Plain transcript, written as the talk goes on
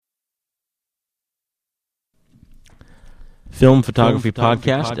Film Photography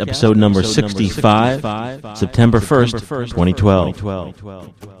Podcast, episode number 65, September 1st,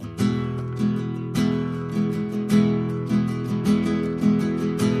 2012.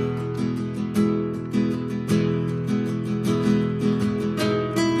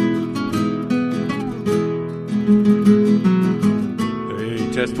 Hey,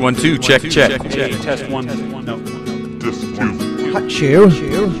 test 1, 2, check. Hey, test 1, no. Test 2. Hot chew.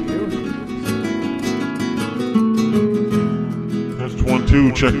 Test 1,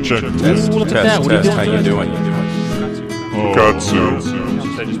 2, check. Test, Look at that. What are you test. How you doing? Katsu.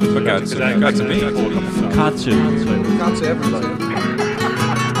 Katsu me. Katsu. Got to everybody.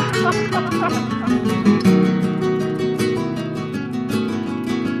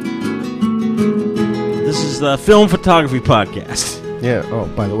 This is the Film Photography Podcast. Yeah. Oh,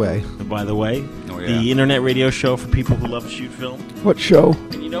 by the way, By the way, Oh, yeah. the internet radio show for people who love to shoot film. what show?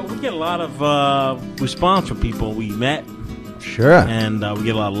 And, you know, we get a lot of response from people we met, Sure. and we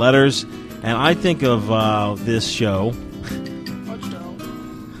get a lot of letters. And I think of this show.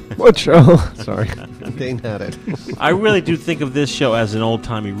 What show? Sorry, Dane had it. I really do think of this show as an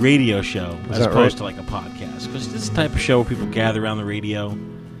old-timey radio show as that opposed right? to like a podcast. Because this is the type of show where people gather around the radio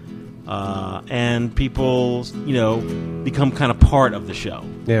and people, you know, become kind of part of the show.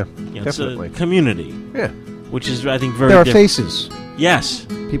 Yeah, You know, definitely. It's a community, Yeah, which is, I think, very there are different. faces. Yes,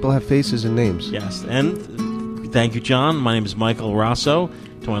 People have faces and names. yes. And thank you, John. My name is Michael Rosso.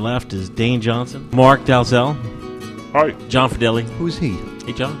 To my left is Dane Johnson. Mark Dalzell. Hi. John Fideli. Who's he?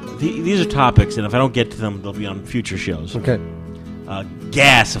 Hey, John. These are topics, and if I don't get to them, they'll be on future shows. Okay.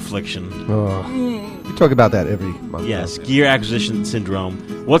 Gas affliction. We talk about that every month. Yes, gear acquisition syndrome.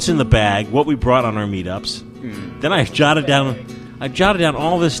 What's in the bag? What we brought on our meetups. Then I jotted down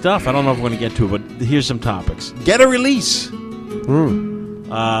all this stuff. I don't know if we're going to get to it, but here's some topics. Get a release.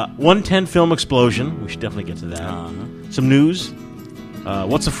 110 film explosion. We should definitely get to that. Some news.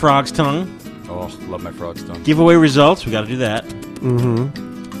 What's a frog's tongue? Oh, love my frog's tongue. Giveaway results. We got to do that.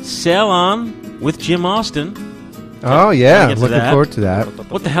 Mm-hmm. Sail on with Jim Austin. Oh yeah, get to looking that. forward to that.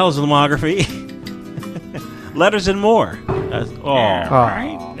 What the hell is lomography? Letters and more. Oh,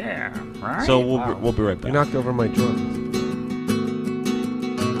 So we'll be right back. you knocked over my drum.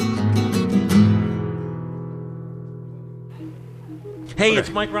 Hey, it's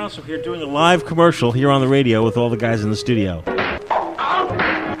Mike Rosso here doing a live commercial here on the radio with all the guys in the studio. Let's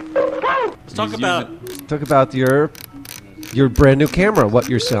talk about... Talk about your brand new camera. What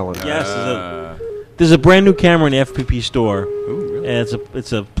you're selling. Yes, there's a brand new camera in the FPP store. Ooh, really? And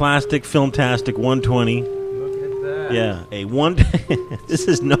it's a plastic, filmtastic 120. Look at that. Yeah, this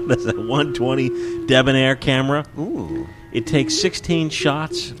is known as a 120 debonair camera. Ooh. It takes 16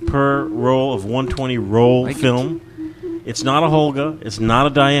 shots per roll of 120 roll Like it. film. It's not a Holga. It's not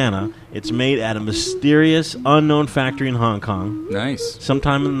a Diana. It's made at a mysterious, unknown factory in Hong Kong Nice.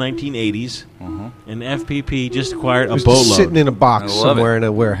 sometime in the 1980s. Uh-huh. And FPP just acquired a Just boatload. sitting in a box I love somewhere it. in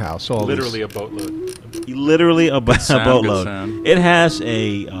a warehouse. All Literally a boatload. Literally a sound, boatload. good sound. It has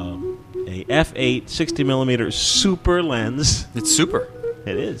a f8 60mm super lens. It's super.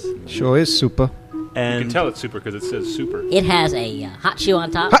 It is. Sure is super. You And can tell it's super because it says super. It has a hot shoe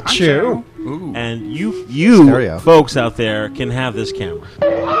on top. Hot shoe. Ooh. And you Stereo. folks out there can have this camera.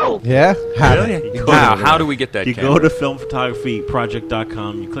 Yeah. Have Really? it. You Wow, go- how do we get that You camera? go to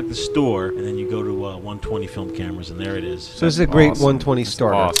filmphotographyproject.com, you click the store, and then you go to 120 film cameras, and there it is. So this is a great Awesome. 120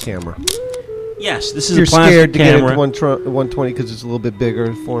 starter Awesome. camera. Yes, this If is you're a plastic scared to get camera. into 120 because it's a little bit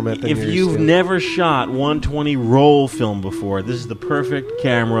bigger format than If yours, you've yeah. never shot 120 roll film before, this is the perfect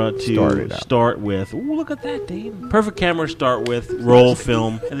camera Start to it out. start with. Ooh, look at that, Dave. Perfect camera to start with, roll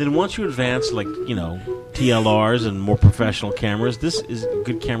film. And then once you advance, like, you know, TLRs and more professional cameras, this is a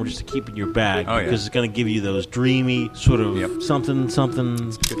good camera just to keep in your bag. Oh, yeah. Because it's going to give you those dreamy sort of Yep. something.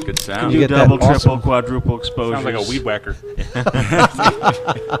 Good sound. You Do get that double, triple, awesome- quadruple exposures. Sounds like a weed whacker.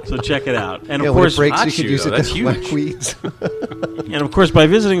 So check it out. And Yeah, of when course, it breaks, hot you can shoe, use though, it that's to huge. whack weeds. and of course, by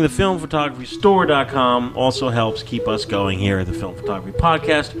visiting the filmphotographystore.com also helps keep us going here at the Film Photography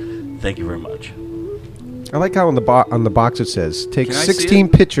Podcast. Thank you very much. I like how on the box it says take Can I see 16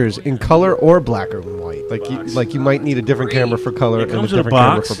 pictures in color or black and white. Like you might need a different camera for color It and a comes in a different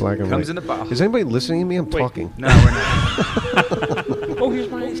camera box. for black and Comes white. in a box. Is anybody listening to me? I'm talking. No, we're not. Oh, here's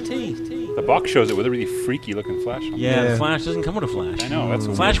my iced tea. The box shows it with a really freaky looking flash on it. Yeah, Yeah. the flash doesn't come with a flash. I know. That's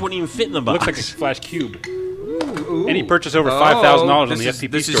The flash wouldn't even fit in the It box. looks like a flash cube. Any purchase over $5,000 on the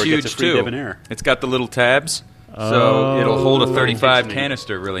FTP this store is gets a huge free too. debonair. It's got the little tabs, so it'll hold a 35 Interesting.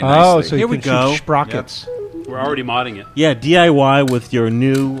 canister really nicely. Oh, so Here you we can go. shoot sprockets. We're already modding it. Yeah, DIY with your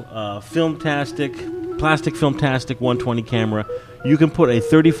new Filmtastic, plastic Filmtastic 120 camera. You can put a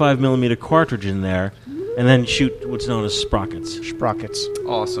 35mm cartridge in there, and then shoot what's known as sprockets. Sprockets.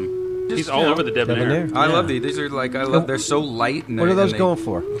 Awesome. He's all over the debonair. I love these. These are like they're so light. And What are those and going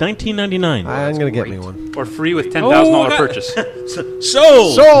for? $19.99. I'm going to get me one. Or free with $10,000 purchase.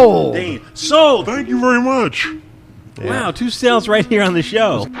 Sold. Sold. Dane, sold. Thank you very much. Wow, 2 sales right here on the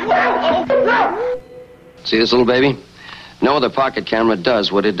show. See this little baby? No other pocket camera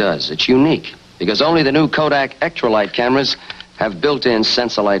does what it does. It's unique because only the new Kodak Extralight cameras have built-in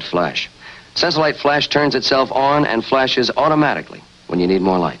Sensolite flash. Sensolite flash turns itself on and flashes automatically when you need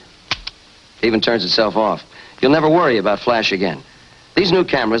more light. It even turns itself off. You'll never worry about flash again. These new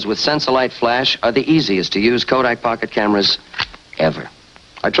cameras with Sensolite flash are the easiest to use Kodak pocket cameras ever.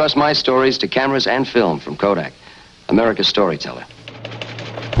 I trust my stories to cameras and film from Kodak, America's storyteller.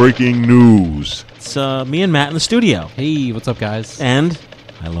 Breaking news. It's me and Matt in the studio. Hey, what's up, guys? And,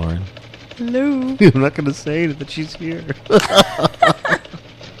 hi, Lauren. Hello. I'm not going to say that she's here.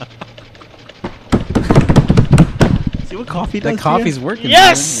 See what coffee does? That coffee's working.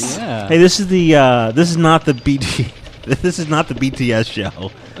 Yes. Man. Yeah. Hey, this is not the this is not the BTS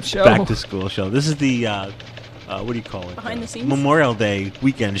show. Back to school show. This is the what do you call it? Behind the scenes? Memorial Day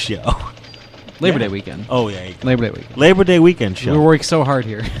weekend show. Labor Day weekend. Oh yeah. Labor Day weekend. Labor Day weekend show. We're working so hard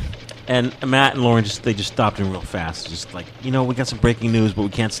here. And Matt and Lauren just stopped in real fast. Just like, we got some breaking news, but we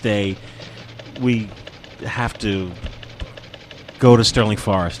can't stay. We have to go to Sterling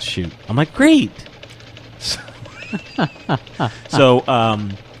Forest to shoot. I'm like, great. So,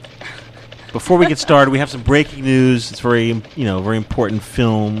 before we get started, we have some breaking news. It's very, very important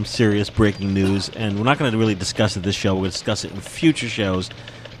film, serious breaking news, and we're not going to really discuss it this show. We'll discuss it in future shows,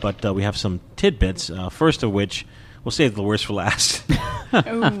 but we have some tidbits. First of which, we'll save the worst for last.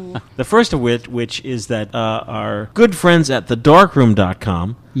 The first of which is that our good friends at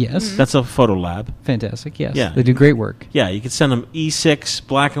thedarkroom.com. Yes. That's a photo lab. Fantastic, yes. Yeah. They do great work. Yeah, you can send them E6,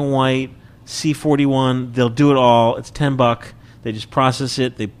 black and white, C41. They'll do it all. It's $10. They just process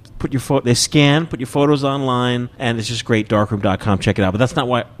it. They put they scan, put your photos online, and it's just great. Darkroom.com. Check it out. But that's not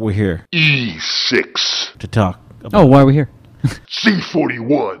why we're here E6. to talk about. Oh, why are we here?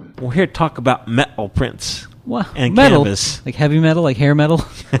 C41. We're here to talk about metal prints. What? And metal? canvas. Like heavy metal, like hair metal?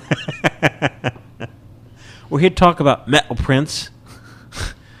 We're here to talk about metal prints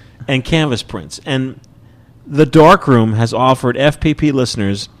and canvas prints. And the Darkroom has offered FPP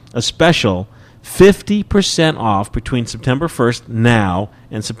listeners a special 50% off between September 1st now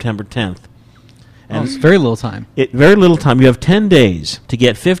and September 10th. And It's very little time. very little time. You have 10 days to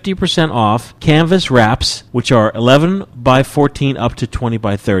get 50% off canvas wraps, which are 11 by 14 up to 20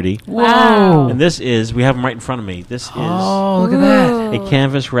 by 30. Whoa. And this is, we have them right in front of me. This is Oh, look at that. a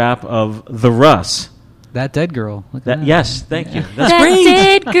canvas wrap of the Russ. That dead girl. Look at that. Yes, thank you. That's That great.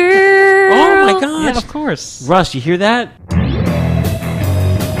 dead girl. Oh my gosh. Yeah, of course. Russ, you hear that?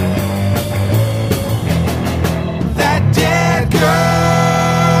 That dead girl.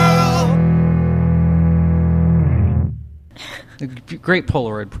 Great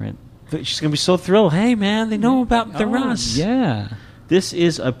Polaroid print. She's going to be so thrilled. Hey, man, they know about the Russ. Yeah. This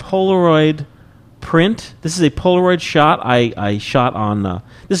is a Polaroid print. This is a Polaroid shot. I shot on...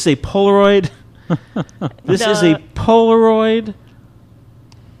 this is a Polaroid... this is a Polaroid...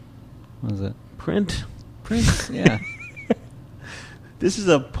 What is it? Print. Print? Yeah. This is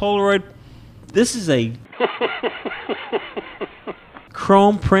a Polaroid... This is a...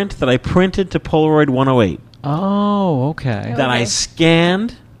 chrome print that I printed to Polaroid 108. Oh, okay. That I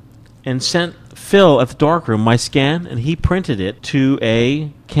scanned and sent Phil at the Darkroom my scan, and he printed it to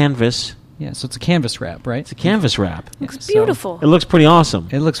a canvas. Yeah, so it's a canvas wrap, right? It's a canvas wrap. Yeah, Looks so beautiful. It looks pretty awesome.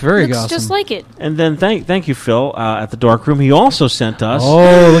 It looks very Looks awesome. just like it. And then thank you, Phil, at the Darkroom. He also sent us.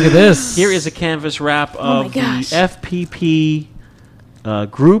 Oh, look at this. Here is a canvas wrap Oh my of the gosh. FPP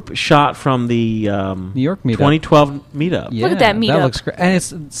group shot from the New York meetup. 2012 meetup. Yeah, Look at that meetup. That looks great. And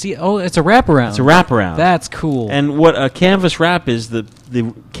it's it's a wraparound. It's a wraparound. That's cool. And what a canvas wrap is, the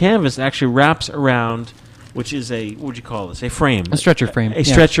canvas actually wraps around, which is a, what would you call this? A frame. A stretcher frame. A Yeah.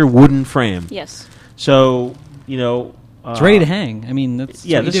 stretcher wooden frame. Yes. So, it's ready to hang. I mean, that's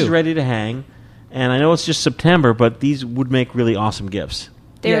yeah, what you this do. is ready to hang. And I know it's just September, but these would make really awesome gifts.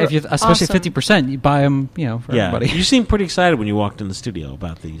 They're Yeah, if you especially awesome. 50%, you buy them, for Yeah. everybody. You seemed pretty excited when you walked in the studio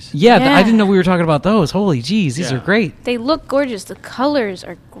about these. Yeah, Yeah. I didn't know we were talking about those. Holy jeez, these Yeah. are great. They look gorgeous. The colors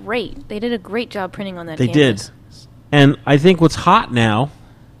are great. They did a great job printing on that They canvas. did. And I think what's hot now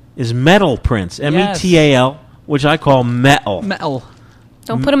is metal prints. METAL, which I call metal. Metal.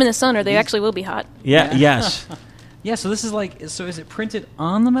 Don't put them in the sun or they actually will be hot. Yeah, yes. Yeah, so this is is it printed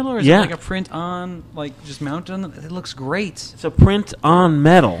on the metal or is Yeah. it like a print on, just mounted on the... It looks great. It's a print on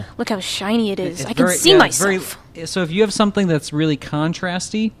metal. Look how shiny it is. It's I can very- see yeah, it's myself. so if you have something that's really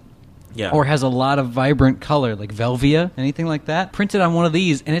contrasty, Yeah. or has a lot of vibrant color, like Velvia, anything like that, print it on one of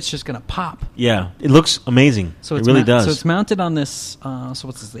these, and it's just going to pop. Yeah, it looks amazing. So it it's really does. So it's mounted on this. So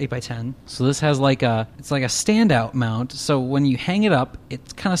what's this? 8x10. So this has like a standout mount. So when you hang it up,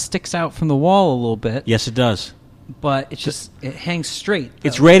 it kind of sticks out from the wall a little bit. Yes, it does. But it hangs straight.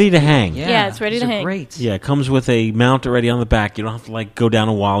 It's ready to hang. Yeah, it's ready these to are hang. Great. Yeah, it comes with a mount already on the back. You don't have to like go down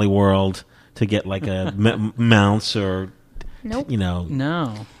to Wally World to get like a mounts or Nope. No.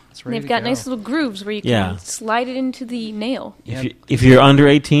 It's ready They've to got go. nice little grooves where you can Yeah. slide it into the nail. If you're under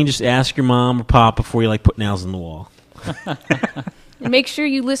 18, just ask your mom or pop before you like put nails in the wall. And make sure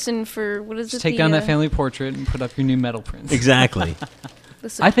you listen for, what is Just it? take down that family portrait and put up your new metal prints. Exactly.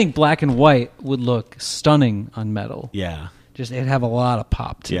 Listen. I think black and white would look stunning on metal. Yeah. Just it'd have a lot of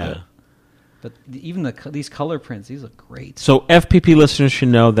pop to Yeah. it. But even these color prints, these look great. So FPP listeners should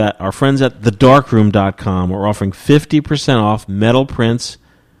know that our friends at thedarkroom.com are offering 50% off metal prints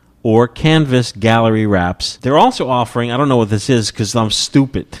or canvas gallery wraps. They're also offering, I don't know what this is because I'm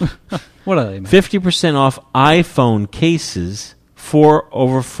stupid, What are they? 50% off iPhone cases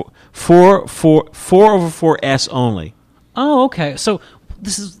 4/4S only. Oh, okay. So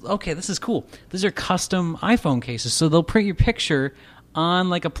this is cool. These are custom iPhone cases. So they'll print your picture on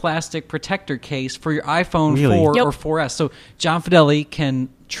like a plastic protector case for your iPhone Really? 4 Yep. or 4S. So John Fideli can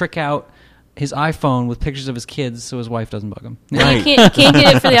trick out his iPhone with pictures of his kids so his wife doesn't bug him. Right. You can't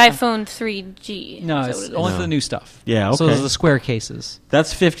get it for the iPhone 3G. No, Is that it's what it is? only for the new stuff. Yeah, So okay. those are the square cases.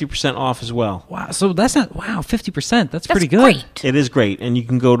 That's 50% off as well. Wow. So that's not 50%. That's That's pretty good. great. It is great. And you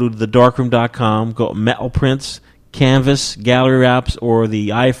can go to thedarkroom.com, go metal prints, canvas, gallery wraps, or the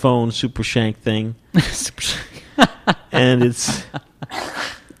iPhone Super Shank thing. And it's...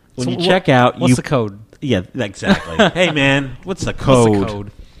 When So you check out... What's the code? Yeah, exactly. Hey, man, what's the code? What's the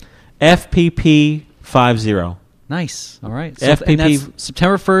code? FPP50. Nice. All right. FPP and that's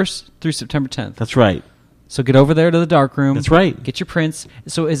September 1st through September 10th. That's right. So get over there to the dark room. That's right. Get your prints.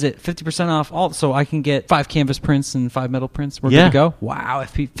 So is it 50% off? So I can get 5 canvas prints and 5 metal prints. We're Yeah. good to go. Wow,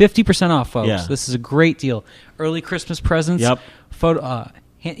 50% off, folks. Yeah. This is a great deal. Early Christmas presents. Yep. Photo.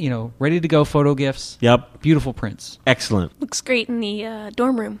 Ready to go photo gifts. Yep. Beautiful prints. Excellent. Looks great in the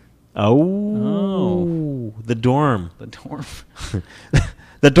dorm room. Oh. The dorm. The dorm.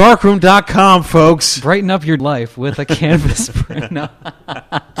 Thedarkroom.com, folks. Brighten up your life with a canvas print. No.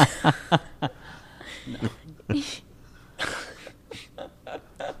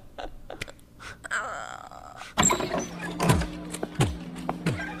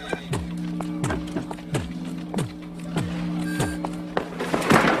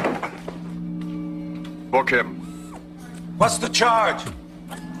 Book him. What's the charge?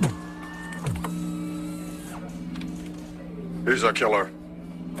 He's a killer.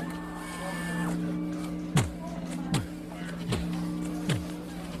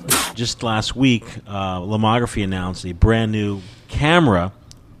 Just last week, Lomography announced a brand new camera,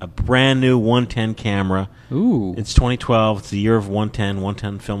 a brand new 110 camera. Ooh. It's 2012. It's the year of 110.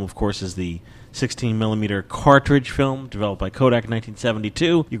 110 film, of course, is the 16mm cartridge film developed by Kodak in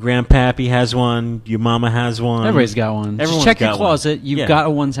 1972. Your grandpappy has one. Your mama has one. Everybody's got one. Everyone's Just check your got closet. one. You've Yeah. got a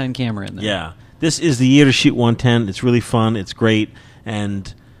 110 camera in there. Yeah. This is the year to shoot 110. It's really fun. It's great.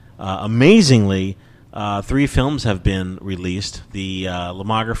 And amazingly, 3 films have been released. The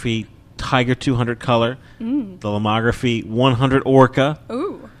Lomography Tiger 200 Color, the Lomography 100 Orca,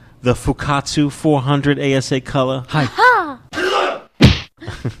 Ooh. the Fukatsu 400 ASA Color. Hi.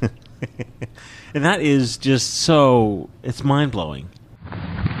 And that is just so... It's mind-blowing.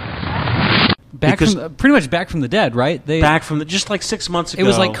 Because- Pretty much back from the dead, right? Back from just like 6 months ago. It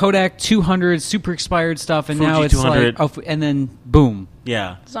was like Kodak 200 super expired stuff, and Fuji now it's 200. like, and then boom,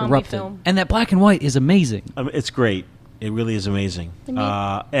 Yeah. Zombie erupted. film. And that black and white is amazing. It's great. It really is amazing. I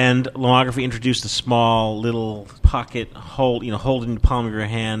mean- And Lomography introduced a small little pocket hold in the palm of your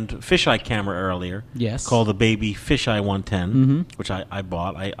hand fisheye camera earlier. Yes. Called the Baby Fisheye 110, which I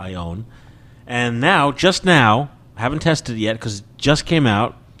bought. I own. And now, just now, I haven't tested it yet because it just came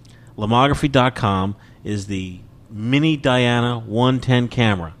out. Lomography.com is the Mini Diana 110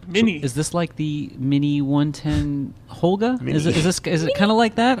 camera. Mini. Is this like the Mini 110 Holga? Mini. Is it kind of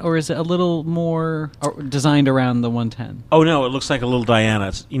like that, or is it a little more designed around the 110? Oh no, it looks like a little Diana.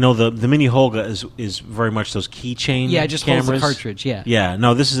 It's, the Mini Holga is very much those keychain Yeah, it just cameras. holds the cartridge. Yeah. Yeah,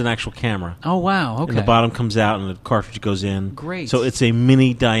 no, this is an actual camera. Oh wow. Okay. And the bottom comes out and the cartridge goes in. Great. So it's a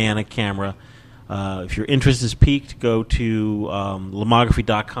Mini Diana camera. If your interest is piqued, go to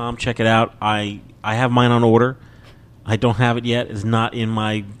lomography.com. Check it out. I have mine on order. I don't have it yet. It's not in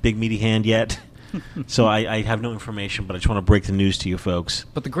my big meaty hand yet. So I have no information, but I just want to break the news to you folks.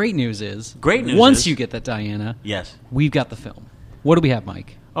 But the great news is, Great news once is- you get that Diana, Yes. we've got the film. What do we have,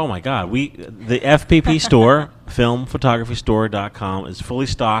 Mike? Oh my God! The FPP store, filmphotographystore.com, is fully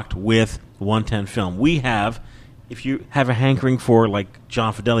stocked with 110 film. We have, if you have a hankering for like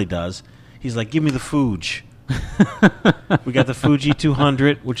John Fideli does, he's like, give me the Fuji. We got the Fuji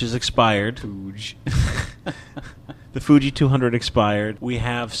 200, which is expired. Fuji. The Fuji 200 expired. We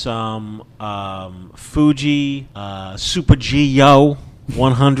have some Fuji Super Geo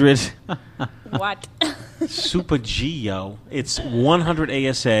 100. What? Super Geo. It's 100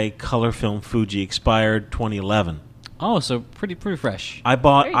 ASA color film Fuji, expired 2011. Oh, so pretty fresh. I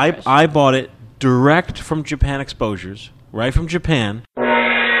bought Very fresh. I bought it direct from Japan Exposures, right from Japan,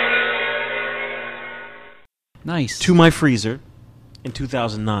 Nice. to my freezer in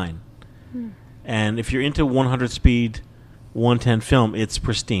 2009. And if you're into 100 speed 110 film, it's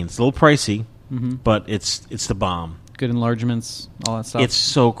pristine. It's a little pricey, but it's the bomb. Good enlargements, all that stuff. It's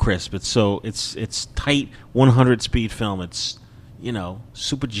so crisp. It's tight 100 speed film. It's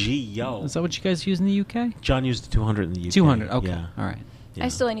Super Geo. Is that what you guys use in the UK? John used the 200 in the UK. 200. Okay. Yeah. All right. Yeah. I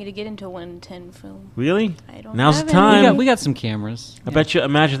still need to get into 110 film. Really? I don't Now's have the any. time. We got some cameras. I bet you.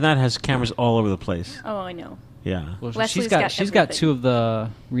 Imagine that has cameras all over the place. Oh, I know. Yeah. Well, Leslie's she's got got two of the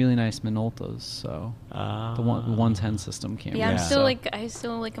really nice Minoltas, so the 110 system camera. Yeah, Yeah. I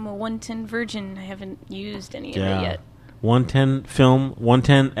still like I'm a 110 virgin. I haven't used any of Yeah. it yet. 110 film,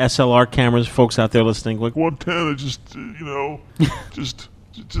 110 SLR cameras. Folks out there listening, like 110 is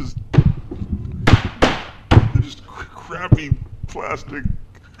just crappy plastic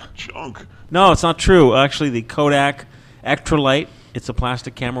junk. no, it's not true. Actually, the Kodak Extralight. It's a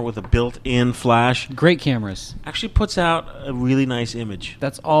plastic camera with a built-in flash. Great cameras. Actually, puts out a really nice image.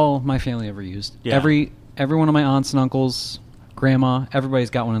 That's all my family ever used. Yeah. Every one of my aunts and uncles, grandma, everybody's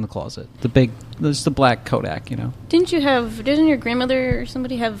got one in the closet. There's the black Kodak, Doesn't your grandmother or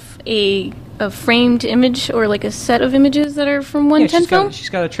somebody have a framed image or like a set of images that are from 110 film? She's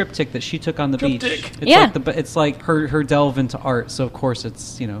got a triptych that she took on the beach. It's Yeah. it's like her delve into art. So of course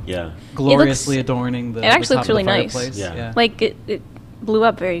it's Yeah. gloriously adorning the. It actually the looks top really of the nice. fireplace. Yeah. Like it blew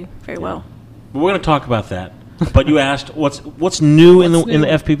up very, very well. But we're going to talk about that. But you asked what's new in the What's new?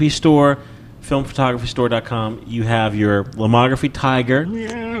 FPP store, filmphotographystore.com. You have your Lomography Tiger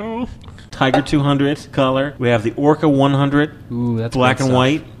 200 color. We have the Orca 100, Ooh, that's black great and stuff.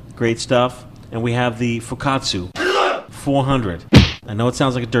 white, great stuff. And we have the Fukatsu 400. I know it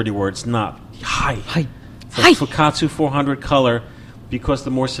sounds like a dirty word. It's not. Hi. The Fukatsu 400 color, because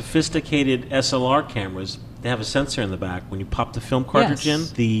the more sophisticated SLR cameras, they have a sensor in the back. When you pop the film cartridge Yes.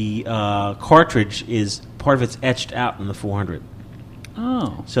 in, the cartridge is part of it's etched out in the 400.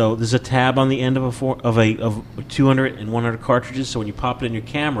 Oh. So there's a tab on the end of 200 and 100 cartridges. So when you pop it in your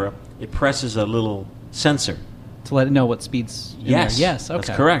camera, it presses a little sensor. To let it know what speeds. in Yes. there. Yes. Okay.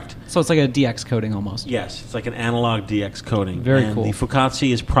 That's correct. So it's like a DX coding almost. Yes, it's like an analog DX coding. Very and cool. the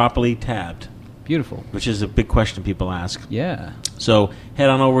Fukatsu is properly tabbed, Beautiful. which is a big question people ask. Yeah. So head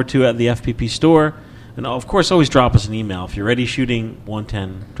on over to the FPP store. And, of course, always drop us an email. If you're ready shooting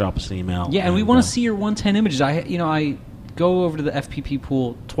 110, drop us an email. Yeah, and we want to see your 110 images. I go over to the FPP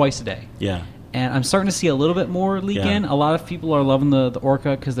pool twice a day. Yeah. And I'm starting to see a little bit more leak Yeah. in. A lot of people are loving the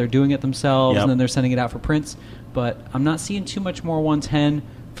Orca because they're doing it themselves, Yep. and then they're sending it out for prints. But I'm not seeing too much more 110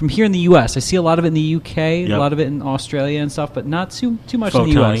 from here in the U.S. I see a lot of it in the U.K., Yep. a lot of it in Australia and stuff, but not too much Photoni. in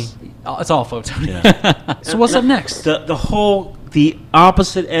the U.S. It's all Photoni. Yeah. So what's up next? The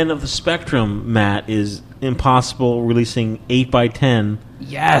opposite end of the spectrum, Matt, is Impossible releasing 8x10.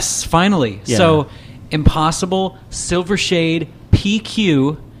 Yes, finally. Yeah. So Impossible Silver Shade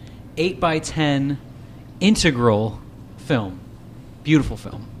PQ 8x10 integral film. Beautiful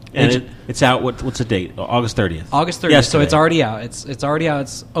film. And it's out, what's the date? August 30th. August 30th, so Yesterday. it's already out. It's already out.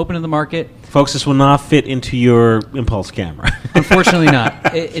 It's open in the market. Folks, this will not fit into your Impulse camera. Unfortunately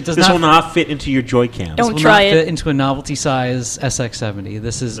not. It does This not will not fit into your Joy-Cam. Don't will try not it. fit into a novelty size SX70.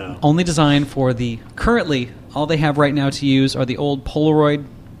 This is No. only designed for currently all they have right now to use are the old Polaroid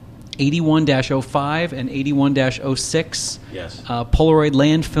 81-05 and 81-06 Yes. Polaroid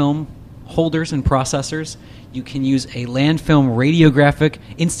land film holders and processors. You can use a land film radiographic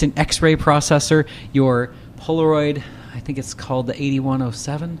instant X-ray processor. Your Polaroid, I think it's called the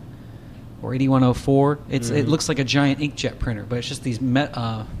 8107 or 8104. It looks like a giant inkjet printer, but it's just these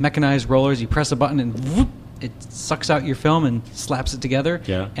mechanized rollers. You press a button and whoop, it sucks out your film and slaps it together,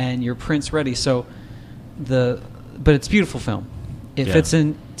 Yeah. and your print's ready. So but it's beautiful film. It Yeah. fits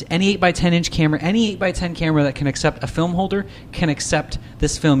in any 8x10 inch camera. Any 8x10 camera that can accept a film holder can accept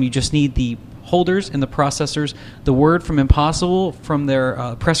this film. You just need the holders and the processors. The word from Impossible from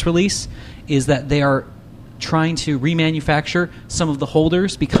their press release is that they are trying to remanufacture some of the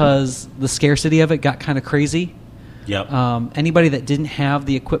holders because the scarcity of it got kind of crazy. Yep. Anybody that didn't have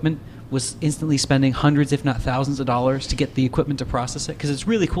the equipment was instantly spending hundreds, if not thousands of dollars to get the equipment to process it, because it's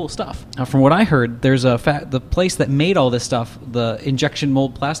really cool stuff. Now, from what I heard, there's the place that made all this stuff, the injection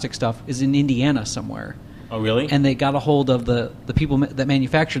mold plastic stuff, is in Indiana somewhere. Oh, really? And they got a hold of the people that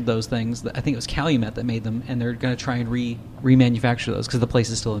manufactured those things. I think it was Calumet that made them, and they're going to try and remanufacture those because the place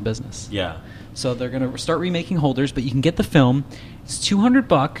is still in business. Yeah. So they're going to start remaking holders, but you can get the film. It's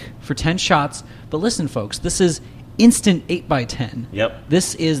 $200 for 10 shots. But listen, folks, this is instant 8x10. Yep.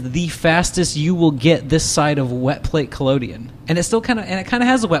 This is the fastest you will get this side of wet plate collodion, and it still kind of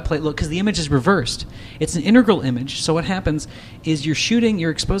has a wet plate look because the image is reversed. It's an integral image. So what happens is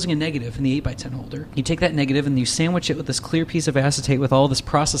you're exposing a negative in the 8x10 holder. You take that negative and you sandwich it with this clear piece of acetate with all this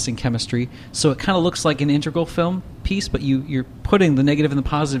processing chemistry, so it kind of looks like an integral film piece, but you're putting the negative and the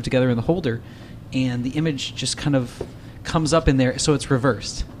positive together in the holder, and the image just kind of comes up in there, so it's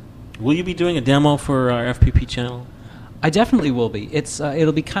reversed. Will you be doing a demo for our FPP channel? I definitely will be.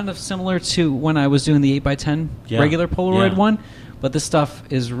 It'll be kind of similar to when I was doing the 8x10 regular Polaroid one, but this stuff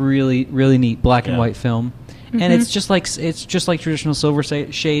is really, really neat, black and white film, and it's just like traditional silver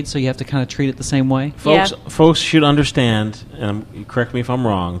shade, so you have to kind of treat it the same way. Folks should understand, and correct me if I'm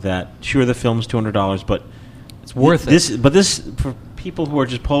wrong, that sure the film's $200, but it's worth it. But this for people who are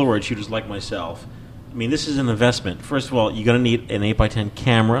just Polaroid shooters like myself. I mean, this is an investment. First of all, you're going to need an 8x10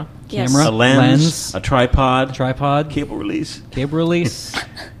 camera, a lens, a tripod, cable release.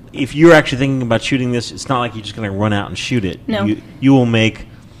 If you're actually thinking about shooting this, it's not like you're just going to run out and shoot it. No. You will make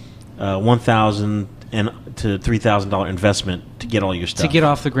 $1,000 to $3,000 investment to get all your stuff. To get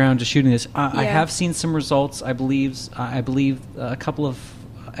off the ground just shooting this. I have seen some results. I believe a couple of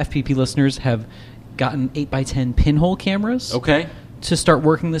FPP listeners have gotten 8x10 pinhole cameras. Okay. To start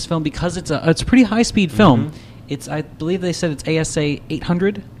working this film, because it's a pretty high speed film. I believe they said it's ASA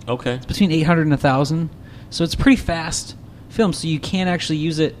 800. Okay. It's between 800 and 1,000, so it's pretty fast film. So you can actually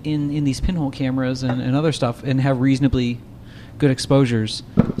use it in these pinhole cameras and other stuff and have reasonably good exposures.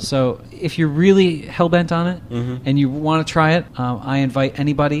 So if you're really hell bent on it and you want to try it, I invite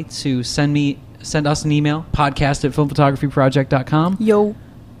anybody to send us an email, podcast@filmphotographyproject.com. Yo.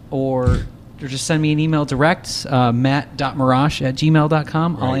 Or just send me an email direct,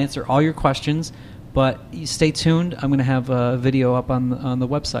 matt.marash@gmail.com. I'll answer all your questions, but stay tuned. I'm going to have a video up on the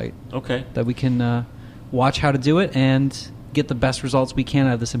website. Okay. That we can watch how to do it and get the best results we can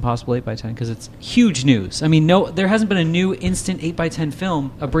out of this Impossible 8x10, because it's huge news. I mean, there hasn't been a new instant 8x10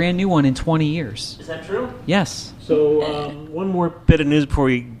 film, a brand new one, in 20 years. Is that true? Yes. So one more bit of news before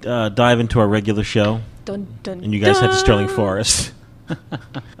we dive into our regular show. Dun, dun, and you guys head to Sterling Forest.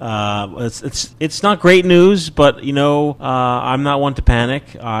 It's not great news, but I'm not one to panic.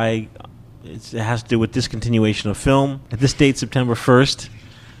 It has to do with discontinuation of film at this date, September 1st.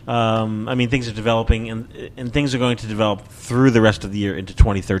 I mean, things are developing, and things are going to develop through the rest of the year into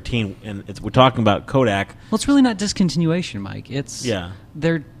 2013. And we're talking about Kodak. Well, it's really not discontinuation, Mike.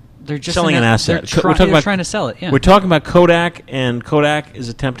 They're just selling an asset. They're trying to sell it. Yeah. We're talking about Kodak, and Kodak is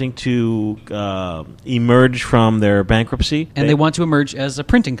attempting to emerge from their bankruptcy. And they want to emerge as a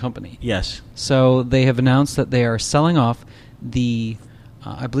printing company. Yes. So they have announced that they are selling off the,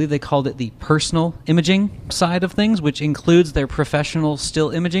 I believe they called it the personal imaging side of things, which includes their professional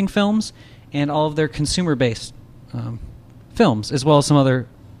still imaging films and all of their consumer-based films, as well as some other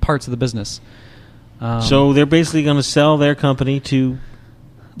parts of the business. So they're basically going to sell their company to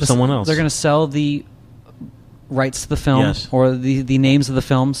someone else. They're going to sell the rights to the film or the names of the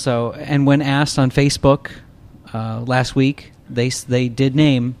film. So, and when asked on Facebook last week, they did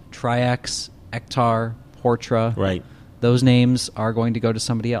name Tri-X, Ektar, Portra. Right. Those names are going to go to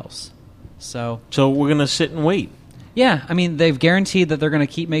somebody else. So we're going to sit and wait. Yeah, I mean, they've guaranteed that they're going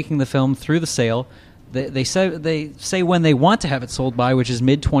to keep making the film through the sale. They say when they want to have it sold by, which is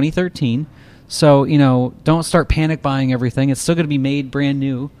mid-2013. So, don't start panic buying everything. It's still going to be made brand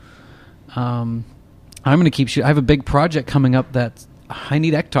new. I'm going to keep shooting. I have a big project coming up that I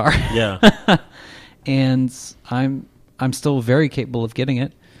need Ektar. Yeah. And I'm still very capable of getting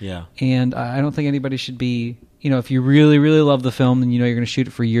it. Yeah. And I don't think anybody should be, if you really, really love the film and you're going to shoot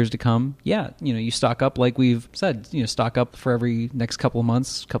it for years to come, you stock up like we've said, stock up for every next couple of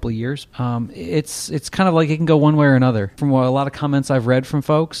months, couple of years. It's kind of like it can go one way or another. From what a lot of comments I've read from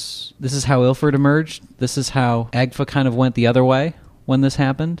folks, this is how Ilford emerged. This is how AGFA kind of went the other way when this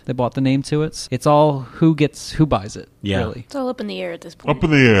happened. They bought the name to it. It's all who buys it, really. It's all up in the air at this point. Up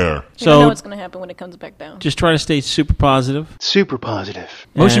in the air. You don't know what's going to happen when it comes back down. Just try to stay super positive. Super positive.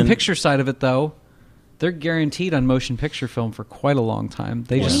 Motion picture side of it, though, they're guaranteed on motion picture film for quite a long time.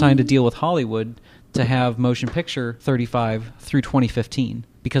 They just signed a deal with Hollywood to have motion picture 35 through 2015.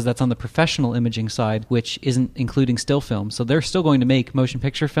 because that's on the professional imaging side, which isn't including still film. So they're still going to make motion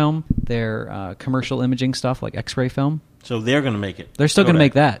picture film, their commercial imaging stuff like X-ray film. So they're going to make it. They're still going to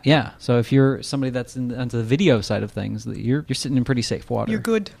make that, yeah. So if you're somebody that's onto the video side of things, you're sitting in pretty safe water. You're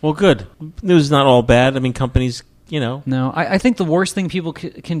good. Well, good. News is not all bad. I mean, companies, you know. No, I think the worst thing people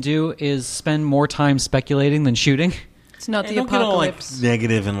can do is spend more time speculating than shooting. It's not the don't get all, apocalypse.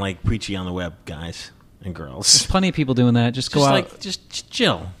 negative and preachy on the web, guys and girls. There's plenty of people doing that. Just go out. Just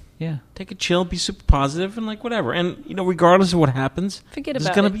chill. Yeah. Take a chill, be super positive, and whatever. And, regardless of what happens, Forget there's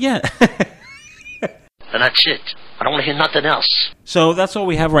about gonna it. be, yeah. And that's it. I don't want to hear nothing else. So that's all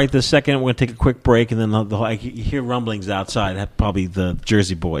we have right this second. We're going to take a quick break, and then I hear rumblings outside. Probably the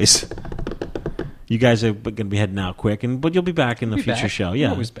Jersey boys. You guys are going to be heading out quick, but you'll be back in the future show. Yeah,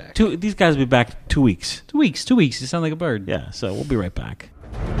 We're always back. These guys will be back 2 weeks. 2 weeks. 2 weeks. You sound like a bird. Yeah, so we'll be right back.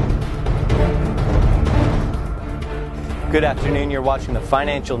 Good afternoon. You're watching the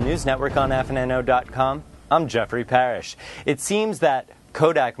Financial News Network on FNNO.com. I'm Jeffrey Parrish. It seems that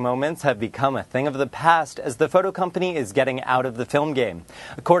Kodak moments have become a thing of the past as the photo company is getting out of the film game.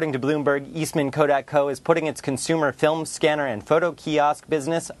 According to Bloomberg, Eastman Kodak Co. is putting its consumer film scanner and photo kiosk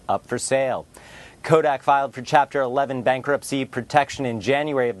business up for sale. Kodak filed for Chapter 11 bankruptcy protection in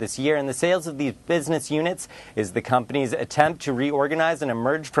January of this year, and the sales of these business units is the company's attempt to reorganize and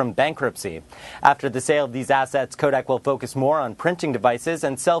emerge from bankruptcy. After the sale of these assets, Kodak will focus more on printing devices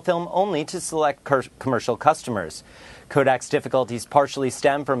and sell film only to select commercial customers. Kodak's difficulties partially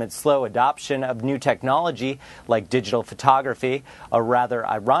stem from its slow adoption of new technology like digital photography, a rather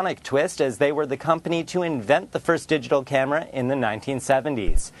ironic twist as they were the company to invent the first digital camera in the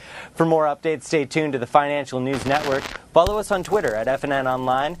 1970s. For more updates, stay tuned to the Financial News Network. Follow us on Twitter at FNN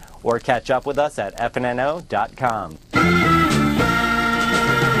Online or catch up with us at FNNO.com.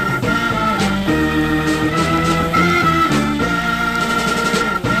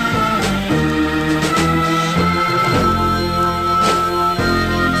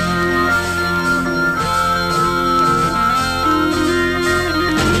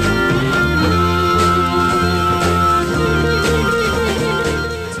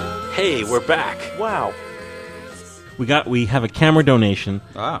 Hey, we're back. Wow. We have a camera donation,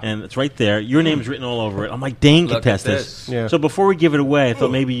 Ah. and it's right there. Your name's written all over it. I'm like, Dane could Look test at this. Yeah. So before we give it away, I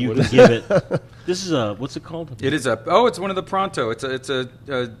thought maybe you could give it. This is what's it called? It is it's one of the Pronto. It's a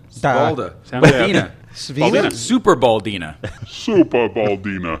Balda. Sounds good. Baldina. Svina? Super Baldina. Super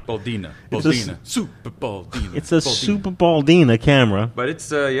Baldina. Baldina. It's a Baldina. Super Baldina. It's a Baldina. Super Baldina camera. But it's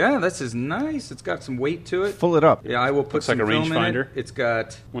this is nice. It's got some weight to it. Full it up. Yeah, I will put Looks some like a film in rangefinder. it. It's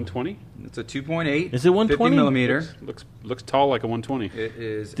got 120. it's a 2.8. Is it 120? 50 millimeter. Looks tall like a 120. It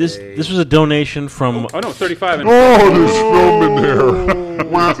is This was a donation from. Oh no, 35. And Oh, there's film in there.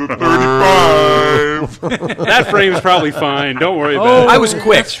 Where's the 35? that frame's probably fine. Don't worry about it. I was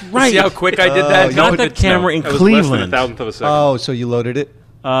quick. That's right. See how quick I did that? you got that camera in That was less than a Cleveland. thousandth of a second. Oh, so you loaded it?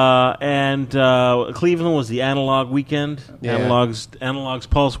 And Cleveland was the Analog Weekend. Yeah. Analogs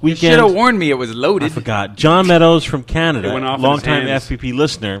Pulse You should have Weekend. warned me it was I loaded. forgot. John Meadows from Canada, It went off in longtime his hands. FPP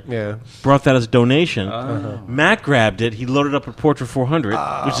listener, Yeah. brought that as a donation. Oh. Matt grabbed it. He loaded up a Portrait 400,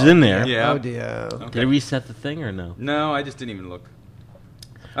 which is in there. Yeah. Oh, dear. Did he reset the thing or no? No, I just didn't even look.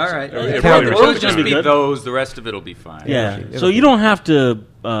 All right. it probably It'll should just be be good. those. The rest of it'll be fine. Yeah. it'll So be- you don't have to.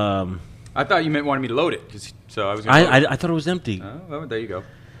 I thought you wanted me to load it. So I was going to I thought it was empty. Oh, well, there you go.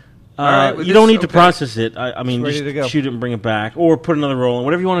 All right, with you don't this, need to okay. process it. I mean, It's just ready to go. shoot it and bring it back, or put another roll in,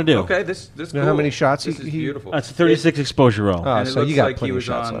 whatever you want to do. Okay, this You know how cool. many shots This he- is he- beautiful. That's a 36 exposure roll. Oh, And it so you looks got like he plenty of was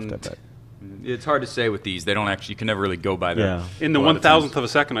shots on- left, I bet. It's hard to say with these. They don't actually. You can never really go by the. Yeah. In the a lot of times. 1,000th of a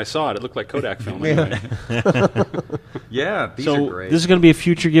second I saw it, it looked like Kodak film. Anyway. Yeah, these So are great. this is going to be a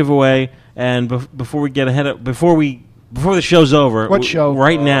future giveaway, and before we get ahead of before the show's over, What show?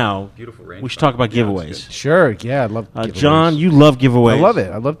 right now, beautiful range. we should talk about Yeah, giveaways. that's Sure, yeah, I love giveaways. John, you love giveaways. I love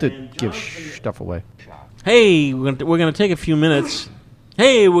it. I love to give stuff away. Hey, we're gonna take a few minutes.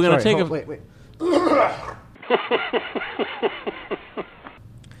 Hey, we're gonna Sorry, take hold- wait.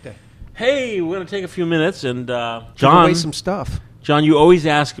 Hey, we're gonna take a few minutes, and Give away John, some stuff. John, you always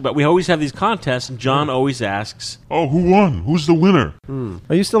ask about. We always have these contests, and John always asks. Oh, who won? Who's the winner?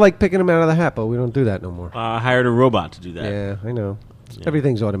 I used to like picking them out of the hat, but we don't do that no more. I hired a robot to do that. Yeah, I know.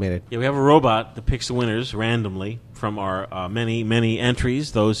 Everything's automated. Yeah, we have a robot that picks the winners randomly from our many, many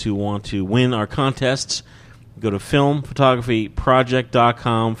entries. Those who want to win our contests, go to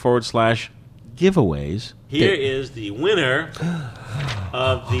filmphotographyproject.com/giveaways. Here is the winner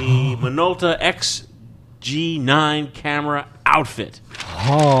of the Minolta XG9 camera outfit.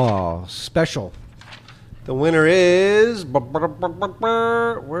 Oh, special. The winner is...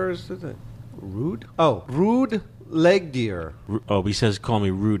 Where is it? Rude? Oh, Rude Leggear. Oh, he says call me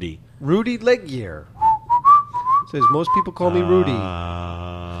Rudy. Rudy Leggear. Says most people call me Rudy.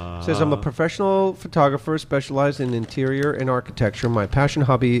 Says I'm a professional photographer specialized in interior and architecture. My passion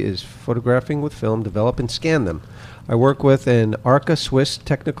hobby is photographing with film, develop and scan them. I work with an Arca Swiss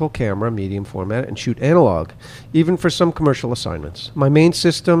technical camera, medium format, and shoot analog, even for some commercial assignments. My main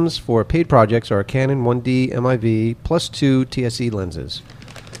systems for paid projects are a Canon 1D MIV plus 2 TSE lenses,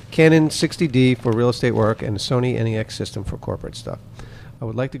 Canon 60D for real estate work, and a Sony NEX system for corporate stuff. I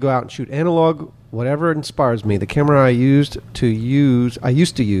would like to go out and shoot analog, whatever inspires me. The camera I used to use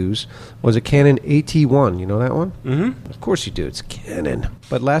was a Canon AT1. You know that one? Mm-hmm. Of course you do. It's Canon.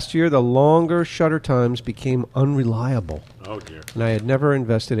 But last year, the longer shutter times became unreliable. Oh, dear. And I had never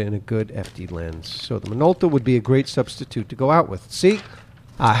invested in a good FD lens. So the Minolta would be a great substitute to go out with. See?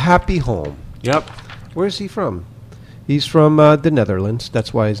 A happy home. Yep. Where's he from? He's from the Netherlands.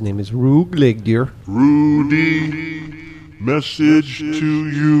 That's why his name is Ruud Leggear. Rudy, message to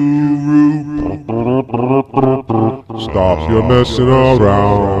you, Ruud. Stop your messing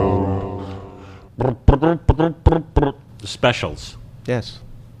around. The Specials. Yes.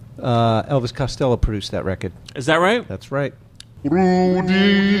 Elvis Costello produced that record. Is that right? That's right.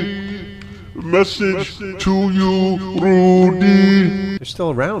 Rudy, message to you, Rudy. They're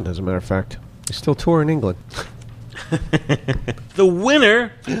still around, as a matter of fact. They still tour in England. The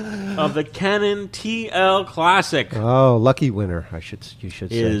winner of the Canon TL Classic. Oh, lucky winner, you should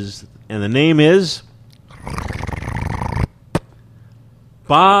say. And the name is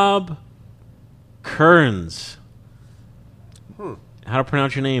Bob Kearns. How to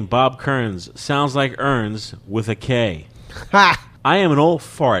pronounce your name? Bob Kearns. Sounds like Earns with a K. Ha! I am an old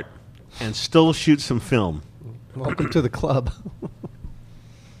fart and still shoot some film. Welcome to the club.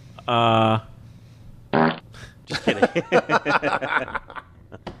 Just kidding.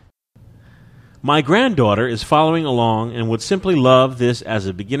 My granddaughter is following along and would simply love this as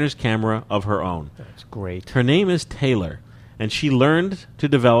a beginner's camera of her own. That's great. Her name is Taylor, and she learned to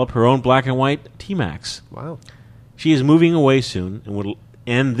develop her own black and white T-Max. Wow. She is moving away soon,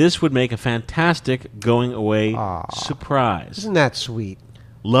 and this would make a fantastic going-away surprise. Isn't that sweet?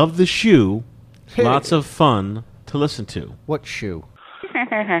 Love the shoe. Lots of fun to listen to. What shoe?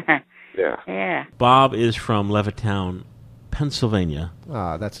 Yeah. Bob is from Levittown, Pennsylvania.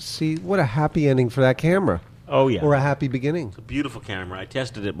 See, what a happy ending for that camera. Oh, yeah. Or a happy beginning. It's a beautiful camera. I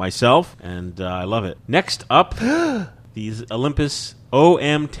tested it myself, and I love it. Next up, the Olympus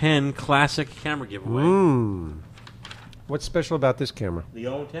OM10 Classic camera giveaway. What's special about this camera? The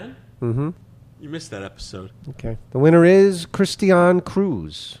OM10? Mm-hmm. You missed that episode. Okay. The winner is Christiane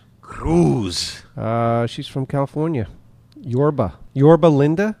Cruz. She's from California. Yorba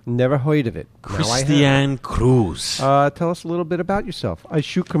Linda? Never heard of it. Christiane Cruz. Tell us a little bit about yourself. I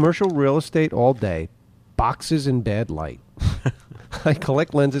shoot commercial real estate all day. Boxes in bad light. I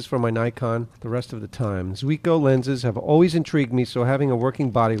collect lenses for my Nikon the rest of the time. Zuiko lenses have always intrigued me, so having a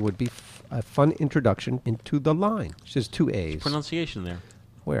working body would be a fun introduction into the line. She has 2 A's. Pronunciation there.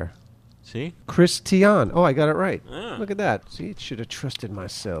 Where? See? Christiane. Oh, I got it right. Ah. Look at that. See, it should have trusted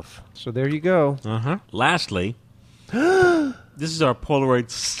myself. So there you go. Uh-huh. Lastly, this is our Polaroid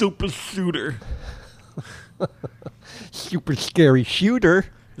Super Shooter. Super scary shooter.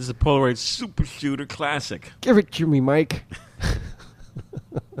 This is a Polaroid Super Shooter Classic. Give it to me, Mike.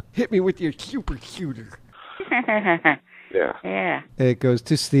 Hit me with your super shooter. Yeah. It goes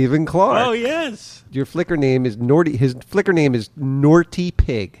to Stephen Clark. Oh, yes. Your Flickr name is Norty. His Flickr name is Norty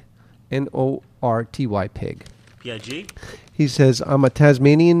Pig. Norty Pig. P-I-G? He says, I'm a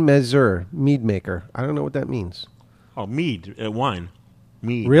Tasmanian Mazur mead maker. I don't know what that means. Oh, mead. Wine.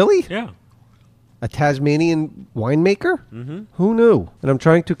 Mead. Really? Yeah. A Tasmanian winemaker? Mm-hmm. Who knew? And I'm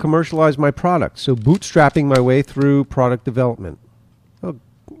trying to commercialize my product, so bootstrapping my way through product development. Oh,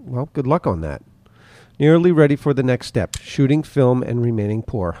 well, good luck on that. Nearly ready for the next step, shooting film and remaining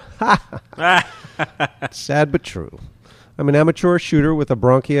poor. Sad but true. I'm an amateur shooter with a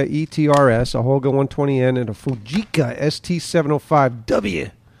Bronchia ETRS, a Holga 120N, and a Fujica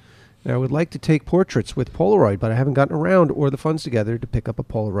ST705W. And I would like to take portraits with Polaroid, but I haven't gotten around or the funds together to pick up a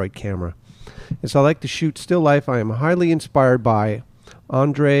Polaroid camera. As I like to shoot still life, I am highly inspired by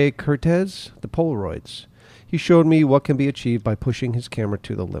Andre Cortez, the Polaroids. He showed me what can be achieved by pushing his camera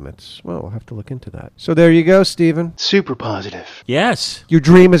to the limits. Well, I'll have to look into that. So there you go, Stephen. Super positive. Yes. Your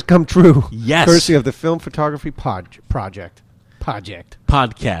dream has come true. Yes. Courtesy of the Film Photography Podcast,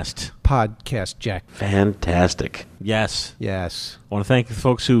 Jack. Fantastic. Yes. Yes. I want to thank the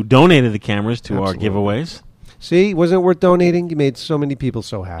folks who donated the cameras to Absolutely. our giveaways. See, wasn't it worth donating? You made so many people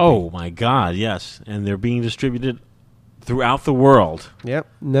so happy. Oh, my God, yes. And they're being distributed throughout the world. Yep.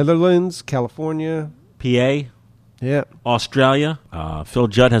 Netherlands, California. PA. Yeah. Australia. Phil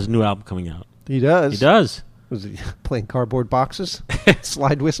Judd has a new album coming out. He does. He does. Was he playing cardboard boxes?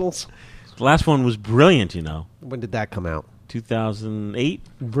 Slide whistles? The last one was brilliant, you know. When did that come out? 2008.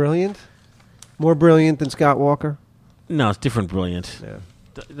 Brilliant? More brilliant than Scott Walker? No, it's different brilliant. Yeah.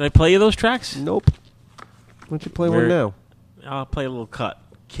 Did I play you those tracks? Nope. Why don't you play one now? I'll play a little cut.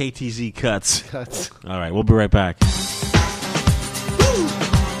 KTZ Cuts. Cuts. All right, we'll be right back.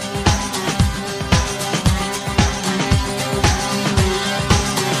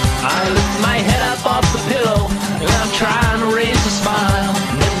 I lift my head up off the pillow and I'm trying to raise a smile.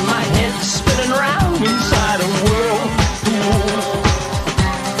 Then my head's spinning around inside a whirlpool.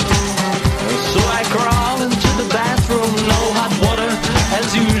 So I crawl into the bathroom, no hot water as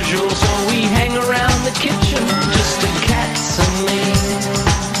usual. So we hang around the kitchen, just the cats and me.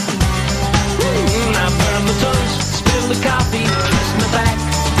 I burn the toast, spill the coffee, twist my back,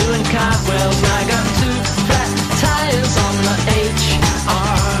 doing cartwheels. I got 2 flat tires on the HR.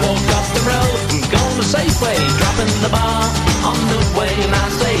 Walk up the road and go to Safeway, dropping the bar on the way. And I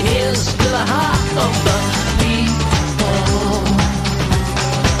say, here's to the heart of the people.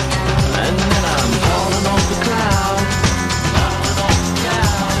 And then I'm falling off the cloud,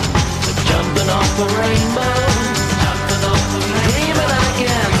 jumping off the rainbow, dreaming I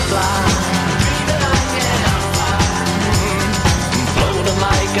can fly, floating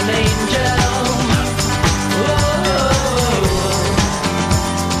like an angel.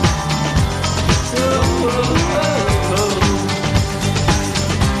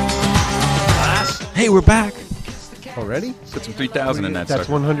 Hey, we're back. Already? Put some 3,000 in that That's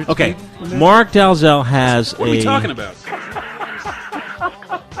sucker. 100. Okay, Mark Dalzell has What are we talking about?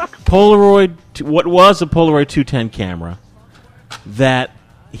 Polaroid, what was a Polaroid 210 camera that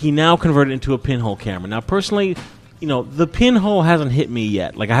he now converted into a pinhole camera. Now, personally, you know, the pinhole hasn't hit me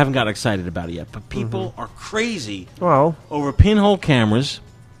yet. Like, I haven't got excited about it yet. But people are crazy over pinhole cameras.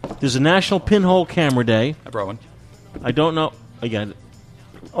 There's a National Pinhole Camera Day. I brought one. I don't know. Again,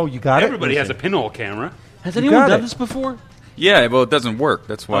 Oh, you got Everybody it? has a pinhole camera. has You anyone got done it. this before? Yeah, well, it doesn't work.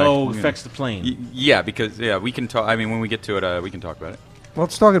 That's why. Oh, you know. affects the plane. Yeah, because we can talk. I mean, when we get to it, we can talk about it. Well,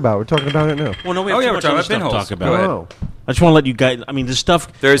 let's talk about it. We're talking about it now. Well, no, we have too we're much talking other about stuff to pinholes. talk Go about. ahead. Oh. I just want to let you guys. I mean, the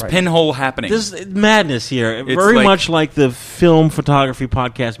stuff. There's pinhole happening. This is madness here. It's Very like- much like the film photography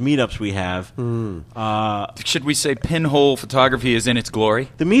podcast meetups we have. Should we say pinhole photography is in its glory?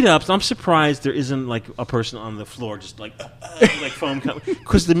 The meetups, I'm surprised there isn't like a person on the floor just like foam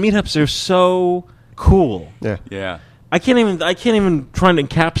because the meetups are so cool. Yeah. Yeah. I can't even try to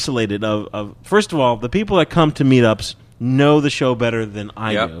encapsulate it. Of first of all, the people that come to meetups know the show better than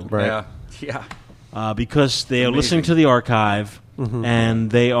I do. Right. Yeah. Because they are Amazing. listening to the archive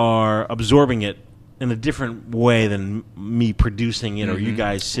and they are absorbing it in a different way than me producing it or you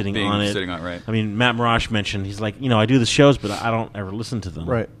guys sitting on it. Sitting on it, right. I mean, Matt Marash mentioned, he's like, I do the shows, but I don't ever listen to them.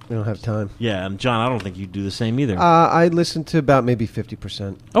 Right. We don't have time. Yeah, and John, I don't think you do the same either. I listened to about maybe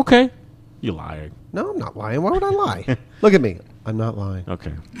 50%. Okay. You liar. No, I'm not lying. Why would I lie? Look at me. I'm not lying.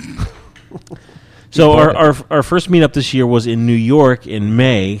 Okay. So our first meetup this year was in New York in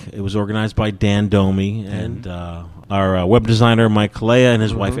May. It was organized by Dan Domi and our web designer Mike Kalea and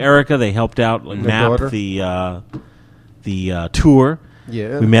his wife Erica. They helped out map daughter. the tour.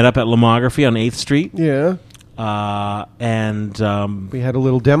 Yeah. We met up at Lomography on 8th Street. Yeah. And we had a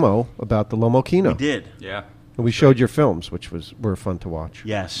little demo about the Lomo Kino. we did. Yeah. And we showed your films, which were fun to watch.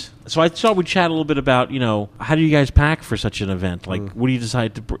 Yes. So I thought we'd chat a little bit about, how do you guys pack for such an event? Like, what do you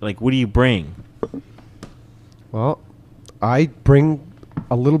decide to, what do you bring? Well, I bring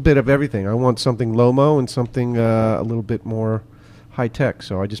a little bit of everything. I want something Lomo and something a little bit more high-tech.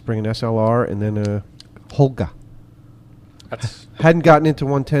 So I just bring an SLR and then a Holga. Hadn't gotten into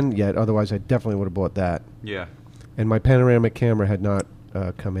 110 yet. Otherwise, I definitely would have bought that. Yeah. And my panoramic camera had not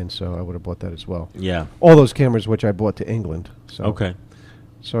come in, so I would have bought that as well. Yeah. All those cameras which I bought to England. So. Okay.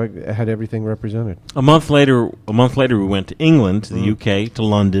 So I had everything represented. A month later, we went to England, to the UK, to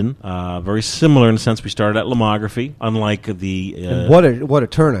London. Very similar in the sense we started at Lomography, unlike the. And what a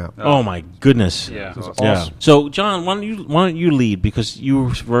turnout! Oh my goodness! Yeah, was Yeah. awesome. So, John, why don't you lead because you were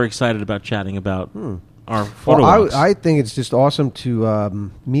very excited about chatting about our photo Well, walks. I think it's just awesome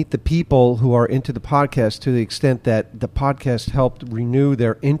to meet the people who are into the podcast to the extent that the podcast helped renew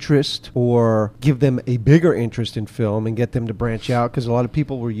their interest or give them a bigger interest in film and get them to branch out because a lot of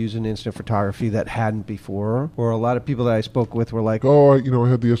people were using instant photography that hadn't before, or a lot of people that I spoke with were like, Oh, I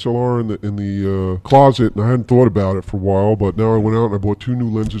had the SLR in the closet, and I hadn't thought about it for a while. But now I went out and I bought 2 new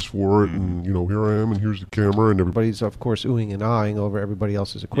lenses for it, and here I am, and here's the camera, and everybody. everybody's of course oohing and ahhing over everybody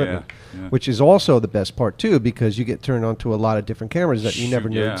else's equipment, Yeah. which is also the best best part too, because you get turned on to a lot of different cameras that you never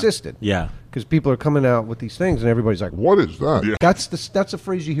knew Yeah. existed. Yeah. Because people are coming out with these things, and everybody's like, What is that? Yeah. That's the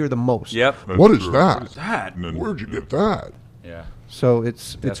phrase you hear the most. Yep. What is that? What is that? And then- Where'd you get that? Yeah. So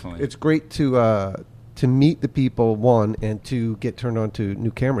it's Definitely. great to meet the people, one, and to get turned on to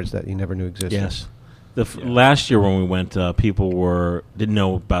new cameras that you never knew existed. Yes. Last year when we went, people didn't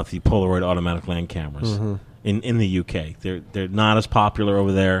know about the Polaroid automatic land cameras in the UK. They're not as popular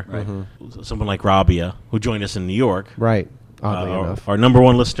over there. Right. Someone like Rabia, who joined us in New York, Right. Oddly enough. our number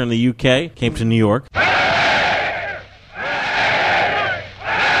one listener in the UK, came to New York.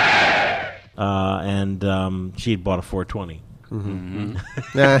 And she had bought a 420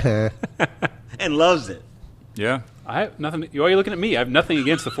 and loves it. Yeah. I have nothing. Why are you looking at me? I have nothing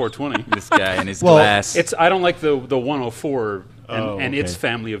against the 420. This guy and his Well, glass. I don't like the 104 and its okay.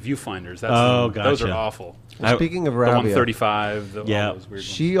 family of viewfinders. Oh, Those are gotcha. awful. I- Speaking of The Rabia, 135. All Yeah. those weird ones.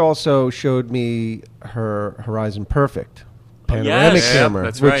 she also showed me her Horizon Perfect panoramic yes. camera,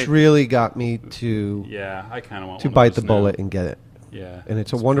 That's which right. really got me to Yeah, I kind of want to one of bite the those now. bullet and get it. Yeah, And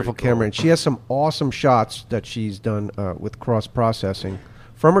it's a It's wonderful pretty cool. camera, and she has some awesome shots that she's done with cross processing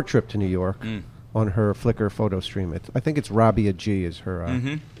from her trip to New York on her Flickr photo stream. I think it's Rabia G is her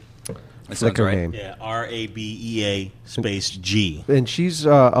That sounds Flickr right. name. Yeah, RABEA space G. And she's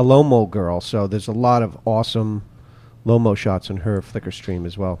a Lomo girl, so there's a lot of awesome Lomo shots on her Flickr stream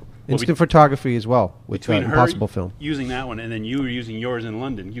as well. Instant photography as well with Between her Impossible Film. using that one, and then you were using yours in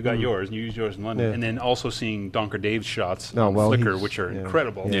London. You got yours, and you used yours in London, Yeah. and then also seeing Donker Dave's shots Oh, on well, Flickr, he's- which are yeah.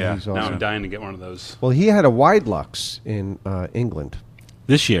 incredible. Yeah, he's Now awesome. I'm dying to get one of those. Well, he had a wide lux in England.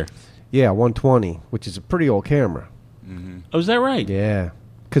 This year. Yeah, 120, which is a pretty old camera. Oh, is that right? Yeah.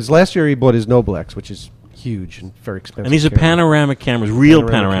 Because last year he bought his Noblex, which is huge and very expensive. And these are camera. panoramic cameras, real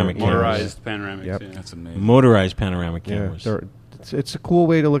Panoramic panoramic cameras. Motorized panoramics. Yep. Yeah. That's amazing. Motorized panoramic Yeah, cameras. it's a cool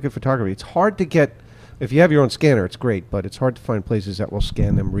way to look at photography. It's hard to get. If you have your own scanner, it's great, but it's hard to find places that will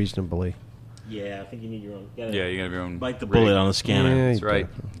scan them reasonably. Yeah, I think you need your own. Yeah, you got to have your own. Bite the rig. bullet on the scanner. Yeah, That's you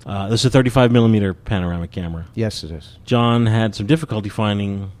right. This is a 35 millimeter panoramic camera. Yes, it is. John had some difficulty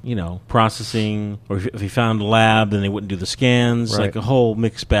finding, processing, or if he found a lab, then they wouldn't do the scans. Right. Like a whole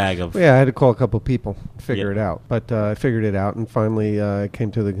mixed bag of. Yeah, I had to call a couple of people to figure Yeah. it out, but I figured it out, and finally I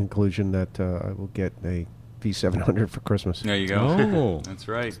came to the conclusion that I will get a V700 for Christmas. There you go. Oh. That's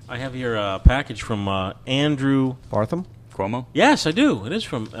right. I have here a package from Andrew. Bartham? Cuomo? Yes, I do. It is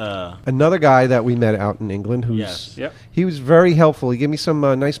from. Another guy that we met out in England who's Yes. Yep. he was very helpful. He gave me some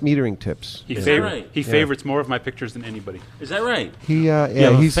nice metering tips. He, Is that favor- right? he favorites more of my pictures than anybody. Is that right? He have yeah,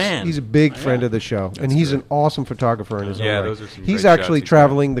 a he's fan. he's a big Oh, friend yeah. of the show, and he's an awesome photographer in his own Yeah, right. those are some He's great actually shots he's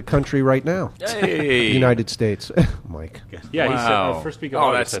traveling the country right now. Hey. United States, Mike. Yeah, he said Wow. first week of Oh,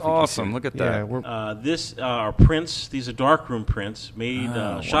 August. that's I think he awesome. said. Look at Yeah, that. we're This are prints. These are darkroom prints made,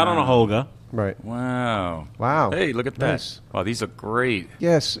 shot on a wow. Holga. right. Wow. Wow. Hey, look at that. Nice. Wow, these are great.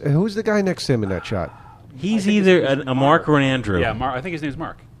 Yes. Who's the guy next to him in that shot? He's either a Mark or an Andrew. Yeah, I think his name's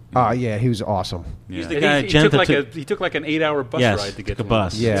Mark. Yeah, he was awesome. He's Yeah. the And guy he, at Genta he took like an 8-hour bus Yes, ride to get took a to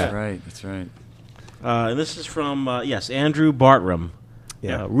bus. him. Yeah. That's right. That's right. And this is from, Andrew Bartram.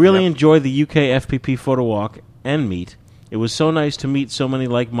 Yeah. Really enjoyed the UK FPP photo walk and meet. It was so nice to meet so many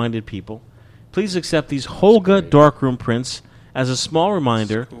like-minded people. Please accept these Holga darkroom prints as a small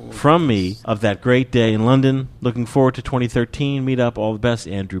reminder from me of that great day in London. Looking forward to 2013 meetup. All the best,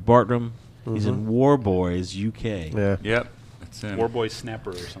 Andrew Bartram. He's in War Boys, UK. Yeah. Yep. That's him. Warboy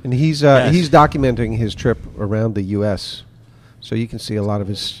Snapper or something. And he's Yes. he's documenting his trip around the U.S. So you can see a lot of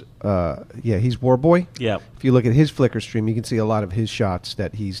his. He's Warboy. Yeah. If you look at his Flickr stream, you can see a lot of his shots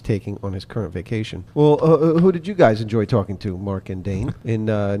that he's taking on his current vacation. Well, who did you guys enjoy talking to, Mark and Dane, in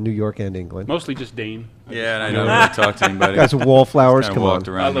New York and England? Mostly just Dane. Yeah, and I never really talked to anybody. Guys with wallflowers, Kinda come walked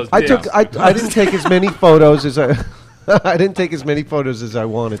on. around. I love I Yeah. took. I didn't take as many photos as I. I didn't take as many photos as I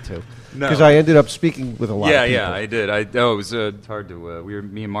wanted to No. because I ended up speaking with a lot. Yeah, of people. yeah, I did. It was it's hard to.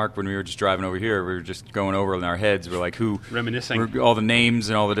 Me and Mark, when we were just driving over here, we were just going over in our heads. We're like, Reminiscing. all the names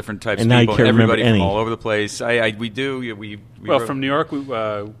and all the different types And of now you people, can't and remember everybody from any. all over the place. We do. We Well, wrote- from New York,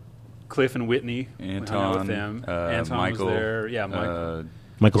 Cliff and Whitney. we hung out Anton, with them. Anton Michael, was there. Yeah, Mike.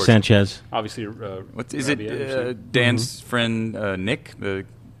 Michael course. Sanchez. Obviously, what is it? Rabia, Dan's friend Nick.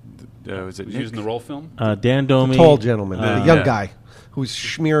 Was it was Nick? using the roll film. Dan Domi. Tall gentleman, the young yeah. guy who's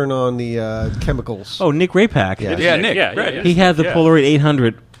smearing on the chemicals. Oh, Nick Rapak. Yeah. Yeah, Nick. Yeah, right. yeah. He had the Yeah. Polaroid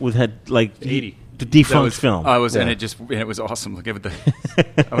 800 with had like 80. The defunct was, film. And it was awesome. Look at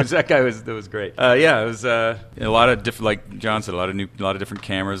that was great. It was a lot of different, like John said, a lot of different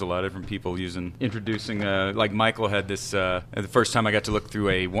cameras, a lot of different people introducing. Like Michael had this. The first time I got to look through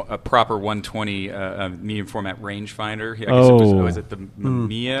a proper 120 medium format rangefinder. I guess was it the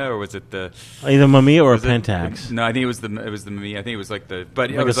Mamiya or was it the either Mamiya or a Pentax? No, I think it was the Mamiya. I think it was like the. But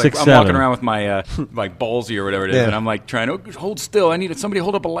like it was like I'm walking around with my like ballsy or whatever it is, and I'm like trying to hold still. I need somebody to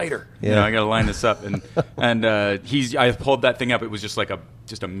hold up a lighter. Yeah. I got to line this up, and I pulled that thing up. It was just like a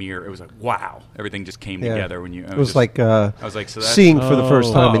mirror. It was like wow, everything just came together when you. It was like I was like so seeing for the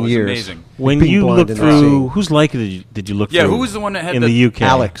first time in years. Amazing. When you looked through, whose Leica did you look through? Yeah, who was the one that had in the UK?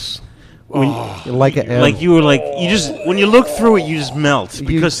 Alex. Leica M. Like you were like you just when you look through it, you just melt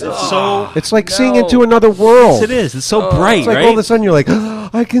because it's so. It's like seeing into another world. Yes, it is. It's so bright, it's like right? all of a sudden you're like,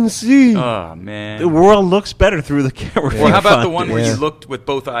 I can see. Oh man, the world looks better through the camera. Well, how about the one where you looked with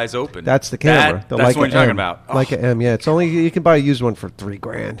both eyes open? That's the camera. That's Leica what you're talking about. Leica M. Yeah, it's only you can buy a used one for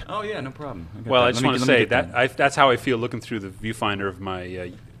 $3,000. Oh yeah, no problem. Well, I just want to say that's how I feel looking through the viewfinder of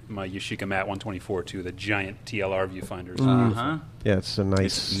my Yashica Mat 124 too, the giant TLR viewfinders. Yeah, it's a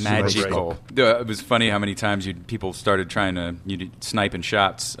nice, it's magical. It was funny how many times people started trying to sniping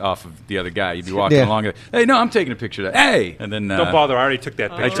shots off of the other guy. You'd be walking along, hey, no, I'm taking a picture of that. Hey, and then don't bother. I already took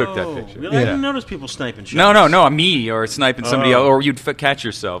that picture. I took that picture. Really? I didn't notice people sniping shots. No, me or sniping somebody else, or you'd catch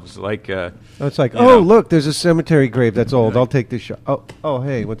yourselves like. It's like, look, there's a cemetery grave that's old. I'll take this shot. Oh,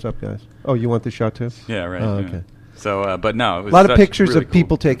 hey, what's up, guys? Oh, you want this shot too? Yeah, right. Oh, okay. So, but no, it was a lot of pictures really of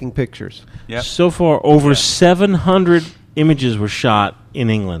people taking pictures. Yeah. So far, over 700 images were shot in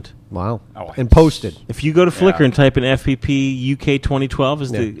England. Wow. And posted. If you go to Flickr and type in FPP UK 2012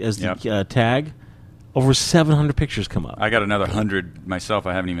 as the tag, over 700 pictures come up. I got another 100 myself.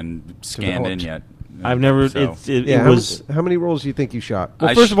 I haven't even scanned in yet. I've never. So. It was. How many rolls do you think you shot?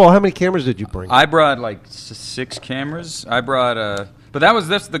 Well, first of all, how many cameras did you bring? I brought like 6 cameras. I brought but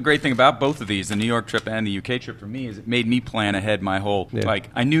that's the great thing about both of these, the New York trip and the UK trip for me, is it made me plan ahead my whole like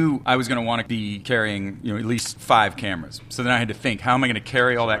I knew I was going to want to be carrying at least 5 cameras. So then I had to think, how am I going to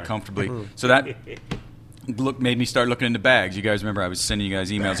carry all that comfortably? So that made me start looking into bags. You guys remember I was sending you guys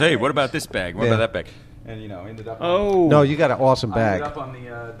emails. Hey, what about this bag? What about that bag? And ended up. No, you got an awesome bag. I ended up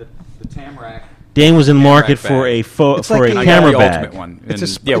on the Tamarack. Dane was in the market for a camera bag. Ultimate one. It's a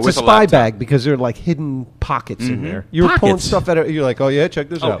spy bag because there are like hidden pockets in there. You were pulling stuff out. You're like, oh yeah, check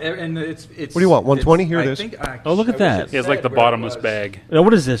this out. And it's what do you want? 120? Here it is. Look at that. It's like the bottomless bag. Now,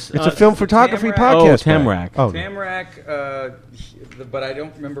 what is this? It's a film photography podcast. Oh, Tamarack. Tamarack. But I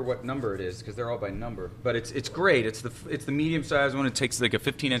don't remember what number it is because they're all by number. But it's great. It's the medium sized one. It takes like a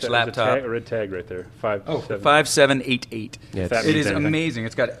 15-inch laptop. A red tag right there. 5788. Yeah, it is amazing.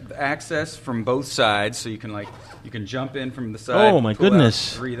 It's got access from both sides, so you can jump in from the side. Oh my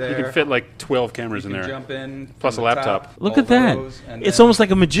goodness! 3 there. You can fit like 12 cameras in there. Jump in plus a laptop. Top, look at that! It's almost like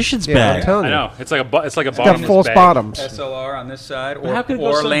a magician's bag. I know. It's like a bottomless got false bag. bottoms. SLR on this side, or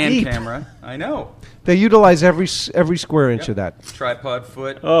so land deep? camera. I know. They utilize every square inch of that. Tripod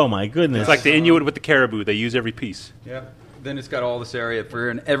foot. Oh my goodness! It's like the Inuit with the caribou. They use every piece. Yep. Then it's got all this area for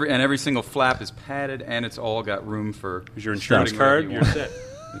every single flap is padded, and it's all got room for your insurance card. You're set.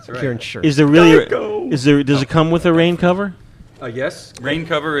 That's right. Your insurance. Is there really? Does it come with a rain cover? Yes. Rain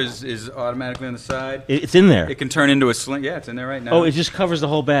cover is automatically on the side. It's in there. It can turn into a sling. Yeah, it's in there right now. Oh, it just covers the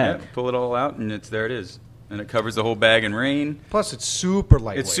whole bag. Yeah, pull it all out, and there it is. And it covers the whole bag in rain. Plus, it's super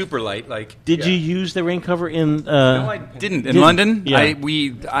lightweight. It's super light. Did you use the rain cover in? No, I didn't. In London, yeah.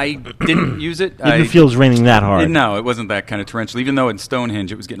 I didn't use it. You didn't feel it was raining that hard. No, it wasn't that kind of torrential. Even though in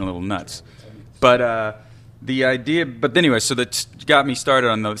Stonehenge it was getting a little nuts. But the idea. But anyway, so that got me started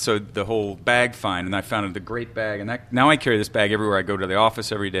on the whole bag find, and I found a great bag. And now I carry this bag everywhere I go to the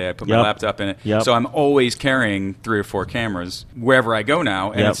office every day. I put my laptop in it. Yep. So I'm always carrying 3 or 4 cameras wherever I go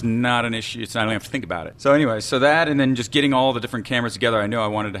now, and it's not an issue. I don't have to think about it. So anyway, that, and then just getting all the different cameras together. I know I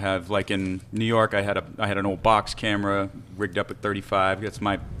wanted to have, like in New York, I had an old box camera rigged up at 35. That's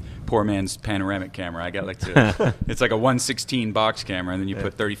my poor man's panoramic camera. I got it's like a 1/16 box camera, and then you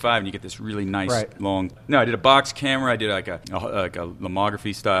put 35, and you get this really nice long. No, I did a box camera. I did like a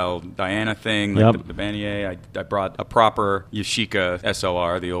lomography style Diana thing, like the Bannier. I brought a proper Yashica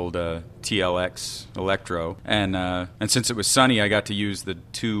SLR, the old TLX Electro, and since it was sunny, I got to use the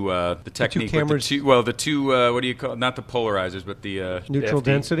technique. The 2 cameras. The two what do you call? Not the polarizers, but the neutral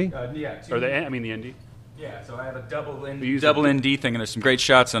density. Or the ND. Yeah, so I have a double ND thing, and there's some great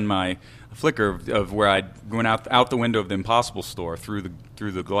shots on my Flickr of where I went out the window of the Impossible store through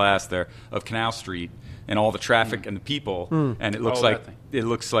the glass there of Canal Street and all the traffic and the people, and it looks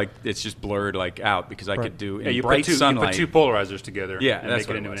like it's just blurred out because I could do in bright sunlight. You put two polarizers together, and that's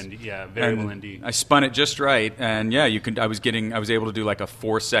make it into an ND. Yeah, variable ND. I spun it just right, and I was able to do like a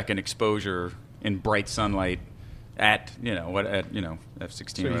 4-second exposure in bright sunlight. At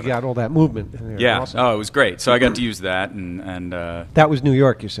F-16. So you got all that movement in there. Yeah. Awesome. Oh, it was great. So I got to use that, and that was New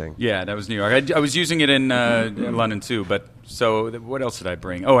York, you're saying? Yeah, that was New York. I was using it in London too. But so what else did I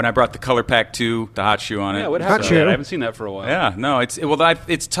bring? Oh, and I brought the Color Pack 2, the hot shoe on it. Yeah, what happened to that? I haven't seen that for a while. Yeah, no,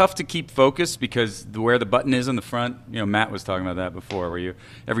 it's tough to keep focus because where the button is on the front. Matt was talking about that before, where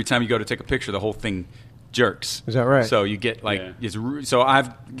every time you go to take a picture, the whole thing jerks. Is that right? So you get so I've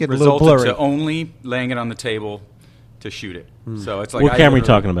resulted a little blurry. to only laying it on the table to shoot it. So it's like what camera are you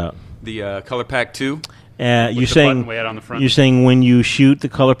talking about? The Color Pack 2. You're saying way out on the front. You're saying when you shoot the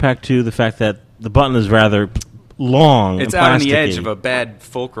Color Pack 2, the fact that the button is rather long. It's and out on the plasticky. edge of a bad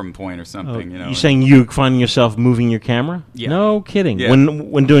fulcrum point or something. You're saying you're finding yourself moving your camera? Yeah. No kidding. Yeah.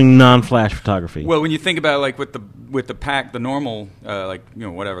 When doing non-flash photography. Well, when you think about it, with the pack, the normal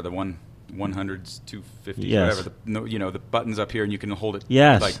whatever the 100s, 250s, Yes. whatever. The buttons up here, and you can hold it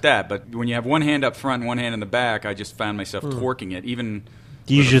Yes. like that. But when you have one hand up front and one hand in the back, I just found myself torquing it. Even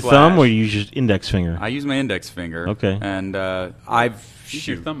do you use your thumb or you use your index finger? I use my index finger. Okay. And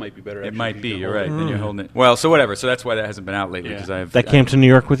Your thumb might be better. It might be. You're right. Then you're holding it. Well, so whatever. So that's why that hasn't been out lately. Yeah. That came to New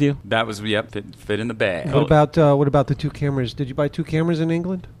York with you? That was fit in the bag. What about the two cameras? Did you buy two cameras in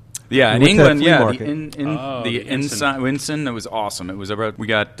England? Yeah, in With the England, flea the market. the Ensign, it was awesome. It was about we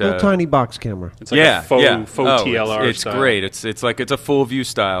got Little tiny box camera. It's like a faux TLR It's style. great. It's like it's a full view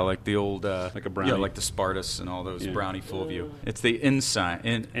style, like the old like a Brownie. like the Spartus and all those Brownie full view. It's the Ensign.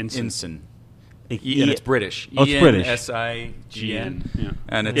 And it's British. Oh, it's British. ENSIGN. Yeah.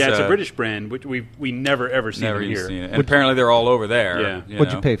 And it's it's a British brand, which we never ever seen never it even here. seen it. And apparently they're all over there. Yeah.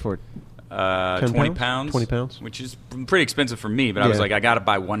 What'd you pay for it? 20 pounds. 20 pounds? Which is pretty expensive for me, but I was Yeah. like, I got to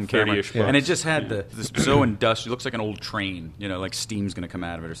buy one camera. 30-ish And it bucks. just had this so industrial. It looks like an old train, like steam's going to come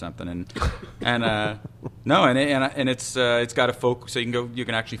out of it or something. And it's got a focus, so you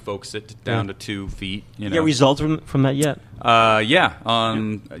can actually focus it down to 2 feet. You get results from that yet?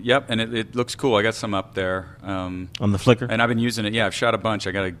 Yep, and it looks cool. I got some up there. On the Flickr? And I've been using it. Yeah, I've shot a bunch.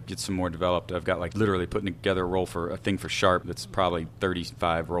 I got to get some more developed. I've got literally putting together a thing for Sharp that's probably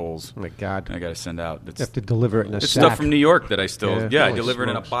 35 rolls. Oh my God! I got to send out. You have to deliver it in a It's sack. stuff from New York that I still I Holy delivered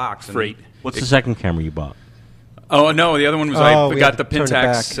in a smokes. box. Freight. What's the second camera you bought? Oh no, the other one was we we had got the to turn it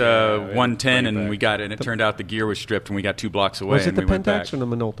Pentax back. 110, and we got it. And it turned out the gear was stripped, and we got 2 blocks away. Was it and the we went back. Pentax or the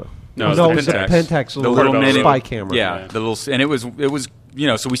Minolta? No, it it was was the the Pentax, The little mini spy camera. Yeah, the little, and it was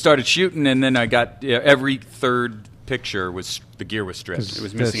so we started shooting, and then I got every third picture the gear was stripped. It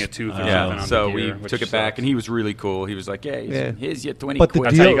was missing a tooth or something on so the gear, we which took it back, sucks. and he was really cool. He was like, here's your 20 But the quid.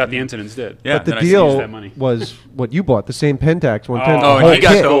 That's how deal- you got the Ensign instead. Yeah, But the then I used deal that money. was what you bought, the same Pentax 110. Oh, Oh, the and he whole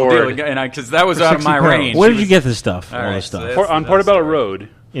got kit. the whole deal, Lord. and because that was For out of 60 my pounds. range. Where He did you was- get this stuff? All All right, this so stuff. that's- On Portobello Road,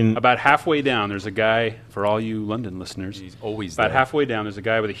 In- about halfway down, there's a guy, for all you London listeners, He's always about there. halfway down, there's a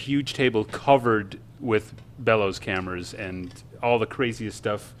guy with a huge table covered with bellows cameras and all the craziest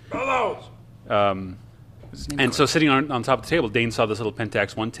stuff. Bellows! And so sitting on top of the table, Dane saw this little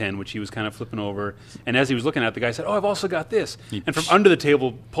Pentax 110, which he was kind of flipping over. And as he was looking at it, the guy said, I've also got this. And from under the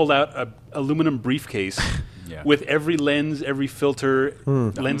table, pulled out a aluminum briefcase Yeah. with every lens, every filter,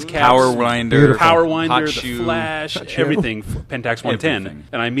 lens caps. Power winder, Power winder, hot the shoe. flash, everything, Pentax 110. Everything.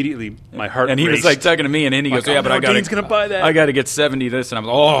 And I immediately, my heart And he was raced. like talking to me, and then he Like, goes, "Yeah, oh, but no, I got Dean's gonna buy that." I got to get 70 this," and I'm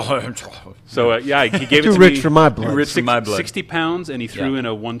like, "Oh." So yeah, he gave it Too to rich me. for my blood. Too rich for my blood. 60 pounds, and he threw Yeah. in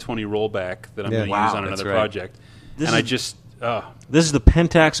a 120 rollback that I'm Yeah. going to Wow, use on that's another right. project. This And I is- just, This is the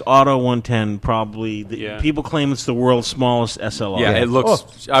Pentax Auto 110, probably. Yeah. People claim it's the world's smallest SLR. Yeah, it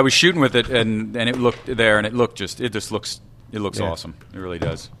looks. I was shooting with it, and it looked there, and it just looks. It looks Yeah. awesome. It really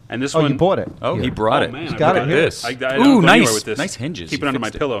does. and this Oh, one. you bought it. Oh, Yeah. he brought Oh, it. man, He's I got bought it here. This. I Ooh, don't go nice. anywhere with this. Nice hinges. Keep You it under my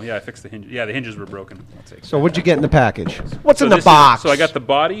fixed it. pillow. Yeah, I fixed the hinges. Yeah, the hinges were broken. So what'd you get in the package? What's So in the this is- box? so I got the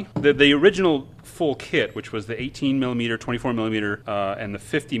body, the original full kit, which was the 18 millimeter, 24 millimeter, and the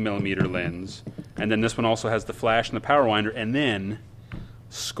 50 millimeter lens, and then this one also has the flash and the power winder, and then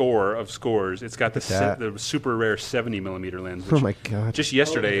score of scores. It's got Look at the super rare 70 millimeter lens. Oh which my God. Just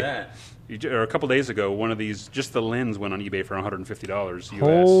yesterday, that. or a couple days ago, one of these, just the lens went on eBay for $150 US.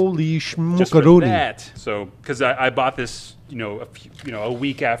 Holy Just for schmuckaroonie. that. So, because I bought this, a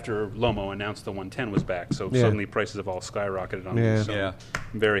week after Lomo announced the 110 was back, so Yeah. suddenly prices have all skyrocketed on Yeah. these. So Yeah.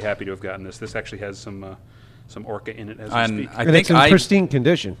 I'm very happy to have gotten this. This actually has some some Orca in it as And we speak. I And think it's in pristine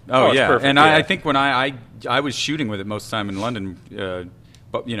condition. Oh, it's yeah, perfect, and yeah. I think when I was shooting with it most of the time in London,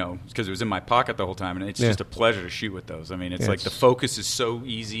 but because it was in my pocket the whole time, and it's Yeah. just a pleasure to shoot with those. I mean, it's Yeah, like the it's- focus is so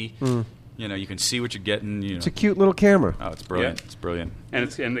easy. You can see what you're getting. It's a cute little camera. Oh, it's brilliant! Yeah. It's brilliant.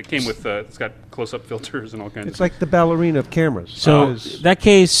 And it came with it's got close-up filters and all kinds. It's of like the ballerina of cameras. So that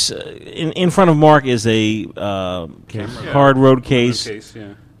case in front of Mark is a hard road case,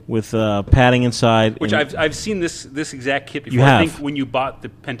 yeah. with padding inside. Which and I've seen this exact kit before. You I have. think when you bought the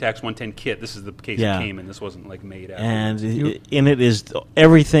Pentax 110 kit, this is the case Yeah. it came in. This wasn't like made out. and in it is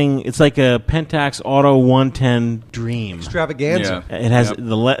everything. It's like a Pentax Auto 110 Dream. Extravaganza. Yeah. It has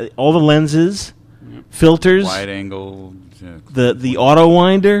all the lenses, filters, Wide angle. Yeah. the auto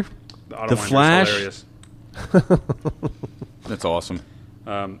winder, auto the winder's flash. hilarious. That's awesome.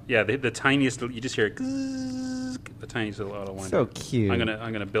 The tiniest. You just hear it. The tiniest little auto winder. So cute. I'm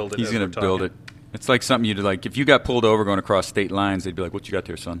gonna build it. He's as going we're to build talking. it. It's like something you'd like. If you got pulled over going across state lines, they'd be like, "What you got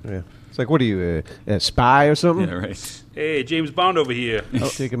there, son?" Yeah. It's like, what are you, a spy or something? Yeah, right. Hey, James Bond over here.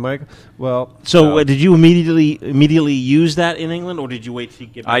 Taking Mike. Well, So did you immediately use that in England, or did you wait till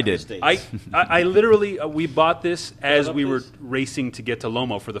you get back I to the did. States? I literally we bought this as we were racing to get to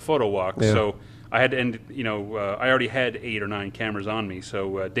Lomo for the photo walk. Yeah. So I had to end. I already had 8 or 9 cameras on me.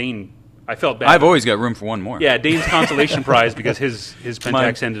 So Dane, I felt bad. I've always got room for one more. Yeah, Dane's consolation prize because his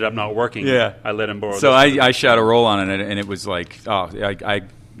Pentax ended up not working. Yeah. I let him borrow. So this. I shot a roll on it, and it was like,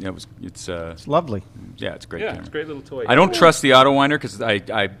 it's lovely. Yeah, it's a great Yeah, camera. it's a great little toy. I don't trust the auto winder because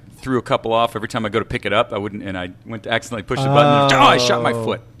I threw a couple off every time I go to pick it up. I wouldn't, and I went to accidentally push the button. And, I shot my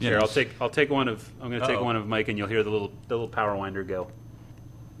foot. You Here, know. I'll take one of. I'm going to take one of Mike, and you'll hear the little power winder go.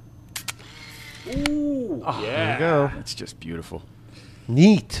 Ooh, yeah. There you go. It's just beautiful.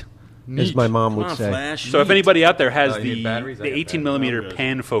 Neat, as my mom would Come on, say. Flash. So if anybody out there has you need the batteries? I got 18 millimeter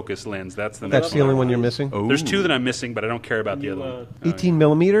pan focus lens, that's the That's next the only one. one you're missing? Oh. There's 2 that I'm missing, but I don't care about the other one. 18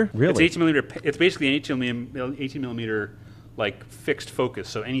 millimeter? Really? It's 18 millimeter. It's basically an 18 millimeter like fixed focus.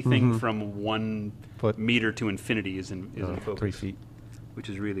 So anything from 1 Foot. meter to infinity is in focus. 3 feet. Which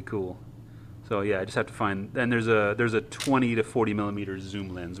is really cool. So yeah, I just have to find. And there's a 20 to 40 millimeter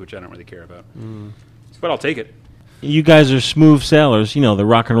zoom lens, which I don't really care about. But I'll take it. You guys are smooth sailors, the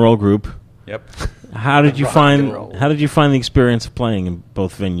rock and roll group. Yep. How did you find the experience of playing in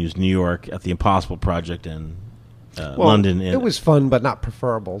both venues, New York at the Impossible Project and London? It was fun, but not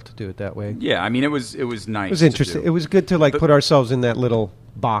preferable to do it that way. Yeah, I mean, it was nice. It was interesting. To do. It was good to put ourselves in that little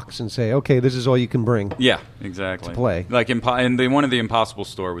box and say, okay, this is all you can bring. Yeah, exactly. To play. Like and the one of the Impossible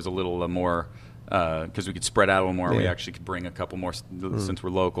store was a little more because we could spread out a little more. And we Yeah. actually could bring a couple more since we're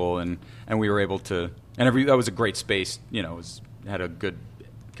local, and we were able to. And that was a great space. It had a good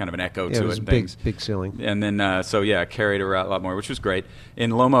kind of an echo Yeah, to it it. was And big, things. big ceiling. And then carried her out a lot more, which was great.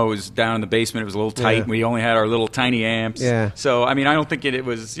 In Lomo, it was down in the basement. It was a little tight. Yeah. We only had our little tiny amps. Yeah. So I mean, I don't think it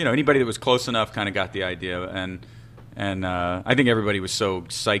was anybody that was close enough kind of got the idea and I think everybody was so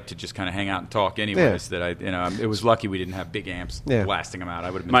psyched to just kind of hang out and talk anyways that it was lucky we didn't have big amps blasting them out.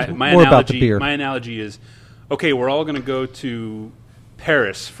 I would have been My analogy is, okay, we're all going to go to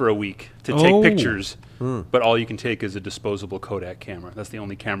Paris for a week to take pictures, but all you can take is a disposable Kodak camera. That's the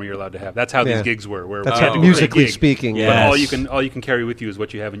only camera you're allowed to have. That's how these gigs were. Where That's we had how to go to a musically gig, speaking. But Yes. all you can carry with you is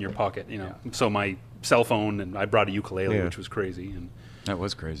what you have in your pocket. So my cell phone, and I brought a ukulele, which was crazy, and that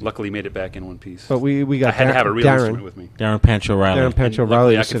was crazy. luckily made it back in one piece. But we got I had to have a real Darren. instrument with me. Darren Pancho Riley. Darren Pancho Luckily,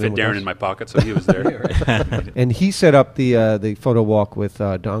 Riley I was could sitting fit with Darren us. in my pocket, so he was there. And he set up the photo walk with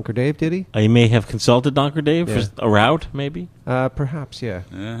Donker Dave, did he? You may have consulted Donker Dave for a route, maybe? Perhaps, yeah.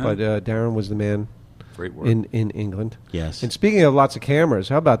 But Darren was the man Great work. in England. Yes. And speaking of lots of cameras,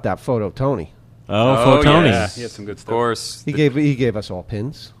 how about that photo, Tony? Oh, Tony. Yeah, he had some good Of stuff. courst. He gave us all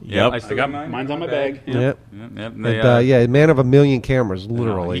pins. Yep. I got mine's on my bag. Yep. Yep. And man of a million cameras,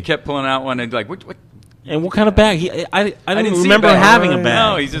 literally. He kept pulling out one and what? And what kind of bag? I didn't didn't see remember a bag. having a bag.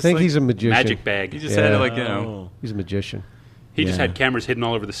 No, he's I just think like, he's a magician. Magic bag. he just had it He's a magician. He just Yeah. had cameras hidden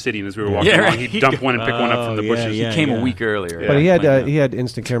all over the city, and as we were walking Yeah, along, right. he'd dump one and pick one up from the Oh, bushes. yeah, he came yeah. a week earlier. But he Like, had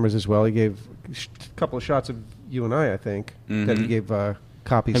instant cameras as well. He gave a couple of shots of you and I think, that he gave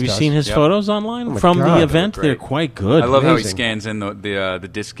copies Have you to us. seen his Yep. photos online Oh my from God, the event? they're They're great. quite good. I love how he Amazing. scans in the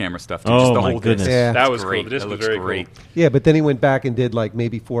disc camera stuff. Too. Oh, just the my whole goodness. disc. Yeah. That was great. cool. The disc That was looks very great. cool. Yeah, but then he went back and did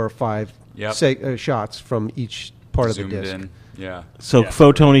maybe 4 or 5 Yep. shots from each part Zoomed of the disc. in. Yeah. So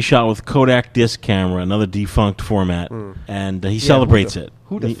Photoni shot with Kodak disc camera, another defunct format, and he celebrates it.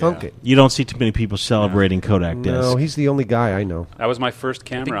 Who'd have thunk it? You don't see too many people celebrating Kodak disc. No, he's the only guy I know. That was my first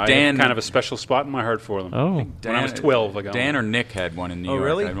camera. I Dan- have kind of a special spot in my heart for them. Oh. When I was 12, I got Dan one. or Nick had one in New Oh, York.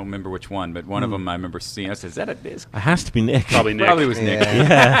 really? I don't remember which one, but one of them I remember seeing. I said, "Is that a disc?" It has to be Nick. Probably Nick. Probably was Nick.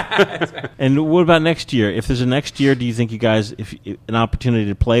 And what about next year? If there's a next year, do you think you guys, if an opportunity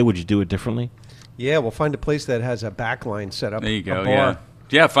to play, would you do it differently? Yeah, we'll find a place that has a backline set up. There you go. A bar. Yeah.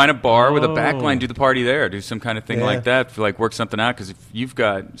 Yeah, find a bar with a Oh. backline, do the party there, do some kind of thing Yeah. like that, like work something out. Because if you've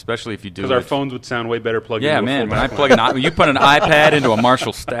got, especially if you do, Because our phones would sound way better plugged yeah, into man. a full When I backlight. plug you put an iPad into a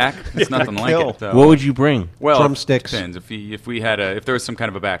Marshall stack, it's nothing like kill. it. So. What would you bring? Well, Drumsticks. It depends. If we had if there was some kind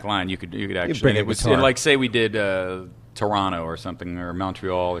of a back line, you could actually. bring and a it was guitar. like say we did Toronto or something, or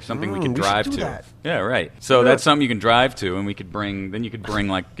Montreal or something we could we should drive do to. that. Yeah, right. So that's something you can drive to, and we could bring. Then you could bring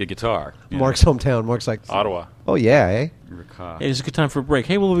like a guitar. you know. Mark's hometown. Mark's like, Ottawa. oh, yeah, eh? Hey, it's a good time for a break.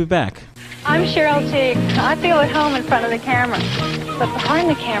 Hey, we'll be back. I'm Cheryl Teague. I feel at home in front of the camera. But behind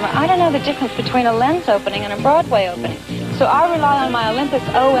the camera, I don't know the difference between a lens opening and a Broadway opening. So I rely on my Olympus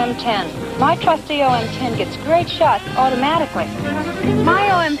OM10. My trusty OM10 gets great shots automatically. My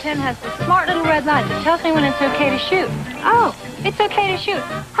OM10 has the smart little red light that tells me when it's okay to shoot. Oh, it's okay to shoot.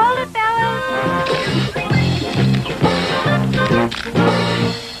 Hold it, fellas.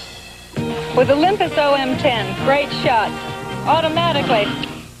 With Olympus OM10, great shots automatically.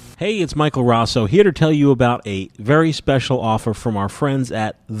 Hey, it's Michael Rosso here to tell you about a very special offer from our friends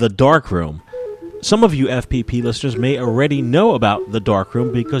at The Darkroom. Some of you FPP listeners may already know about The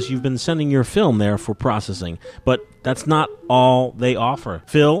Darkroom because you've been sending your film there for processing, but that's not all they offer.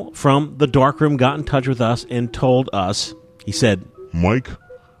 Phil from The Darkroom got in touch with us and told us, he said, Mike,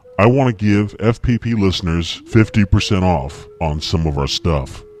 I want to give FPP listeners 50% off on some of our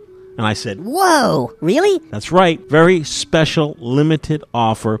stuff. and I said, Whoa, really? that's right, very special limited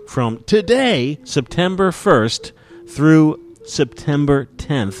offer from today, September 1st, through September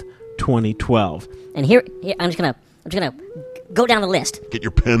 10th, 2012. And here I'm just gonna go down the list. Get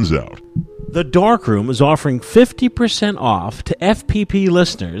your pens out. The Darkroom is offering 50% off to FPP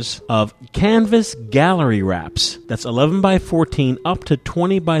listeners of Canvas gallery wraps. That's 11 by 14 up to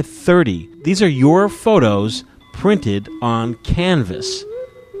 20 by 30. These are your photos printed on canvas,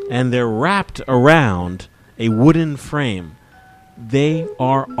 and they're wrapped around a wooden frame. They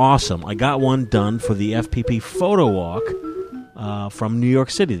are awesome. I got one done for the FPP Photo Walk from New York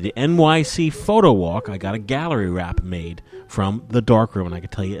City. The NYC Photo Walk, I got a gallery wrap made from The Darkroom, and I can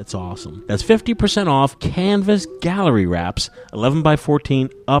tell you it's awesome. That's 50% off canvas gallery wraps, 11 by 14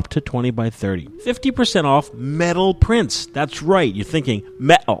 up to 20 by 30. 50% off metal prints. That's right. You're thinking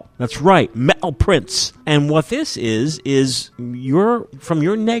metal. That's right. Metal prints. And what this is from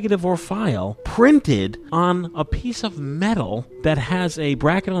your negative or file printed on a piece of metal that has a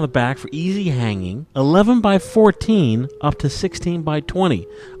bracket on the back for easy hanging, 11 by 14 up to 16 by 20.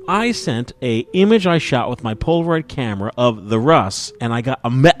 I sent a image I shot with my Polaroid camera of the Russ, and I got a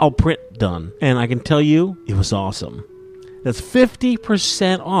metal print done. And I can tell you, it was awesome. That's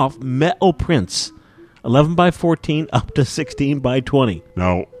 50% off metal prints, 11 by 14 up to 16 by 20.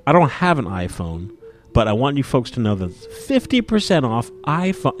 Now, I don't have an iPhone, but I want you folks to know that it's 50% off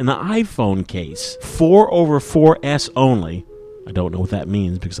iPhone in the iPhone case, 4/4S only. I don't know what that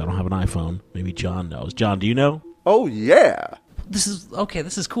means because I don't have an iPhone. Maybe John knows. John, do you know? Oh, yeah. This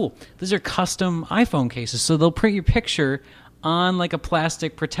is cool. These are custom iPhone cases, so they'll print your picture on like a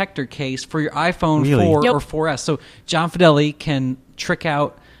plastic protector case for your iPhone Really? 4 Yep. or 4S. So John Fideli can trick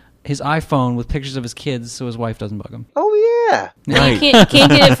out his iPhone with pictures of his kids so his wife doesn't bug him. Oh, yeah. You can't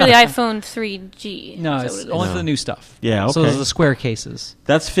get it for the iPhone 3G. No, Is that it's what it is? only for the new stuff. Yeah, So okay. those are the square cases.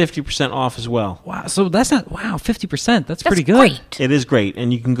 That's 50% off as well. Wow, so that's not, 50%. That's pretty good. Great. It is great.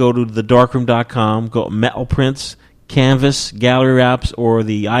 And you can go to thedarkroom.com, go metal prints, canvas, gallery wraps, or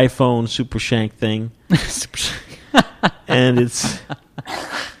the iPhone Super Shank thing. And it's...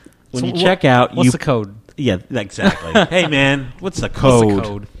 When So you check out... What's the code? Yeah, exactly. Hey, man, what's the code? What's the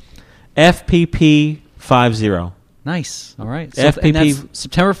code? FPP50. Nice. All right. FPP and that's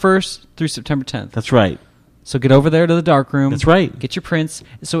September 1st through September 10th. That's right. So get over there to the Darkroom. That's right. Get your prints.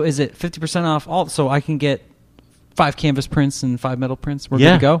 So is it 50% off all? So I can get 5 canvas prints and 5 metal prints. We're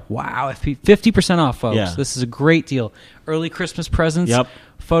Yeah. good to go. Wow, 50% off, folks. Yeah. This is a great deal. Early Christmas presents. Yep.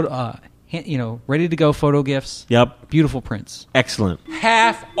 Photo, ready to go photo gifts. Yep. Beautiful prints. Excellent.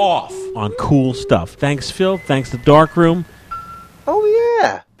 Half off on cool stuff. Thanks, Phil. Thanks, The Darkroom. Oh,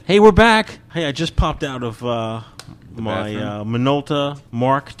 yeah. Hey, we're back. Hey, I just popped out of my bathroom? Minolta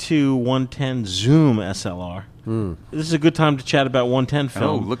Mark II 110 Zoom SLR. This is a good time to chat about 110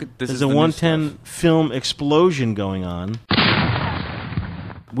 film. Oh, look at this. There's is a the new 110 stuff. film explosion going on.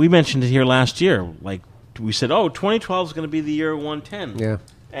 we mentioned it here last year. Like we said, 2012 is going to be the year of 110. Yeah.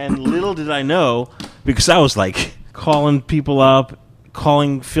 And little did I know, because I was like calling people up,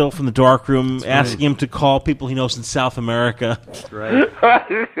 calling Phil from the dark room, asking him to call people he knows in South America. That's right.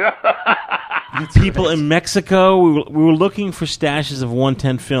 People in Mexico. We were looking for stashes of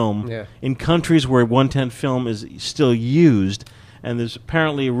 110 film in countries where 110 film is still used. And there's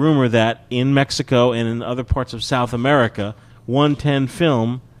apparently a rumor that in Mexico and in other parts of South America, 110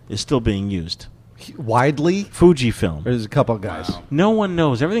 film is still being used. Widely? Fujifilm. There's a couple of guys. Wow. No one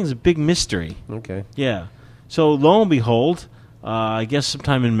knows. Everything's a big mystery. Okay. Yeah. So lo and behold, I guess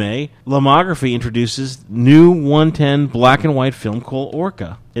sometime in May, Lomography introduces new 110 black and white film called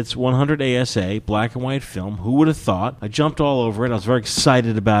Orca. It's 100 ASA, black and white film. Who would have thought? I jumped all over it. I was very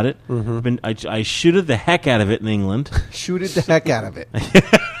excited about it. Mm-hmm. I shooted the heck out of it in England. Shooted the heck out of it.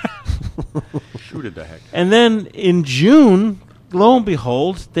 Shooted the heck. And then in June, lo and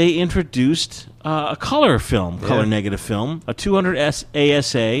behold, they introduced a color film, color negative film, a 200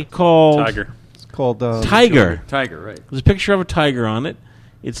 ASA called Tiger. It's called Tiger. Tiger, right. There's a picture of a tiger on it.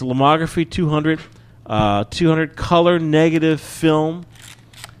 It's Lomography 200, 200 color negative film.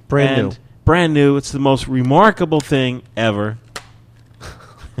 Brand new. Brand new. It's the most remarkable thing ever.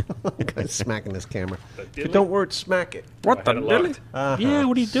 Guy's smacking this camera. If it don't work, smack it. What the dilly? Yeah,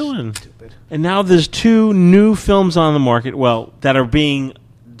 what are you doing? Stupid. And now there's two new films on the market, that are being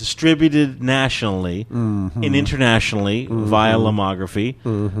distributed nationally and internationally via Lomography,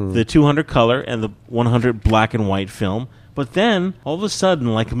 the 200 color and the 100 black and white film. But then, all of a sudden,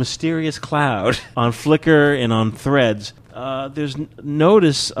 like a mysterious cloud on Flickr and on Threads, there's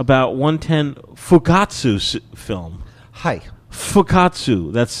notice about 110 Fukatsu film. Hi.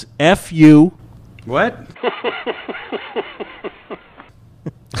 Fukatsu. That's F-U... What?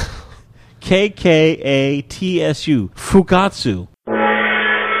 K-K-A-T-S-U. Fukatsu.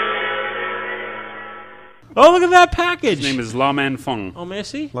 Oh, look at that package. His name is La Man Feng. Oh, may I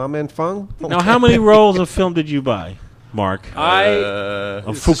see? La Man Feng? Now, how many rolls of film did you buy, Mark? Of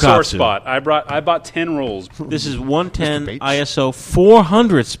It's a sore Fukatsu. spot. I bought 10 rolls. This is 110 ISO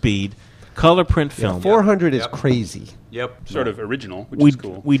 400 speed color print film. 400 is crazy. Yep. Sort of original, which We, is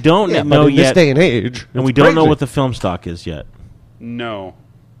cool. we don't Yeah, know but in yet. this day and age, and we it's don't know crazy. what the film stock is yet. No.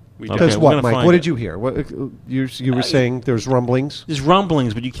 We Okay, Because we're what, gonna Mike? find What it. did you hear? What you were saying? There's rumblings. There's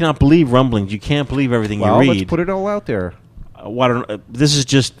rumblings, but you cannot believe rumblings. You can't believe everything Well, you read. let's put it all out there. This is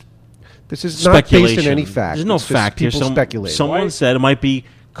just This is not speculation. based on any fact. There's no It's just fact here. people speculating. Someone said it might be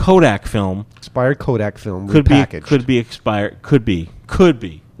Kodak film. Expired Kodak film. Could be. repackaged. Could be expired. Could be. Could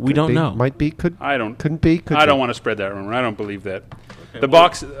be. We Could don't be, know. Might be. Couldn't be. Could I be. don't want to spread that rumor. I don't believe that. The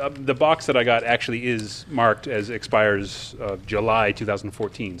box that I got actually is marked as expires July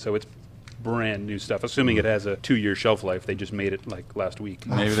 2014, so it's brand new stuff. Assuming it has a 2-year shelf life, they just made it like last week.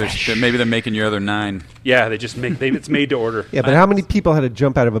 Maybe they're making your other 9. Yeah, they just make it's made to order. Yeah, but how many people had to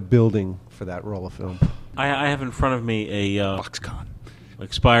jump out of a building for that roll of film? I have in front of me a Foxconn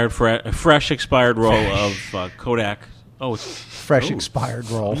fresh expired roll of Kodak. Oh, it's Fresh expired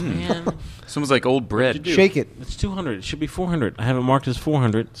roll. Man. Someone's like old bread. Shake it. It's 200. It should be 400. I have it marked as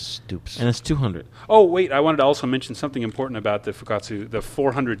 400. Stoops. And it's 200. Oh wait, I wanted to also mention something important about the Fukatsu, the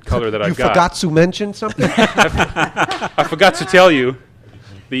 400 color that You I've got. forgot to mention something? I forgot to tell you,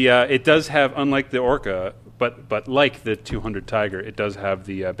 it does have, unlike the Orca, but like the 200 Tiger, it does have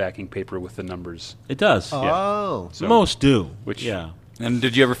the backing paper with the numbers. It does. Oh. So- Most do. Which Yeah. And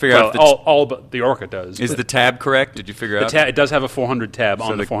did you ever figure well, out all but the Orca does. is the tab correct? Did you figure out? It does have a 400 tab So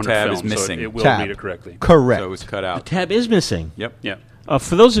on the the 400 tab film, is missing. so it will Tab. read it correctly. Correct. So it was cut The out. tab is missing. Yep. Yeah.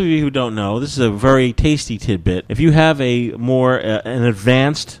 For those of you who don't know, this is a very tasty tidbit. If you have a more an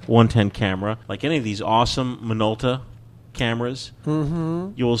advanced 110 camera, like any of these awesome Minolta cameras,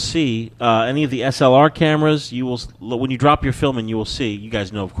 you will see any of the SLR cameras. You will when you drop your film in, you will see. You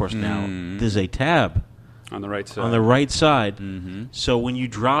guys know, of course, now there's a tab On the right side. on the right side. So when you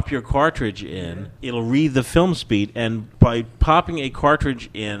drop your cartridge in, it'll read the film speed, and by popping a cartridge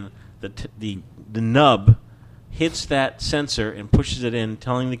in, the nub hits that sensor and pushes it in,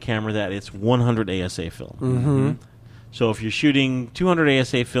 telling the camera that it's 100 ASA film. So if you're shooting 200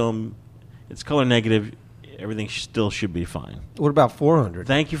 ASA film, it's color negative. Everything still should be fine. What about 400?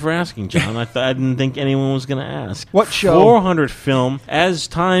 Thank you for asking, John. I didn't think anyone was going to ask. What show? 400 film. As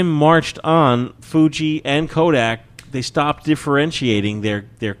time marched on, Fuji and Kodak, they stopped differentiating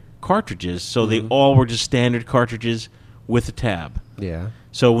their cartridges, so they all were just standard cartridges with a tab. Yeah.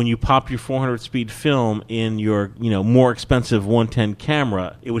 So when you pop your 400 speed film in your more expensive 110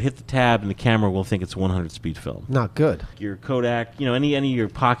 camera, it would hit the tab, and the camera will think it's 100 speed film. Not good. Your Kodak, any of your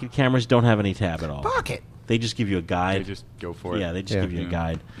pocket cameras don't have any tab at all. Pocket. They just give you a guide. They just go for it. Yeah, they just give you a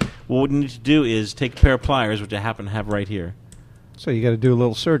guide. Well, what you need to do is take a pair of pliers, which I happen to have right here. So you got to do a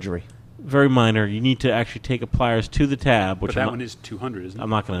little surgery. Very minor. You need to actually take a pliers to the tab, which But that one is 200, isn't it? I'm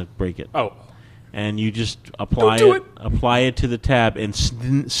not going to break it. Oh. And you just apply it to the tab and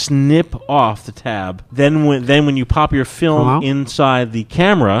snip off the tab. Then when you pop your film inside the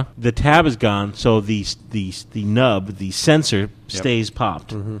camera, the tab is gone, so the nub, the sensor, stays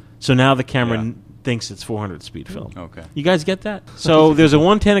popped. So now the camera thinks it's 400 speed film. Okay. You guys get that? So there's a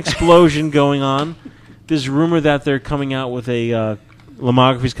 110 explosion going on. There's rumor that they're coming out with a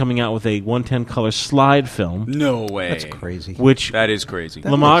Lomography's coming out with a 110 color slide film. No way. That's crazy. That is crazy.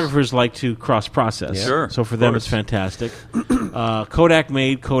 Lomographers like to cross process. Yeah. Sure. So for them it's fantastic. Kodak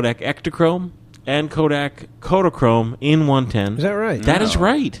made Kodak Ektachrome and Kodak Kodachrome in 110. Is that right? That is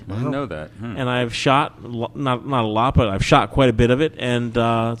right. I didn't know that. And I've shot, not a lot, but I've shot quite a bit of it, and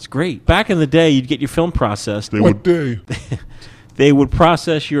it's great. Back in the day, you'd get your film processed. What day? They would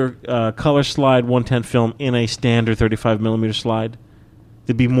process your color slide 110 film in a standard 35 millimeter slide.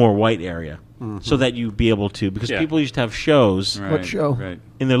 There'd be more white area, so that you'd be able to, because people used to have shows. What show?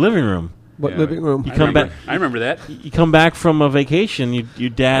 In their living room. What living room? You come back. I remember that. You come back from a vacation. Your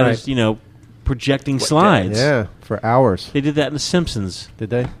dad is, projecting slides. Yeah, for hours. They did that in The Simpsons. Did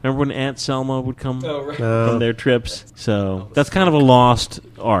they? Remember when Aunt Selma would come from their trips? So that's kind of a lost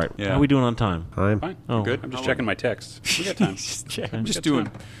art. Yeah. How are we doing on time? Fine. Oh, Good. I'm just checking my texts. We got time. I'm just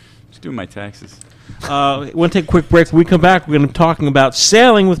doing my taxes. Want to take a quick break. When we come back, we're going to be talking about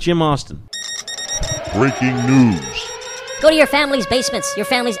sailing with Jim Austin. Breaking news. Go to your family's basements, your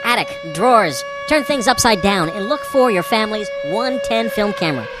family's attic, drawers. Turn things upside down and look for your family's 110 film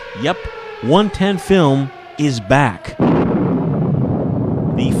camera. Yep, 110 Film is back.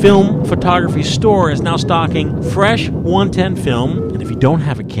 The film photography store is now stocking fresh 110 film, and if you don't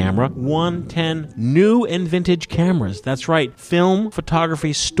have a camera, 110 new and vintage cameras. That's right,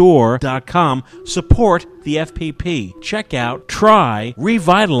 filmphotographystore.com. Support the FPP. Check out, try,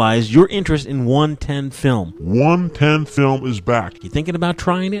 revitalize your interest in 110 film. 110 Film is back. You thinking about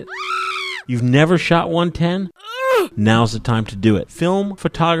trying it? You've never shot 110? Now's the time to do it.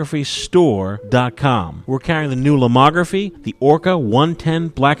 Filmphotographystore.com. We're carrying the new Lomography, the Orca 110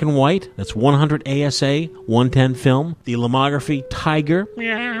 black and white. That's 100 ASA 110 film. The Lomography Tiger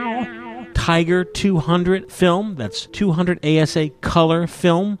 200 film. That's 200 ASA color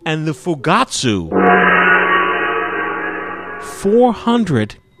film. And the Fugatsu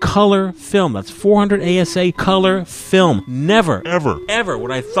 400 color film. That's 400 ASA color film. Never, ever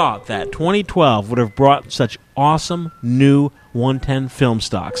would I thought that 2012 would have brought such awesome new 110 film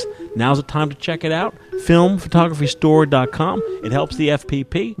stocks. Now's the time to check it out. Filmphotographystore.com. It helps the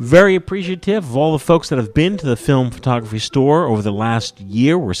FPP. Very appreciative of all the folks that have been to the Film Photography Store over the last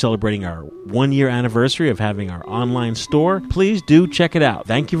year. We're celebrating our 1-year anniversary of having our online store. Please do check it out.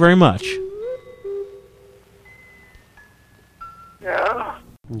 Thank you very much. Yeah.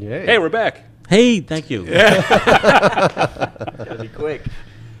 Yeah. Hey, we're back. Hey, thank you. Gotta be quick.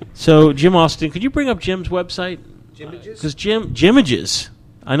 So, Jim Austin, could you bring up Jim's website? Because Jimages.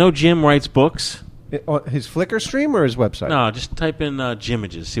 I know Jim writes books. His Flickr stream or his website? No, just type in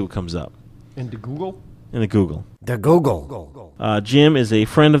Jimages, see what comes up. Into Google? In the Google. The Google. Jim is a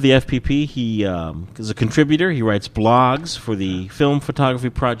friend of the FPP. He is a contributor. He writes blogs for the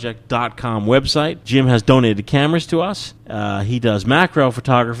filmphotographyproject.com website. Jim has donated cameras to us. He does macro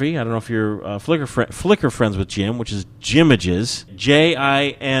photography. I don't know if you're Flickr friends with Jim, which is Jimages. Jimages.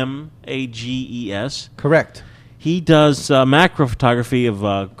 Correct. He does macro photography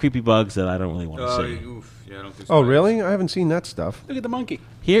of creepy bugs that I don't really want to see. Yeah, I don't think so. Oh, really? I haven't seen that stuff. Look at the monkey.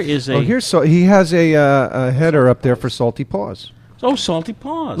 Here is a... he has a header up there for Salty Paws. Oh, Salty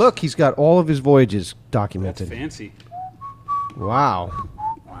Paws. Look, he's got all of his voyages documented. That's fancy. Wow.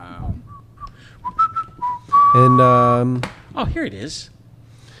 And oh, here it is.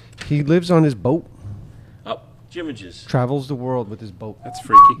 He lives on his boat. Oh, Jimages. Travels the world with his boat. That's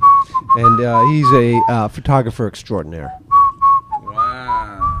freaky. And he's a photographer extraordinaire.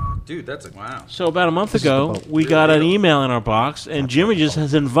 Wow. Dude, that's wow. So about a month ago, we got an email in our box, and Jimages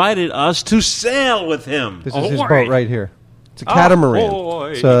has invited us to sail with him. This is his boat right here. It's a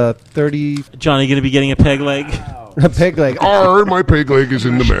catamaran. It's a 30... Johnny going to be getting a peg leg? A peg leg. My peg leg is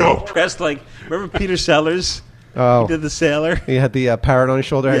in the mail. Dressed like... Remember Peter Sellers? Oh. He did the sailor. He had the parrot on his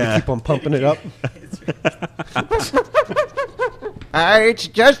shoulder. Had to keep on pumping it up. It's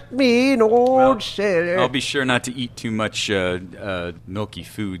just me, an old sailor. I'll be sure not to eat too much milky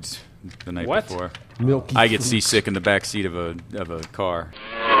foods the night before. Milky I get foods. seasick in the back seat of a car.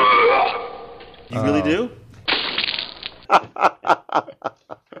 You really do?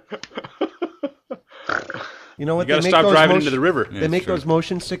 You know what? You got to They make stop those driving motion- into the river. They make those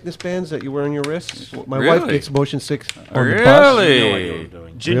motion sickness bands that you wear on your wrists. My Really? wife gets motion sick on Really? the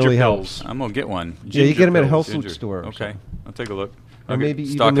bus. Ginger really pills. helps. I'm gonna get one. Yeah, you get them at a health Ginger. food store. or Okay, something. I'll take a look. Or I'll maybe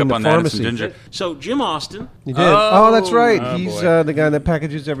stock even in up the on that and some pharmacy. ginger. So Jim Austin. You did. Oh, that's right. Oh, He's boy. the guy that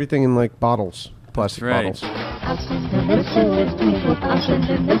packages everything in like bottles, plastic right. bottles.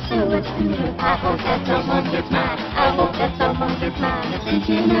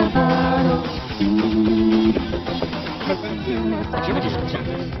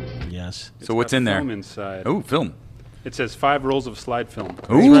 Yes. So what's in there? Film inside. Oh, film. It says 5 rolls of slide film.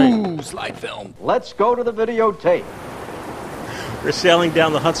 Ooh, slide film. Let's go to the videotape. We're sailing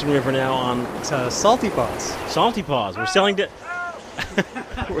down the Hudson River now on Salty Paws. Salty Paws. We're sailing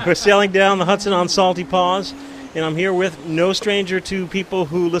we're sailing down the Hudson on Salty Paws, and I'm here with no stranger to people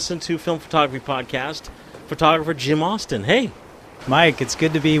who listen to Film Photography Podcast, photographer Jim Austin. Hey. Mike, it's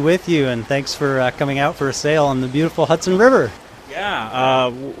good to be with you, and thanks for coming out for a sail on the beautiful Hudson River. Yeah,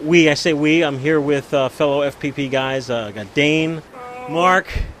 I say we. I'm here with fellow FPP guys. I got Dane, Mark,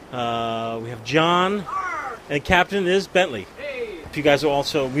 we have John, and Captain is Bentley. You guys are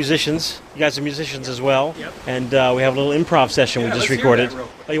also musicians. You guys are musicians as well. Yep. And we have a little improv session we just recorded.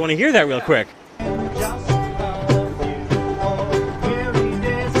 Oh, you want to hear that real quick?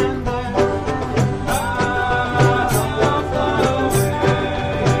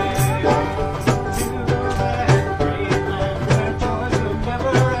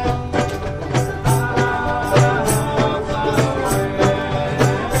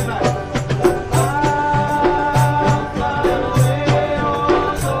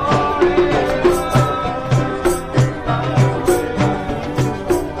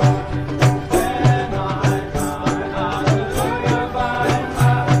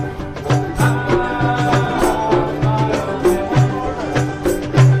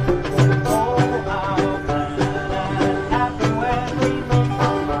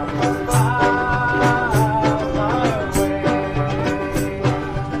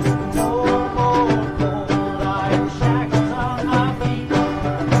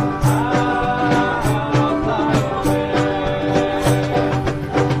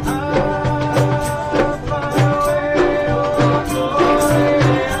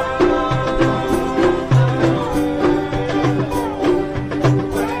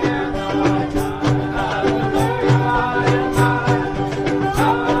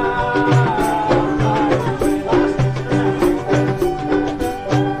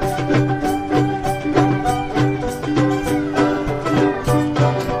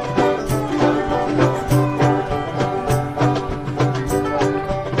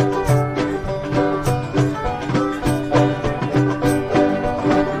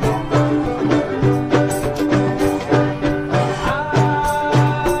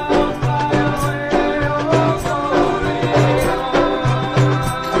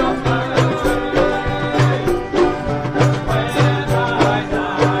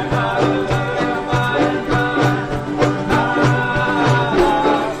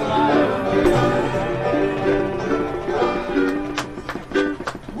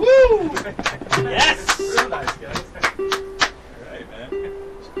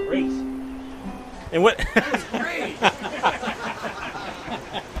 And what? Hey,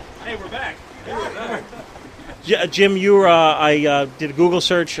 we're back. Jim, I did a Google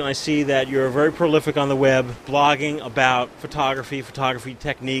search, and I see that you're very prolific on the web, blogging about photography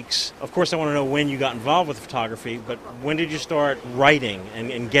techniques. Of course, I want to know when you got involved with photography, but when did you start writing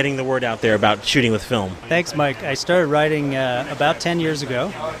and getting the word out there about shooting with film? Thanks, Mike. I started writing about 10 years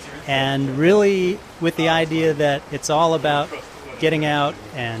ago, and really with the idea that it's all about getting out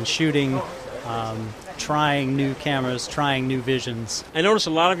and shooting, trying new cameras, trying new visions. I notice a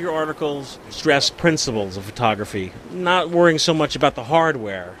lot of your articles stress principles of photography, not worrying so much about the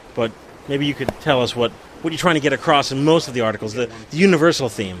hardware, but maybe you could tell us what you're trying to get across in most of the articles, the universal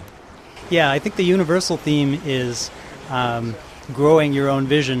theme. Yeah, I think the universal theme is growing your own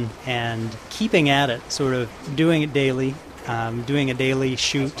vision and keeping at it, sort of doing it daily, doing a daily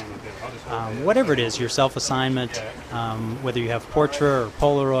shoot, whatever it is, your self-assignment, whether you have portrait or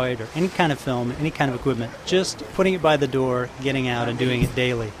Polaroid or any kind of film, any kind of equipment, just putting it by the door, getting out and doing it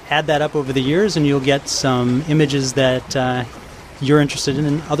daily. Add that up over the years and you'll get some images that you're interested in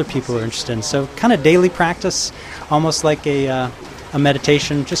and other people are interested in. So kind of daily practice, almost like a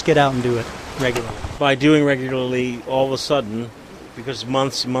meditation, just get out and do it regularly. By doing regularly, all of a sudden, because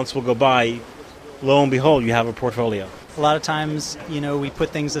months will go by, lo and behold, you have a portfolio. A lot of times, we put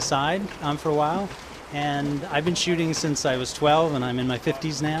things aside for a while, and I've been shooting since I was 12, and I'm in my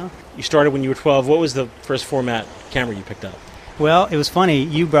 50s now. You started when you were 12. What was the first format camera you picked up? Well, it was funny.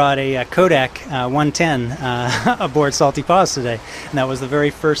 You brought a Kodak 110 aboard Salty Paws today, and that was the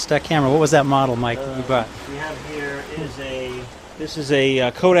very first camera. What was that model, Mike, you brought? We have here is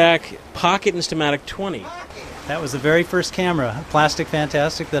a Kodak Pocket Instamatic 20. That was the very first camera, a plastic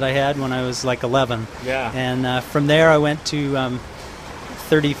fantastic that I had when I was like 11. Yeah. And from there I went to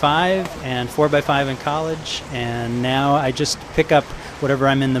 35 and 4x5 in college, and now I just pick up whatever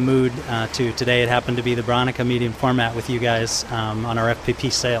I'm in the mood to. Today it happened to be the Bronica medium format with you guys on our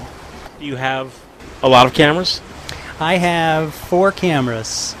FPP sale. Do you have a lot of cameras? I have 4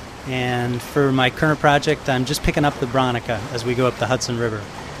 cameras, and for my current project I'm just picking up the Bronica as we go up the Hudson River.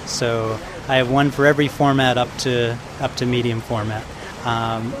 So I have one for every format up to medium format.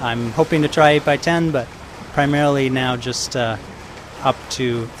 I'm hoping to try 8x10, but primarily now just up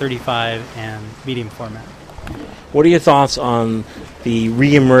to 35 and medium format. What are your thoughts on the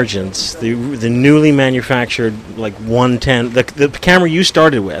reemergence, the newly manufactured like 110, the camera you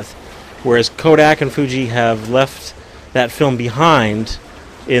started with, whereas Kodak and Fuji have left that film behind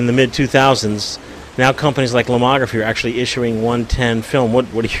in the mid-2000s. Now companies like Lomography are actually issuing 110 film. What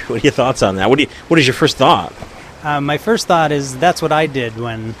are your thoughts on that? What is your first thought? My first thought is that's what I did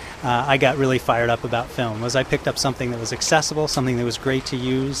when I got really fired up about film. Was I picked up something that was accessible, something that was great to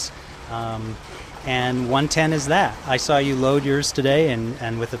use, and 110 is that. I saw you load yours today,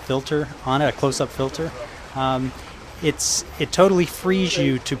 and with a filter on it, a close-up filter. It totally frees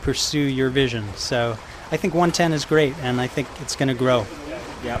you to pursue your vision. So I think 110 is great, and I think it's going to grow.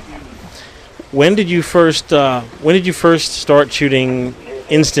 Yep. When did you first start shooting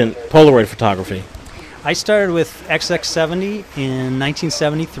instant Polaroid photography? I started with XX70 in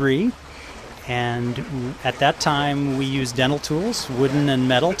 1973, and at that time we used dental tools, wooden and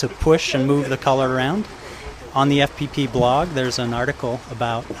metal, to push and move the color around. On the FPP blog there's an article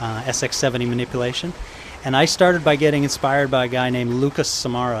about SX70 manipulation, and I started by getting inspired by a guy named Lucas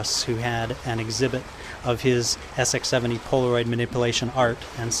Samaras, who had an exhibit of his SX70 Polaroid manipulation art,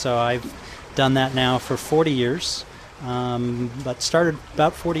 and so I've done that now for 40 years, but started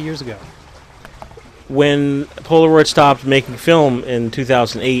about 40 years ago. When Polaroid stopped making film in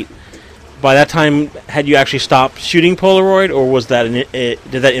 2008, by that time, had you actually stopped shooting Polaroid, or was that did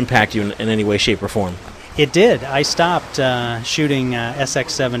that impact you in any way, shape, or form? It did. I stopped shooting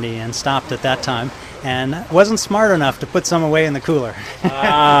SX70 and stopped at that time, and wasn't smart enough to put some away in the cooler.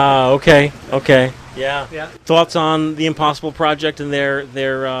 Okay. Yeah. Yeah. Thoughts on the Impossible Project and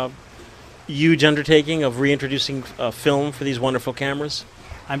their huge undertaking of reintroducing film for these wonderful cameras?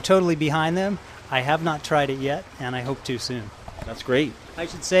 I'm totally behind them. I have not tried it yet, and I hope to soon. That's great. I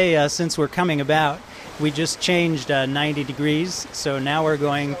should say, since we're coming about, we just changed 90 degrees, so now we're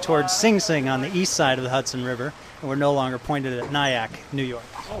going towards Sing Sing on the east side of the Hudson River, and we're no longer pointed at Nyack, New York.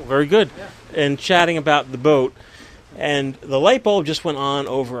 Oh, very good. Yeah. And chatting about the boat, and the light bulb just went on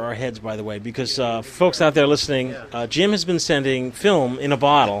over our heads, by the way, because folks out there listening, Jim has been sending film in a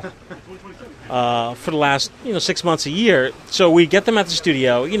bottle for the last 6 months, a year. So we get them at the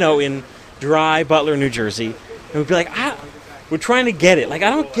studio, in dry Butler, New Jersey, and we'd be like, we're trying to get it. Like,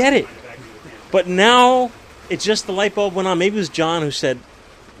 I don't get it. But now it's just the light bulb went on. Maybe it was John who said,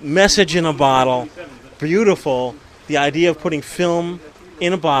 message in a bottle, beautiful. The idea of putting film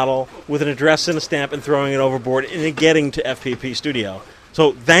in a bottle with an address and a stamp and throwing it overboard and it getting to FPP Studio.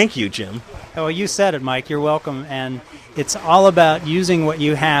 So thank you, Jim. Oh, well, you said it, Mike. You're welcome. And it's all about using what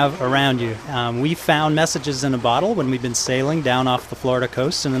you have around you. We found messages in a bottle when we've been sailing down off the Florida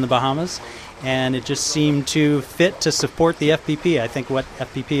coast and in the Bahamas, and it just seemed to fit to support the FPP. I think what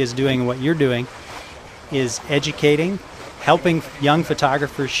FPP is doing and what you're doing is educating, helping young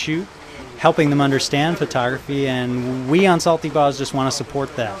photographers shoot, helping them understand photography, and we on Salty Paws just want to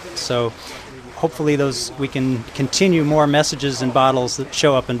support that. So hopefully we can continue more messages in bottles that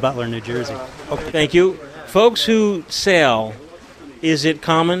show up in Butler, New Jersey. Thank you. Folks who sail, is it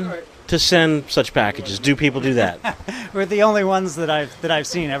common to send such packages? Do people do that? We're the only ones that I've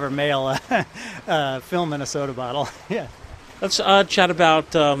seen ever mail film in a soda bottle. Yeah. Let's chat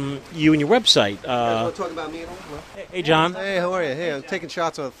about you and your website. Want to talk about me at all? No? Hey, John. Hey, how are you? Hey, I'm taking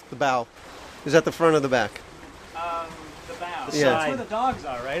shots of the bow. Is that the front or the back? The bow. Yeah. That's where the dogs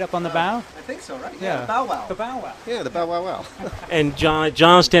are, right? Up on the bow? I think so, right? Yeah. The bow wow. The bow wow. Yeah, the bow wow wow. And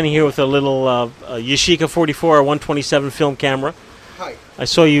John's standing here with a little Yashica 44 or 127 film camera. Hi. I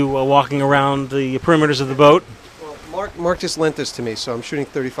saw you walking around the perimeters of the boat. Well, Mark just lent this to me, so I'm shooting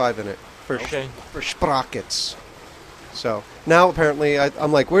 35 in it for sprockets. So now apparently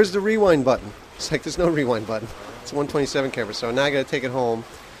I'm like, where's the rewind button? It's like, there's no rewind button. It's a 127 camera, so now I got to take it home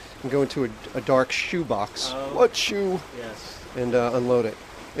and go into a dark shoe box. What shoe? Yes. And unload it.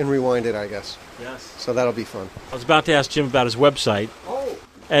 and rewind it, I guess. Yes. So that'll be fun. I was about to ask Jim about his website. Oh.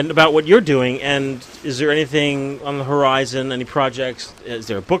 And about what you're doing, and is there anything on the horizon, any projects? Is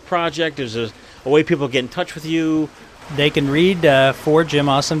there a book project? Is there a way people get in touch with you? They can read 4 Jim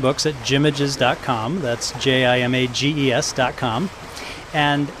Awesome books at jimages.com. That's JIMAGES.com.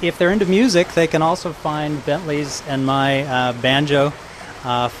 And if they're into music, they can also find Bentley's and my banjo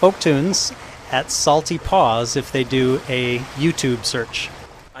folk tunes at Salty Paws if they do a YouTube search.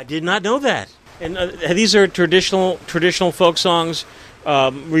 I did not know that. And these are traditional folk songs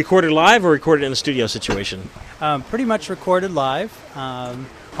recorded live or recorded in a studio situation? Pretty much recorded live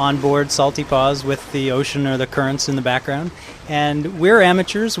on board Salty Paws with the ocean or the currents in the background. And we're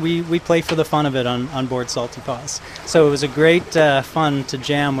amateurs. We play for the fun of it on board Salty Paws. So it was a great fun to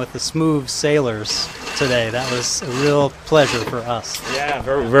jam with the Smooth Sailors today. That was a real pleasure for us. Yeah,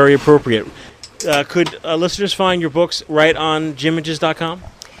 very, very appropriate. Could listeners find your books right on jimages.com?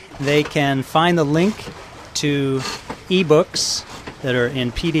 They can find the link to ebooks that are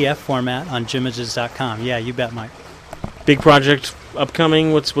in PDF format on jimages.com. Yeah, you bet, Mike. Big project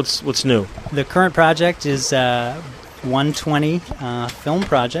upcoming. What's new? The current project is 120 film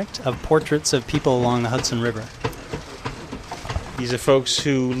project of portraits of people along the Hudson River. These are folks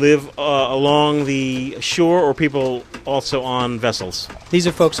who live along the shore, or people also on vessels? These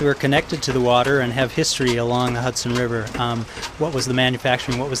are folks who are connected to the water and have history along the Hudson River. What was the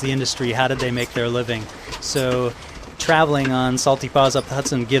manufacturing? What was the industry? How did they make their living? So traveling on Salty Paws up the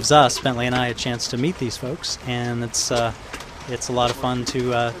Hudson gives us, Bentley and I, a chance to meet these folks, and it's a lot of fun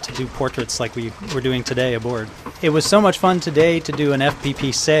to do portraits like we're doing today aboard. It was so much fun today to do an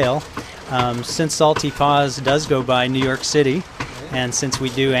FPP sale. Since Salty Paws does go by New York City, and since we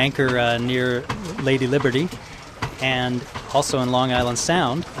do anchor near Lady Liberty and also in Long Island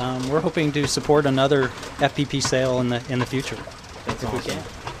Sound, we're hoping to support another FPP sale in the future. That's awesome.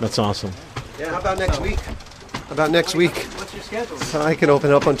 That's awesome. Yeah, how about next week? What's your schedule? So I can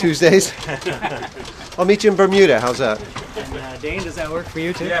open up on Tuesdays. I'll meet you in Bermuda. How's that? And Dane, does that work for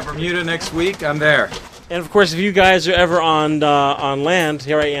you too? Yeah, Bermuda next week. I'm there. And of course, if you guys are ever on land,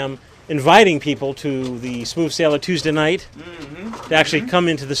 here I am inviting people to the Smooth Sailor Tuesday night to actually come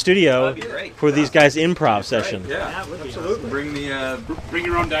into the studio for these guys' improv session. Yeah, absolutely. Bring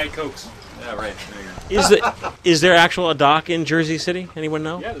your own Diet Cokes. Yeah, right. There you go. Is there actual a dock in Jersey City? Anyone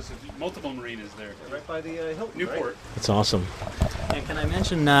know? Yeah, there's multiple marinas there. Right by the Hilton, Newport. Right? That's awesome. And can I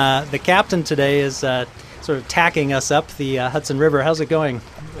mention the captain today is sort of tacking us up the Hudson River. How's it going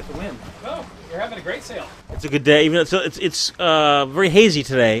with the wind? Oh, you're having a great sail. It's a good day. Even it's very hazy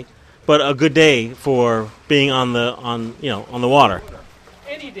today, but a good day for being on the water.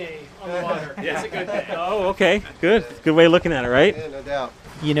 Any day on the water is a good day. Oh, okay, good. Good way of looking at it, right? Yeah, no doubt.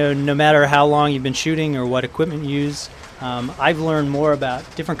 You know, no matter how long you've been shooting or what equipment you use, I've learned more about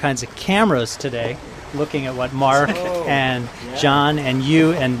different kinds of cameras today, looking at what Mark and John and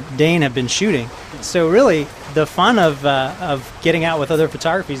you and Dane have been shooting. So really, the fun of getting out with other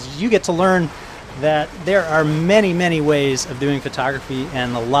photography is you get to learn that there are many, many ways of doing photography,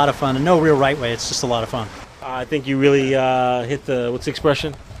 and a lot of fun, and no real right way. It's just a lot of fun. I think you really hit what's the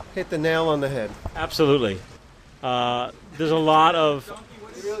expression? Hit the nail on the head. Absolutely. There's a lot of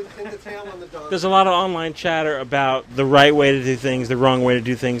really pin the tail on the dog. There's a lot of online chatter about the right way to do things, the wrong way to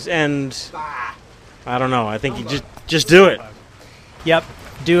do things, and I don't know. I think you just do it. Yep,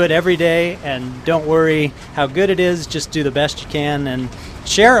 do it every day, and don't worry how good it is. Just do the best you can and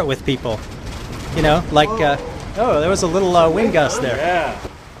share it with people. You know, like there was a little wind gust there. Yeah.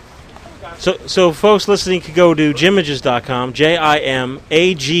 So folks listening could go to jimages.com,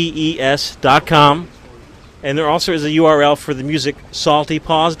 JIMAGES.com. And there also is a URL for the music,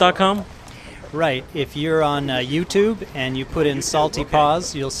 saltypaws.com. Right. If you're on YouTube and you put in Salty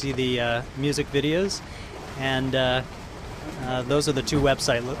Paws, you'll see the music videos. And those are the two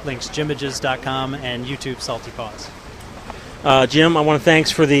website links, jimages.com and YouTube Salty Paws. Jim, I want to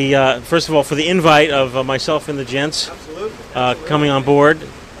thanks for the, first of all, for the invite of myself and the gents coming on board.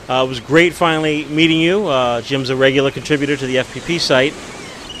 It was great finally meeting you. Jim's a regular contributor to the FPP site.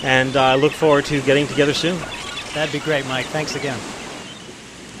 And I look forward to getting together soon. That'd be great, Mike. Thanks again.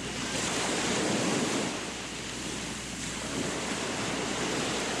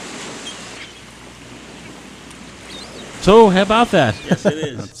 So, how about that? Yes, it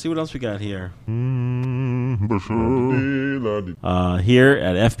is. Let's see what else we got here. Here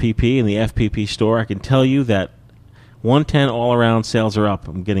at FPP, in the FPP store, I can tell you that 110 all-around sales are up.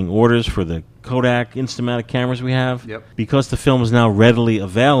 I'm getting orders for the Kodak Instamatic cameras we have. Yep. Because the film is now readily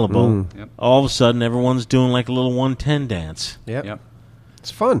available, Yep. all of a sudden everyone's doing like a little 110 dance. Yep.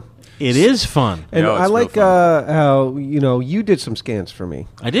 It's fun. It is fun. And No, I it's real like how you did some scans for me.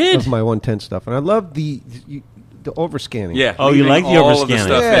 I did of my 110 stuff, and I love the overscanning. Yeah. Oh, you like the all of the overscanning.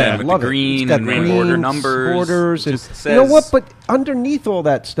 stuff Yeah, in with love the it. green It's got and green border numbers. borders, and Just you know what? says- But underneath all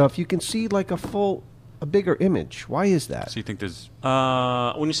that stuff, you can see like a bigger image. Why is that? So you think there's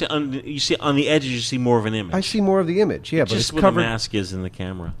When you say you see on the edges, you see more of an image. I see more of the image. Yeah, but just it's where covered. the mask is in the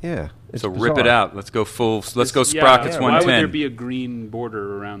camera. Yeah. It's so rip it bizarre. out. Let's go full. Let's go Yeah, Sprockets Why 110. would there be a green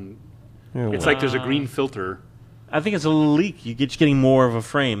border around? Yeah, It's like there's a green filter. I think it's a little leak. You're just getting more of a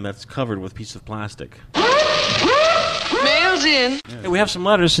frame that's covered with a piece of plastic. Mail's in. Hey, we have some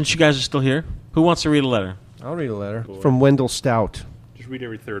letters since you guys are still here. Who wants to read a letter? I'll read a letter from Wendell Stout. Just read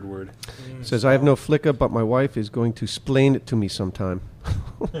every third word. It says, I have no Flickr, but my wife is going to splain it to me sometime.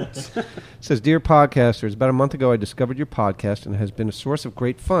 It says, Dear podcasters, about a month ago I discovered your podcast and it has been a source of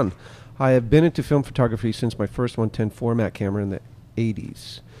great fun. I have been into film photography since my first 110 format camera in the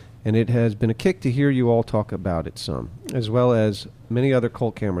 80s. And it has been a kick to hear you all talk about it some, as well as many other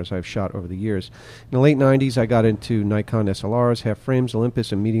Colt cameras I've shot over the years. In the late 90s, I got into Nikon SLRs, half frames,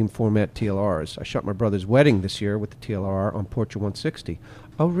 Olympus, and medium format TLRs. I shot my brother's wedding this year with the TLR on Portra 160.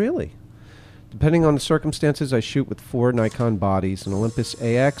 Oh, really? Depending on the circumstances, I shoot with 4 Nikon bodies, an Olympus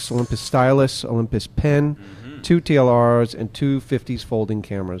AX, Olympus Stylus, Olympus Pen, 2 TLRs, and 2 50s folding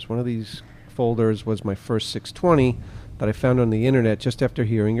cameras. One of these folders was my first 620 that I found on the internet just after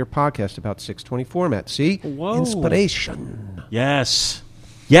hearing your podcast about 620 format. See? Whoa. Inspiration. Yes.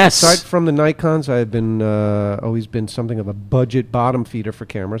 Yes. Aside from the Nikons, I've been always been something of a budget bottom feeder for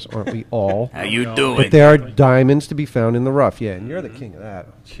cameras, aren't we all? How you doing? But there are diamonds to be found in the rough. Yeah, and you're the king of that.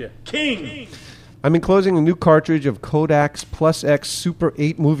 King. I'm enclosing a new cartridge of Kodak's Plus X Super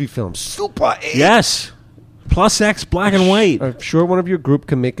 8 movie film. Super 8? Yes. Plus X black and white. I'm sure one of your group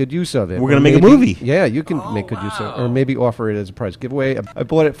can make good use of it. We're going Or to make a maybe- movie. Yeah, you can make good use of it. Or maybe offer it as a prize giveaway. I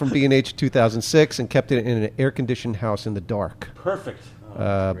bought it from B&H 2006 and kept it in an air-conditioned house in the dark. Perfect.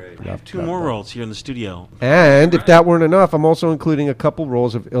 Blah, Two blah, more blah. rolls here in the studio. And if that weren't enough, I'm also including a couple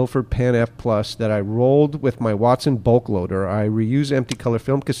rolls of Ilford Pan F Plus that I rolled with my Watson bulk loader. I reuse empty color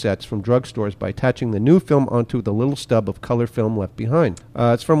film cassettes from drugstores by attaching the new film onto the little stub of color film left behind.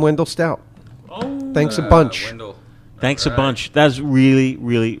 It's from Wendell Stout. Oh. Thanks a bunch. Wendell. Thanks a bunch. That's really,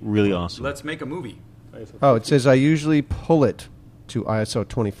 really, really awesome. Let's make a movie. Oh, it says I usually pull it to ISO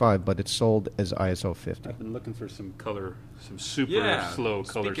 25, but it's sold as ISO 50. I've been looking for some color, some super Yeah. slow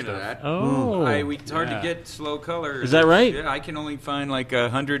color Speaking stuff. of that, Oh. it's hard Yeah. to get slow color. Is that right? Yeah, I can only find like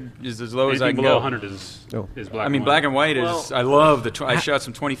 100 is as low as I Anything can below go. 100 is black. I mean, and black white. and white is. I love the. I shot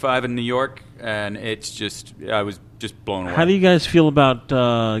some 25 in New York, and it's just. I was just blown away. How do you guys feel about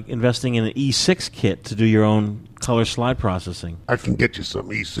investing in an E6 kit to do your own color slide processing? I can get you some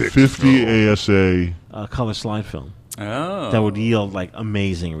E6. 50 ASA. Color slide film. Oh. That would yield like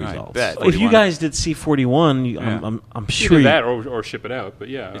amazing results. bet. If you 41. guys did C41, Yeah. I'm sure Either you, that or ship it out, but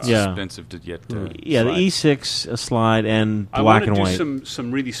yeah. It's Yeah. expensive to get. yeah, slide. the E6 slide and I black want and to white. do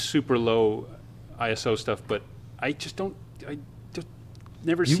some really super low ISO stuff, but I just don't. I just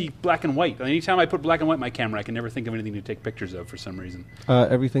never see black and white. Anytime I put black and white in my camera, I can never think of anything to take pictures of for some reason.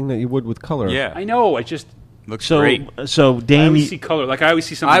 Everything that you would with color. Yeah, I know. I just looks so, great. So I Dane, always see color. Like I always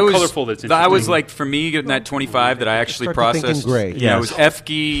see something colorful that's interesting. I was like, for me, getting that 25 that I actually Start to thinking processed. gray. Yeah, it Yes. was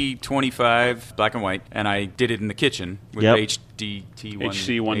FG 25, black and white, and I did it in the kitchen with Yep. HDT1,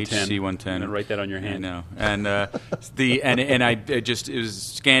 HC110. HC110. And then write that on your hand. I know, and and I just it was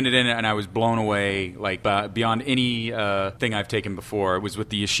scanned it in, and I was blown away, like beyond any thing I've taken before. It was with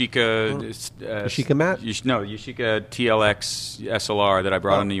the Yashica, Yashica Matte? Yashica TLX SLR that I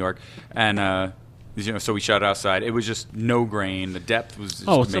brought in New York, and. So we shot it outside. It was just no grain. The depth was just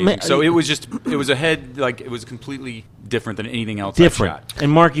Oh, it's amazing. ama- So it was a head, like it was completely different than anything else different. I've shot. And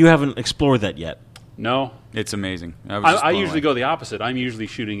Mark, you haven't explored that yet. No, It's amazing. I, was just I blown usually away. go the opposite. I'm usually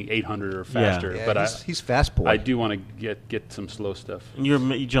shooting 800 or faster, Yeah, but he's fast boy. I do want to get some slow stuff. And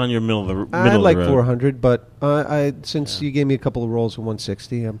John, you're middle of the middle I of like the road. 400, but since you gave me a couple of rolls of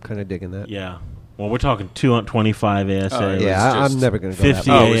 160, I'm kind of digging that. Yeah. Well, we're talking 225 ASA. Oh, it was Yeah, just I'm never going to go 50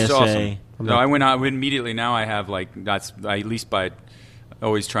 that Oh, much. it's ASA. awesome. No, I went out immediately. Now I have like I at least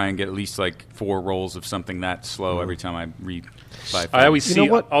always try and get at least like 4 rolls of something that slow every time I read. I always You see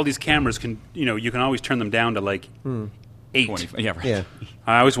know what? all these cameras you can always turn them down to like 8. 20, yeah, right. Yeah.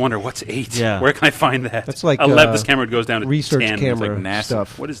 I always wonder what's 8. Yeah. Where can I find that? That's like, 11. This camera goes down to research 10. camera It's like NASA.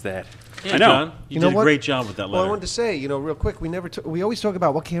 stuff. What is that? Yeah, I know. John, you know did a what? great job with that Well, I letter. wanted to say, real quick, we always talk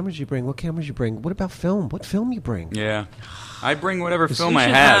about what cameras you bring. What cameras you bring? What about film? What film you bring? Yeah. I bring whatever This film we I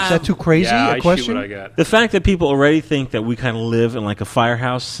should have. have- Is that too crazy? Yeah, a I question? shoot what I got. The fact that people already think that we kind of live in like a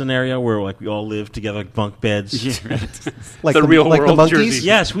firehouse scenario where like we all live together, like bunk beds. Like The real like the world monkeys? Jersey.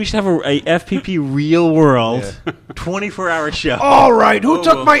 Yes, we should have a FPP real world 24-hour show. All right, who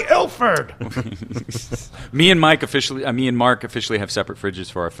took my Ilford? Me and Mark officially have separate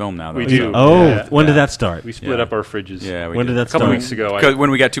fridges for our film now. Though, We do. Oh, Yeah. when did that start? We split up our fridges. Yeah, we When did that a couple start? weeks ago. Because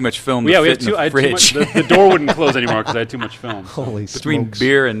when we got too much film to Yeah, we fit had in I the had too fridge. much. The door wouldn't close anymore because I had too much film. Holy Between smokes.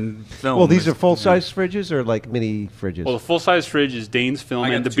 beer and film. Well, these are there's- full-size fridges or like mini fridges? Well, the full-size fridge is Dane's film I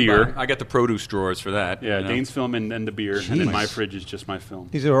got and the two beer. I got the produce drawers for that. Yeah, you know. Dane's film and the beer, and then my fridge is just my film.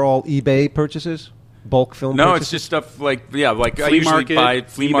 These are all eBay purchases? Bulk film No, purchases? it's just stuff like I Flea usually market, buy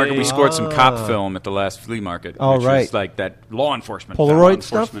flea market. We eBay. scored some cop film at the last flea market. Oh, which right. was like that law enforcement. Polaroid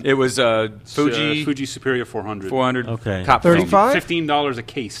film. stuff? It was Fuji Fuji Superior 400. 400 Okay. cop film. 35? $15 a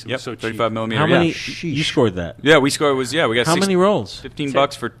case. It Yep, was so cheap. 35 millimeter. How yeah. many? You scored that. Yeah, we scored we got How many rolls?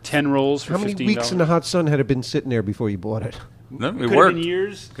 $15 for 10 rolls for How many $15. weeks in the hot sun had it been sitting there before you bought it? No, it Could have worked. been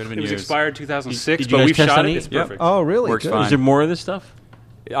years. Could have been it was years. expired 2006, Did you but guys we've test shot any? it. It's Yep. perfect. Oh, really? Works Good. fine. Is there more of this stuff?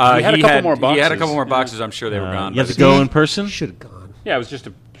 We had a couple more He had a boxes. couple more boxes. I'm sure they were gone. You have by to the go time. in person. Should have gone. Yeah, it was just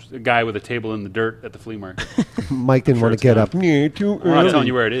a guy with a table in the dirt at the flea market. Mike didn't want to it's get gone. up. Yeah, too I'm not early. telling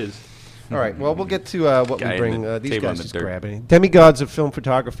you where it is. All right, well, we'll get to what Guy we in bring. the These table in guys the just dirt. grabbing. Demigods of film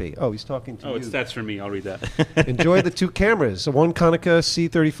photography. Oh, he's talking to Oh, you. that's for me. I'll read that. Enjoy the two cameras, one Konica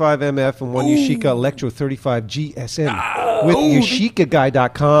C35MF and one Yashica Electro 35 GSM with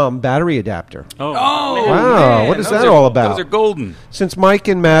YashicaGuy.com battery adapter. Oh, Wow, man, what is those that are- all about? Those are golden. Since Mike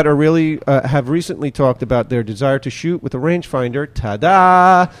and Matt are really have recently talked about their desire to shoot with a rangefinder,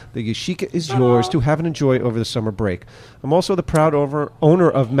 ta-da! The Yashica is yours to have and enjoy over the summer break. I'm also the proud owner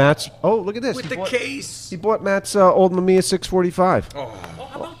of Matt's. Oh, look at this! With He the bought- case. He bought Matt's old Mamiya 645.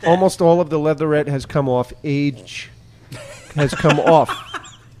 Almost all of the leatherette has come off. Age has come off.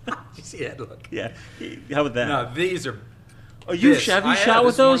 You see that look? Yeah. How about that? No, these are. Oh, you this. have you I shot have.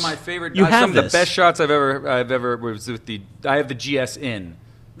 with This is one those? of my favorite. You have some of this. the best shots I've ever was with the. I have the GS in.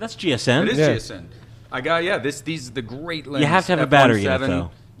 That's GSM. It is Yeah. GSN. I got these are the great lenses. You have to have a battery in it, F17.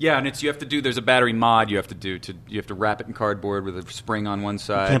 though. Yeah, and you have to do. There's a battery mod you have to do. You have to wrap it in cardboard with a spring on one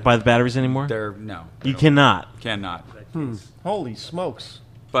side. Can't buy the batteries anymore. No. You cannot. Cannot. Holy smokes!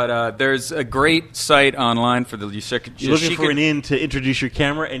 But there's a great site online for the Yashica. You're looking for an in to introduce your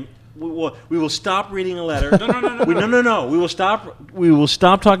camera, and we will stop reading a letter. No. We will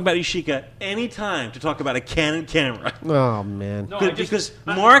stop talking about Yashica anytime to talk about a Canon camera. Oh man! Because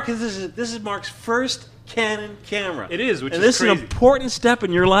Mark, this is Mark's first Canon camera. It is, which and is this crazy. is an important step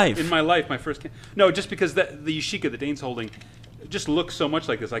in your life. In my life, my first. No, just because the Yashica that Dane's holding just looks so much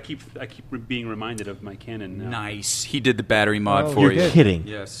like this. I keep being reminded of my Canon now. Nice. He did the battery mod Oh, for You're you. kidding.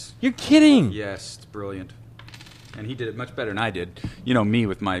 Yes. You're kidding. Yes, it's brilliant. And he did it much better than I did. You know me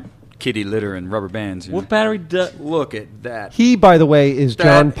with my kitty litter and rubber bands. you What know. battery does? Look at that. He, by the way, is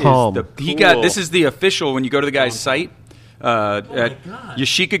John Palm. He got this is the official when you go to the guy's site at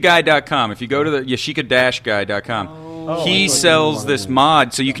YashicaGuy.com. If you go to the Yashica-Guy.com, he sells this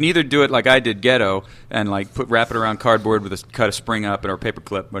mod, so you can either do it like I did, Ghetto, and like wrap it around cardboard with cut a spring up or a paper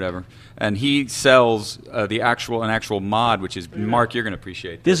clip, whatever. And he sells an actual mod, which is Mark. You're going to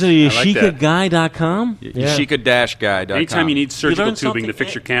appreciate This this. is I like that. Yashica-Guy.com. Yashica-Guy.com. Anytime you need surgical learn tubing to something-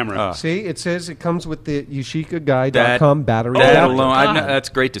 fix your camera, See, it says it comes with the YashicaGuy.com battery That adapter. alone, that's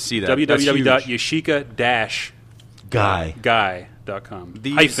great to see that. That's huge. www.yashica-guy.com.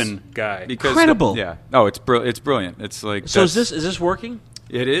 These- Hyphen guy. Because Incredible. Yeah. Oh, it's brilliant. It's like So is this working?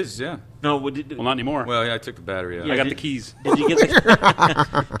 It is. Yeah. No. Well, not anymore. Well, yeah, I took the battery out. I got the keys. Did you get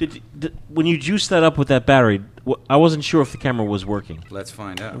the? When you juiced that up with that battery, I wasn't sure if the camera was working. Let's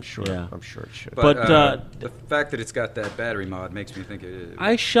find out. I'm sure. Yeah. I'm sure it should. But, But, the fact that it's got that battery mod makes me think it is.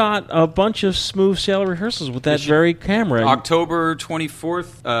 I shot a bunch of smooth sailor rehearsals with that very camera. October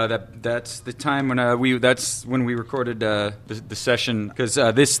 24th. That's the time when that's when we recorded the session. Because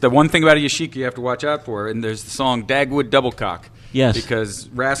the one thing about a Yashica you have to watch out for, and there's the song Dagwood Doublecock. Yes. Because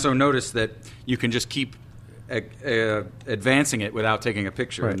Rasso noticed that you can just keep advancing it without taking a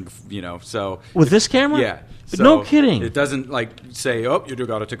picture. Right. And, so With this camera? Yeah. But So no kidding. It doesn't say, "Oh, you do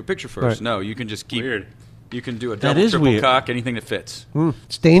got to take a picture first." Right. No, you can just keep. Weird. You can do a That double, is triple weird. cock, anything that fits.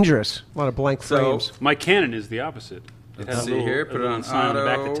 It's dangerous. A lot of blank So- frames. My Canon is the opposite. It Let's has see a little, here, a put it little on sign on the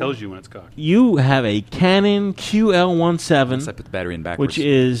back auto. that tells you when it's cocked. You have a Canon QL17, Let's put the battery in backwards. which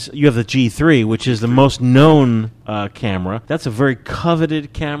is you have the G3, which is the most known camera. That's a very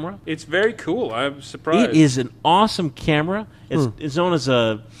coveted camera. It's very cool. I'm surprised. It is an awesome camera. It's known as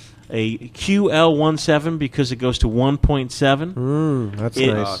a a QL17 because it goes to 1.7. That's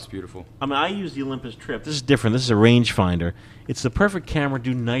It- nice. Oh, it's beautiful. I mean, I use the Olympus Trip. This is different. This is a rangefinder. It's the perfect camera to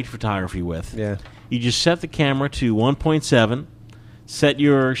do night photography with. Yeah. You just set the camera to 1.7, set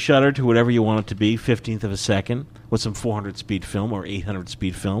your shutter to whatever you want it to be, 15th of a second, with some 400 speed film or 800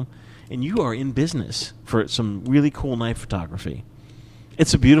 speed film, and you are in business for some really cool night photography.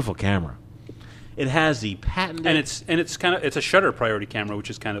 It's a beautiful camera. It has the patented... And it's a shutter priority camera, which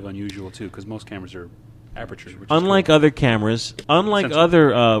is kind of unusual too, because most cameras are apertures. Which Unlike is cool. other cameras, unlike Sensor. other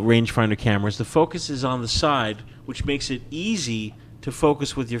rangefinder cameras, the focus is on the side, which makes it easy to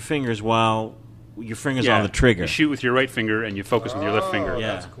focus with your fingers while your finger's on the trigger. You shoot with your right finger and you focus with your left finger.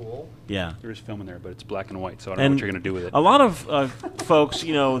 Yeah. That's cool. Yeah. There is film in there, but it's black and white, so I don't know what you're going to do with it. A lot of folks,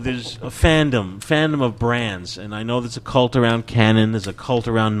 you know, there's a fandom of brands, and I know there's a cult around Canon, there's a cult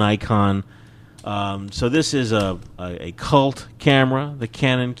around Nikon. So this is a cult camera, the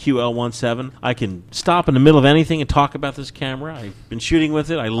Canon QL17. I can stop in the middle of anything and talk about this camera. I've been shooting with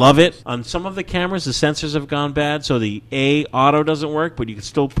it. I love it. On some of the cameras, the sensors have gone bad, so the auto doesn't work, but you can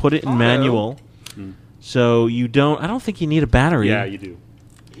still put it in manual. So you don't. I don't think you need a battery. Yeah, you do.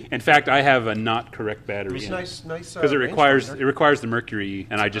 In fact, I have a not correct battery. It's nice because it requires the mercury,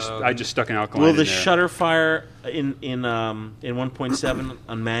 and I just stuck an alkaline. Will the in there. shutter fire in 1.7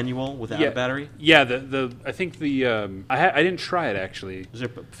 on manual without a battery? Yeah, I think I didn't try it actually. Is there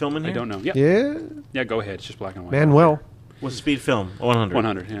film in here? I don't know. Yeah. Yeah. Go ahead. It's just black and white. Manuel. What's speed film? 100.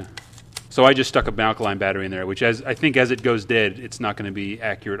 100. Yeah. So I just stuck an alkaline battery in there, which as it goes dead, it's not going to be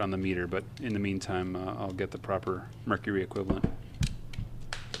accurate on the meter. But in the meantime, I'll get the proper mercury equivalent.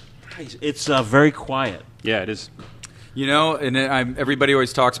 It's very quiet. Yeah, it is. You know, and everybody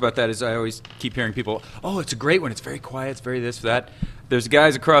always talks about that. Is I always keep hearing people, "Oh, it's a great one. It's very quiet. It's very this, that." There's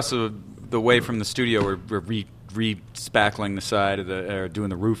guys across the way from the studio where we're re-spackling the side of or doing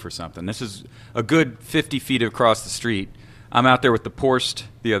the roof or something. This is a good 50 feet across the street. I'm out there with the Porst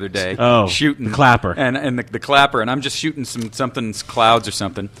the other day, shooting the clapper, and the clapper, and I'm just shooting something's clouds or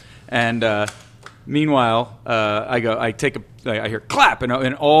something, and meanwhile, I hear clap,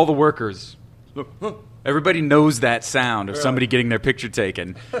 and all the workers, everybody knows that sound of somebody getting their picture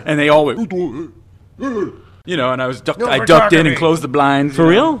taken, and they all went, you know, and I ducked in and closed the blinds. For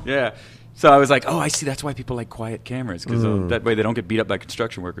real? Yeah. So I was like, oh, I see. That's why people like quiet cameras, because that way they don't get beat up by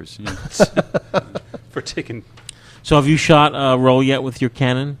construction workers. You know? For taking. So have you shot a roll yet with your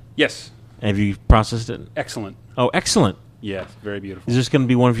Canon? Yes. Have you processed it? Excellent. Oh, excellent. Yeah, very beautiful. Is this going to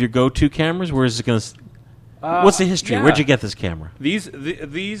be one of your go-to cameras? Where is it going to... What's the history? Yeah. Where'd you get this camera? The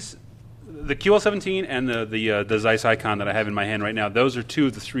QL17 and the Zeiss Icon that I have in my hand right now, those are two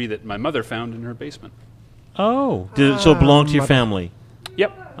of the three that my mother found in her basement. Oh. So it belonged to your family?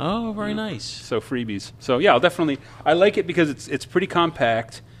 Yep. Oh, very nice. So freebies. So yeah, I like it because it's pretty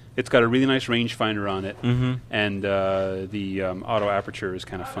compact. It's got a really nice rangefinder on it, and the auto aperture is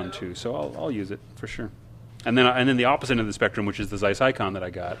kind of fun too. So I'll use it for sure. And then the opposite end of the spectrum, which is the Zeiss Icon that I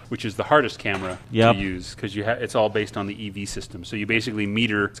got, which is the hardest camera to use because it's all based on the EV system. So you basically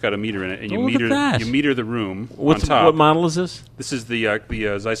meter. It's got a meter in it, and you meter the room on top. What model is this? This is the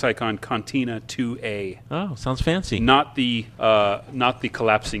Zeiss Icon Contina 2A. Oh, sounds fancy. Not the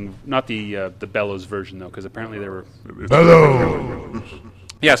collapsing, not the bellows version though, because apparently there were Bellows.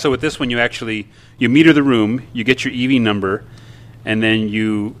 Yeah, so with this one, you meter the room, you get your EV number, and then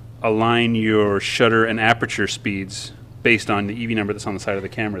you align your shutter and aperture speeds based on the EV number that's on the side of the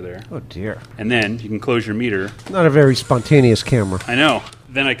camera there. Oh, dear. And then you can close your meter. Not a very spontaneous camera. I know.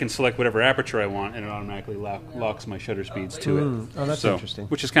 Then I can select whatever aperture I want, and it automatically locks my shutter speeds to it. Oh, that's interesting.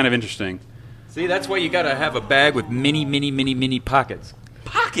 Which is kind of interesting. See, that's why you got to have a bag with mini pockets.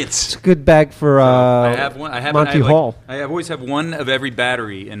 Pockets. It's a good bag for I have one. Monty Hall. I always have one of every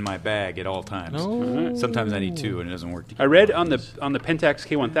battery in my bag at all times. Oh. Sometimes I need two, and it doesn't work. I read on the Pentax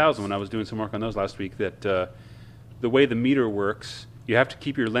K1000 when I was doing some work on those last week that the way the meter works, you have to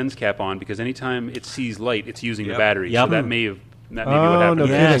keep your lens cap on because anytime it sees light, it's using the battery. Yep. So that may be what happened. No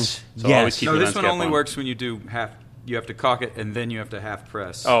yes. So yes. always keep your this lens one cap only on. works when you do half. You have to cock it, and then you have to half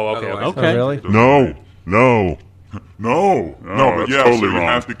press. Oh, okay. Otherwise- Okay. Oh, really? No. No, that's yeah, totally so wrong. you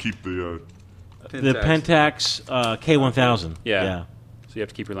have to keep the. The Pentax K1000. Yeah. So you have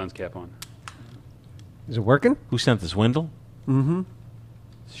to keep your lens cap on. Is it working? Who sent this? Wendell? Mm-hmm.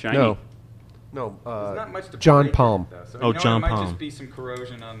 It's shiny. No. There's not much to John break Palm. with that, so, Oh, John it might Palm. just be some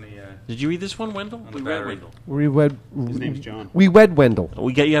corrosion on the. Did you read this one, Wendell? On the We read battery. Wendell. We read. His name's John. We read Wendell.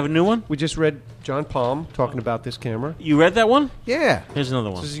 You have a new one? We just read John Palm talking about this camera. You read that one? Yeah. Here's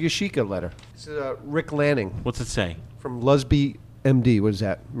another one. This is a Yashica letter. This is Rick Lanning What's it say? from Lusby, MD. What is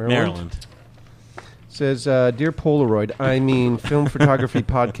that? Maryland. Says, Dear Polaroid, I mean Film Photography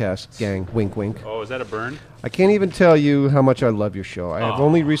Podcast gang, wink, wink. Oh, is that a burn? I can't even tell you how much I love your show. I have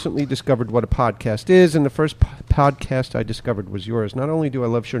only recently discovered what a podcast is, and the first podcast I discovered was yours. Not only do I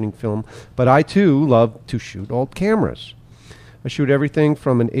love shooting film, but I, too, love to shoot old cameras. I shoot everything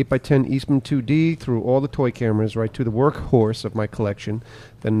from an 8x10 Eastman 2D through all the toy cameras right to the workhorse of my collection,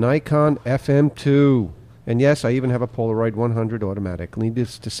 the Nikon FM2. And yes, I even have a Polaroid 100 automatic.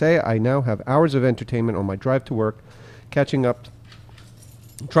 Needless to say, I now have hours of entertainment on my drive to work, trying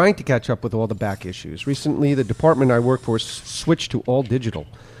to catch up with all the back issues. Recently, the department I work for switched to all digital.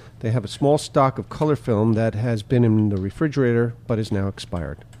 They have a small stock of color film that has been in the refrigerator but is now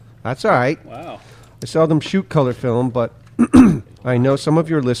expired. That's all right. Wow. I seldom shoot color film, but I know some of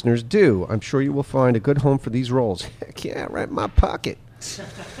your listeners do. I'm sure you will find a good home for these rolls. Heck yeah, right in my pocket.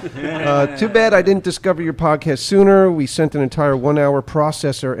 Too bad I didn't discover your podcast sooner. We sent an entire 1-hour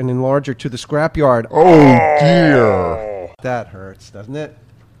processor and enlarger to the scrapyard. Oh, dear. That hurts, doesn't it?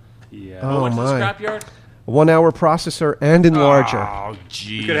 Yeah. Oh, What's my. the scrapyard? A 1-hour processor and enlarger. Oh,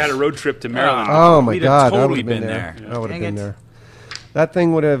 geez. You could have had a road trip to Maryland. Oh, my We'd God. have I totally would have been been there. I would have Dang been it. there. That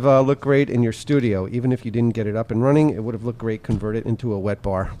thing would have looked great in your studio. Even if you didn't get it up and running, it would have looked great converted into a wet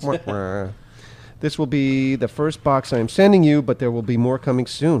bar. This will be the first box I am sending you, but there will be more coming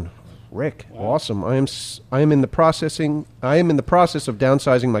soon. Rick, awesome. I am in the process of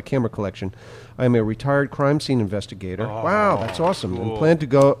downsizing my camera collection. I am a retired crime scene investigator. Wow, that's awesome. cool.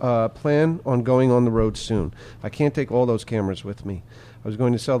 And plan on going on the road soon. I can't take all those cameras with me. I was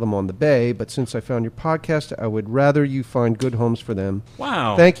going to sell them on the Bay, but since I found your podcast, I would rather you find good homes for them.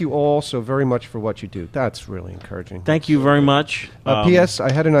 Wow. Thank you all so very much for what you do. That's really encouraging. Thank you very much. P.S.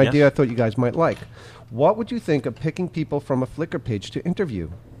 I had an yes? idea I thought you guys might like. What would you think of picking people from a Flickr page to interview?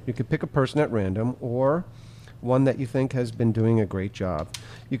 You could pick a person at random or one that you think has been doing a great job.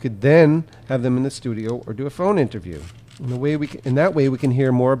 You could then have them in the studio or do a phone interview. In that way, we can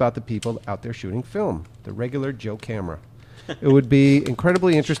hear more about the people out there shooting film, the regular Joe Camera. It would be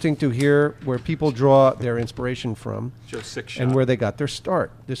incredibly interesting to hear where people draw their inspiration from Joe Six-Shot. and where they got their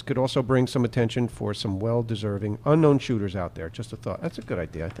start. This could also bring some attention for some well-deserving unknown shooters out there. Just a thought. That's a good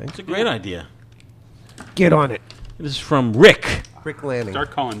idea, I think. It's a great idea. Get on it. This is from Rick. Rick Lanning.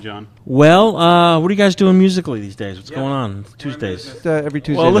 Start calling, John. Well, what are you guys doing musically these days? What's going on? Tuesdays. Every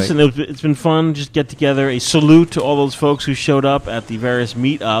Tuesday Well, night. listen, it's been fun. Just get together. A salute to all those folks who showed up at the various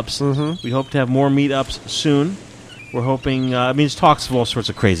meetups. Mm-hmm. We hope to have more meetups soon. We're hoping, it's talks of all sorts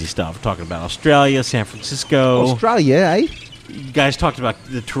of crazy stuff. We're talking about Australia, San Francisco. Australia, eh? You guys talked about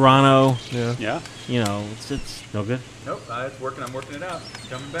the Toronto. Yeah. Yeah. You know, it's no good. Nope, it's working. I'm working it out. It's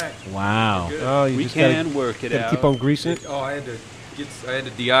coming back. Wow. Good. Oh, you We just can gotta, work it gotta out. keep on greasing it. I had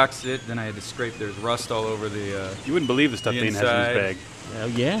to deox it. Then I had to scrape. There's rust all over the. You wouldn't believe the stuff The Dane has in inside. his bag.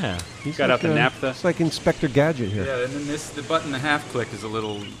 Yeah. He's got out the naphtha. It's like Inspector Gadget here. Yeah, and then the button, the half click, needs a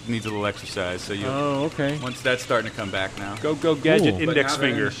little exercise. So you. Oh, okay. Once that's starting to come back now. Go gadget Cool. index But now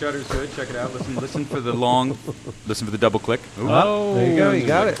finger. The shutter's good. Check it out. Listen for the listen for the double click. Ooh. Oh, There you go. You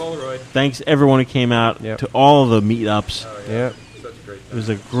got it. Polaroid. Thanks everyone who came out Yep. to all the meetups. Yeah. Such a great It was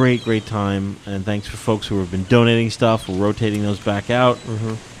a great time, and thanks for folks who have been donating stuff. We're rotating those back out.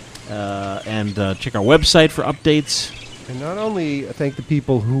 And check our website for updates. And not only thank the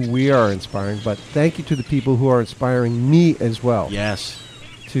people who we are inspiring, but thank you to the people who are inspiring me as well. Yes.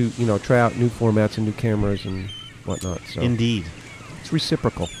 To, try out new formats and new cameras and whatnot. So Indeed. it's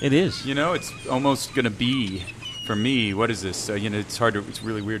reciprocal. It is. It's almost going to be, for me, what is this? It's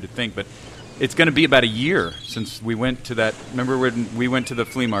really weird to think, but it's going to be about a year since we went to that. Remember when we went to the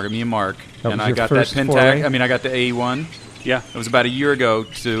flea market, me and Mark, That and was I your got that first Pentax. foray? I got the A1. Yeah. It was about a year ago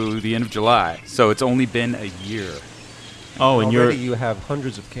to the end of July, so it's only been a year. Oh, and Already you have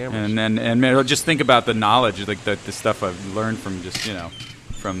hundreds of cameras. And man, just think about the knowledge, like the stuff I've learned from just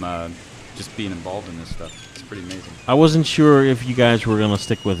just being involved in this stuff. It's pretty amazing. I wasn't sure if you guys were going to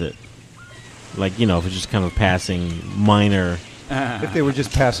stick with it. Like, if it's just kind of passing minor. If they were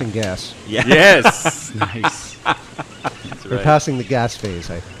just passing gas. Yeah. Yes. Nice. That's They're right. passing the gas phase,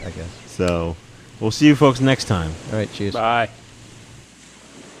 I guess. So, we'll see you folks next time. All right, cheers. Bye.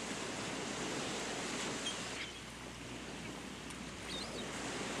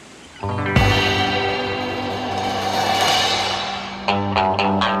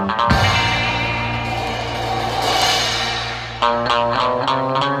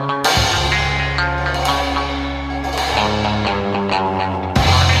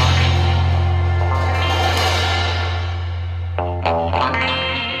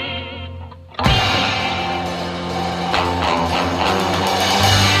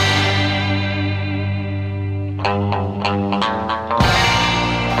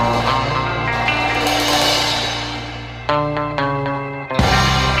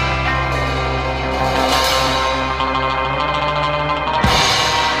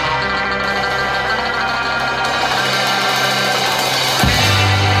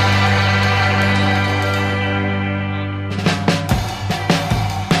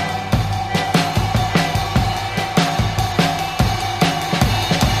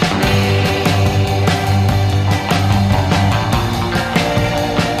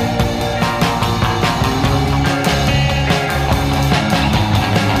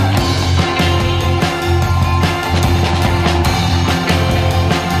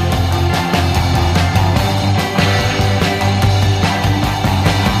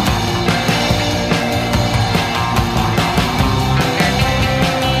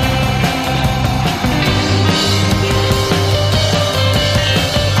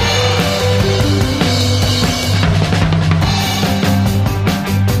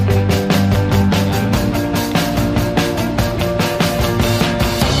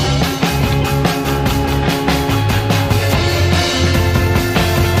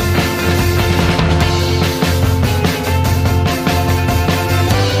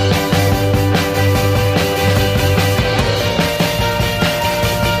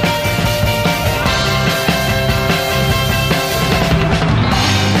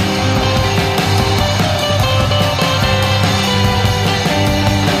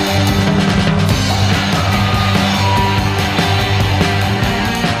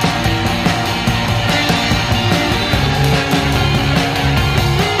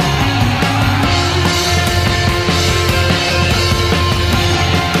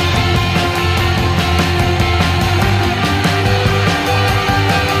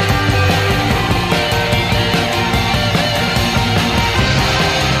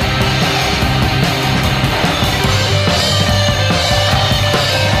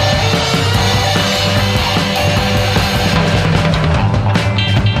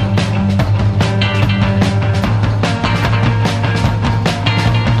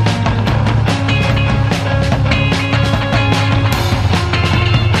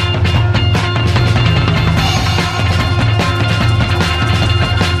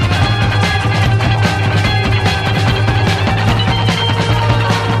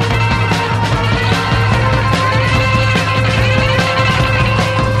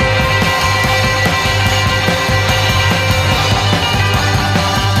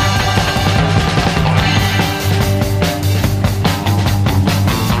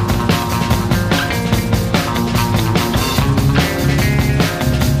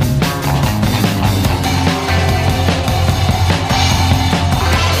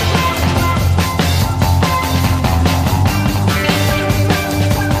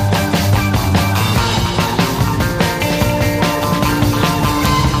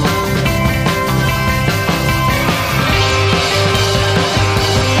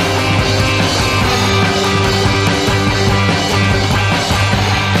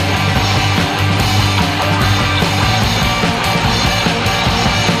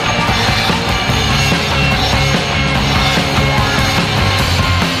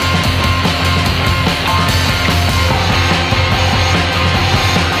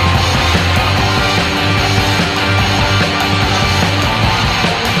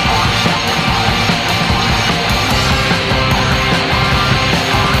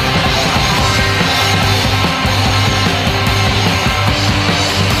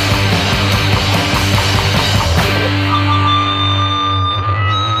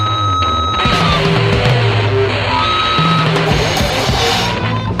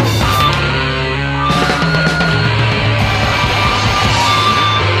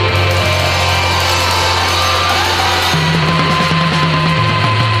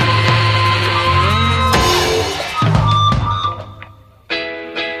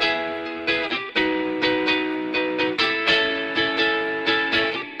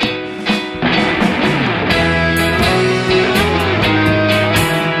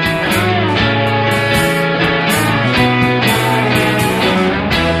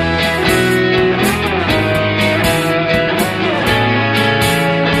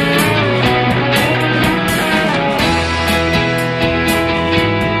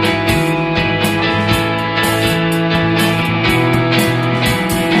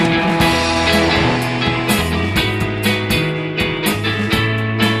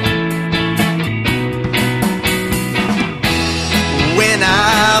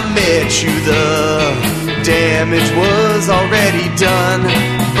 bet you the damage was already done.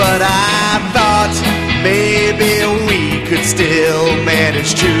 But I thought maybe we could still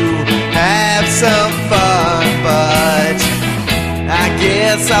manage to have some fun. But I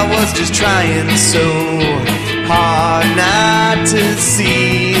guess I was just trying so hard not to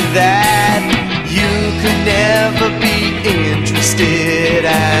see that you could never be interested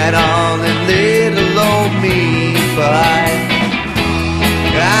at all in little old me. But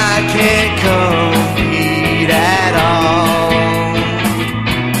I can't compete at all.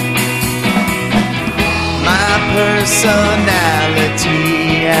 My personality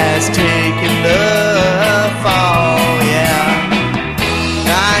has taken the fall, yeah.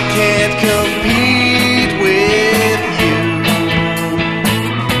 I can't compete with you.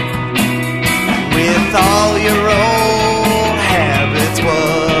 With all your old habits,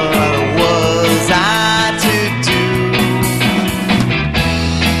 what was I to do?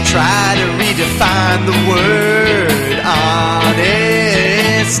 Try to redefine the word honesty.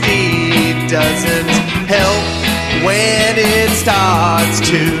 Doesn't help when it starts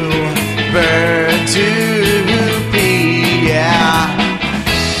to burn to pee, yeah.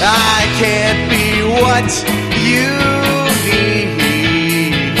 I can't be what you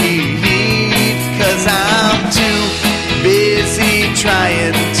need, 'cause I'm too busy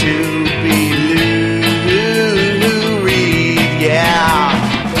trying to be Lou Reed, yeah.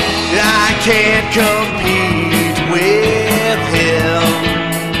 I can't compete with him.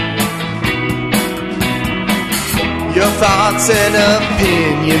 Your thoughts and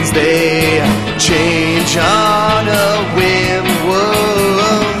opinions, they change on a whim.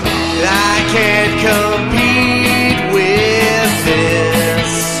 Whoa, I can't compete with this.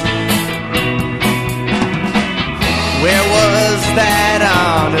 Where was that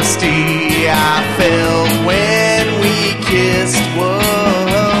honesty I felt when we kissed?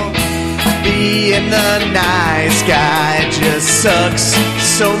 Whoa, being the nice guy just sucks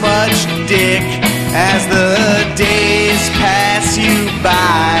so much dick. As the days pass you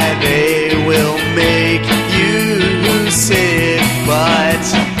by, they will make you sick. But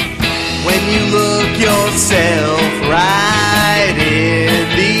when you look yourself right in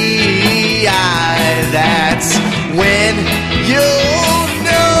the eye, that's when you'll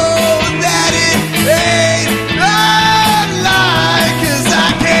know that it ain't a lie. 'Cause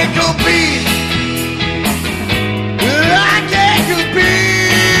I can't compete. I can't compete.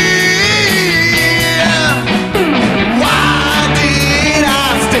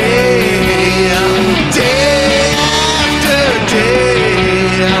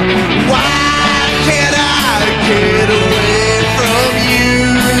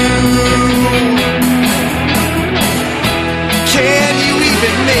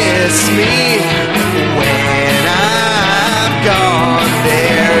 Me when I'm gone,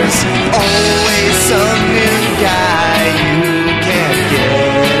 there's always some new guy you can't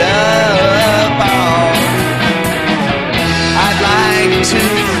get up on. I'd like to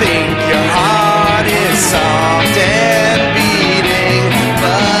think your heart is soft and beating,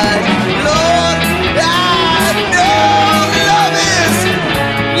 but Lord, I know love is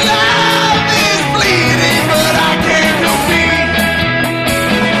bleeding, but I can't compete.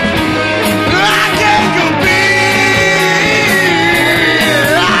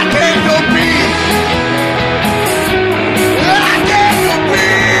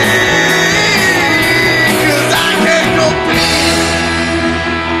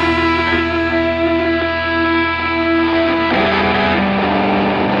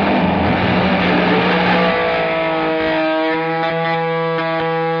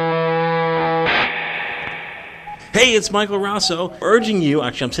 Hey, it's Michael Rosso urging you.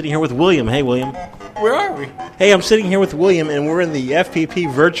 Actually, I'm sitting here with William. Hey, William. Where are we? Hey, I'm sitting here with William, and we're in the FPP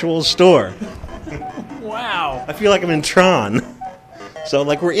virtual store. Wow. I feel like I'm in Tron. So,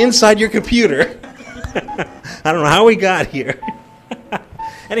 like, we're inside your computer. I don't know how we got here.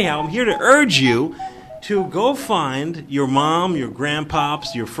 Anyhow, I'm here to urge you to go find your mom, your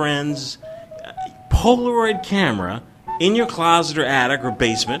grandpops, your friends, Polaroid camera in your closet or attic or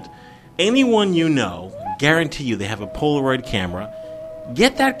basement. Anyone you know, guarantee you they have a Polaroid camera.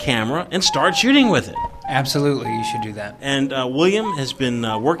 Get that camera and start shooting with it. Absolutely, you should do that. And William has been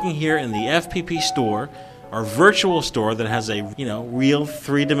working here in the FPP store, our virtual store that has a real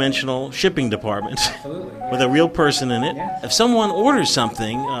three-dimensional shipping department. Absolutely. With a real person in it. Yeah. If someone orders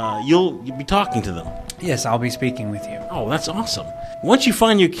something, you'll be talking to them. Yes, I'll be speaking with you. Oh, that's awesome. Once you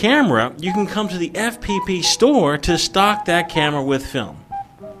find your camera, you can come to the FPP store to stock that camera with film.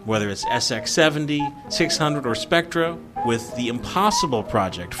 Whether it's SX70, 600, or Spectra, with the Impossible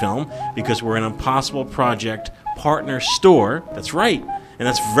Project film, because we're an Impossible Project partner store. That's right. and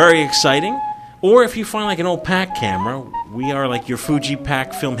that's very exciting. Or if you find like an old PAC camera, we are like your Fuji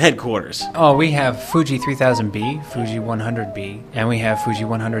PAC film headquarters. Oh, we have Fuji 3000B, Fuji 100B, and we have Fuji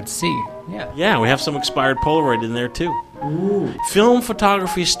 100C. Yeah. Yeah, we have some expired Polaroid in there too. Ooh.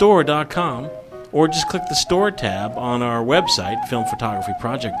 Filmphotographystore.com, or just click the store tab on our website,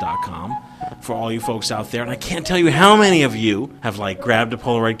 filmphotographyproject.com, for all you folks out there. And I can't tell you how many of you have like grabbed a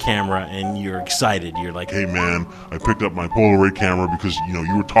Polaroid camera and you're excited. You're like, hey man, I picked up my Polaroid camera because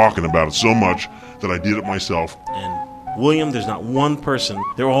you were talking about it so much that I did it myself. And William, there's not one person.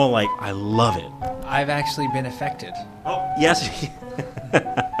 They're all like, I love it. I've actually been affected. Oh, yes.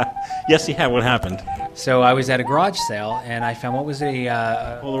 Yes, he had. What happened? So I was at a garage sale, and I found, what was a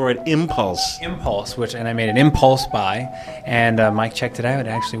Polaroid Impulse. And I made an impulse buy, and Mike checked it out. It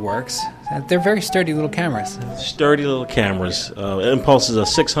actually works. They're very sturdy little cameras. Sturdy little cameras. Impulse is a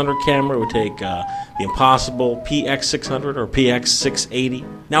 600 camera. It would take the Impossible PX600 or PX680.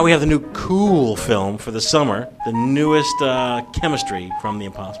 Now we have the new cool film for the summer, the newest chemistry from the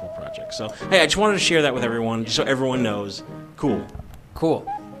Impossible Project. So, hey, I just wanted to share that with everyone, just so everyone knows. Cool. Cool.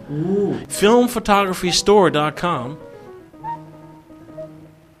 Ooh. Filmphotographystore.com.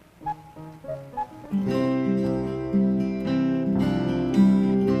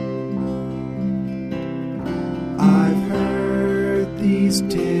 I've heard these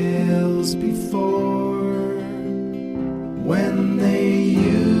tales before, when they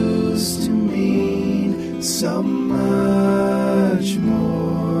used to mean so much more.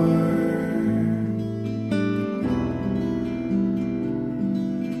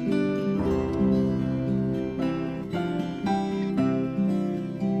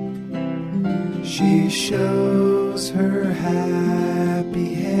 She shows her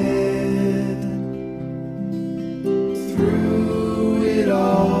happy head, through it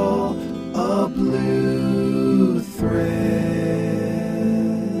all a blue thread.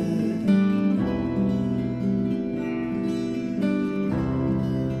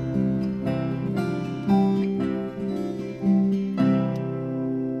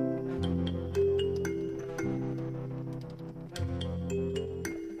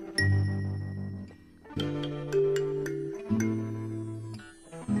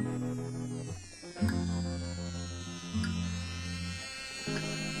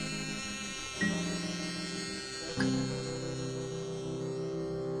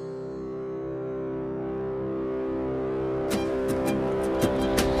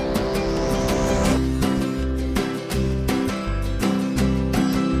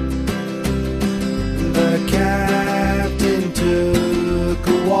 The captain took a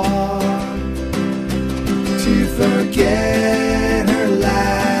walk to forget her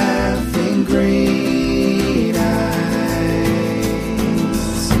laughing green eyes.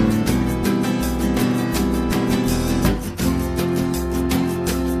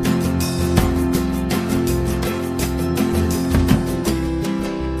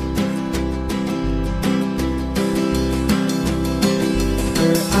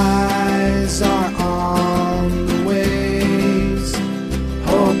 Her eyes are on the waves,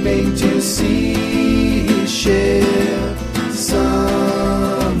 hoping to see his ship someday.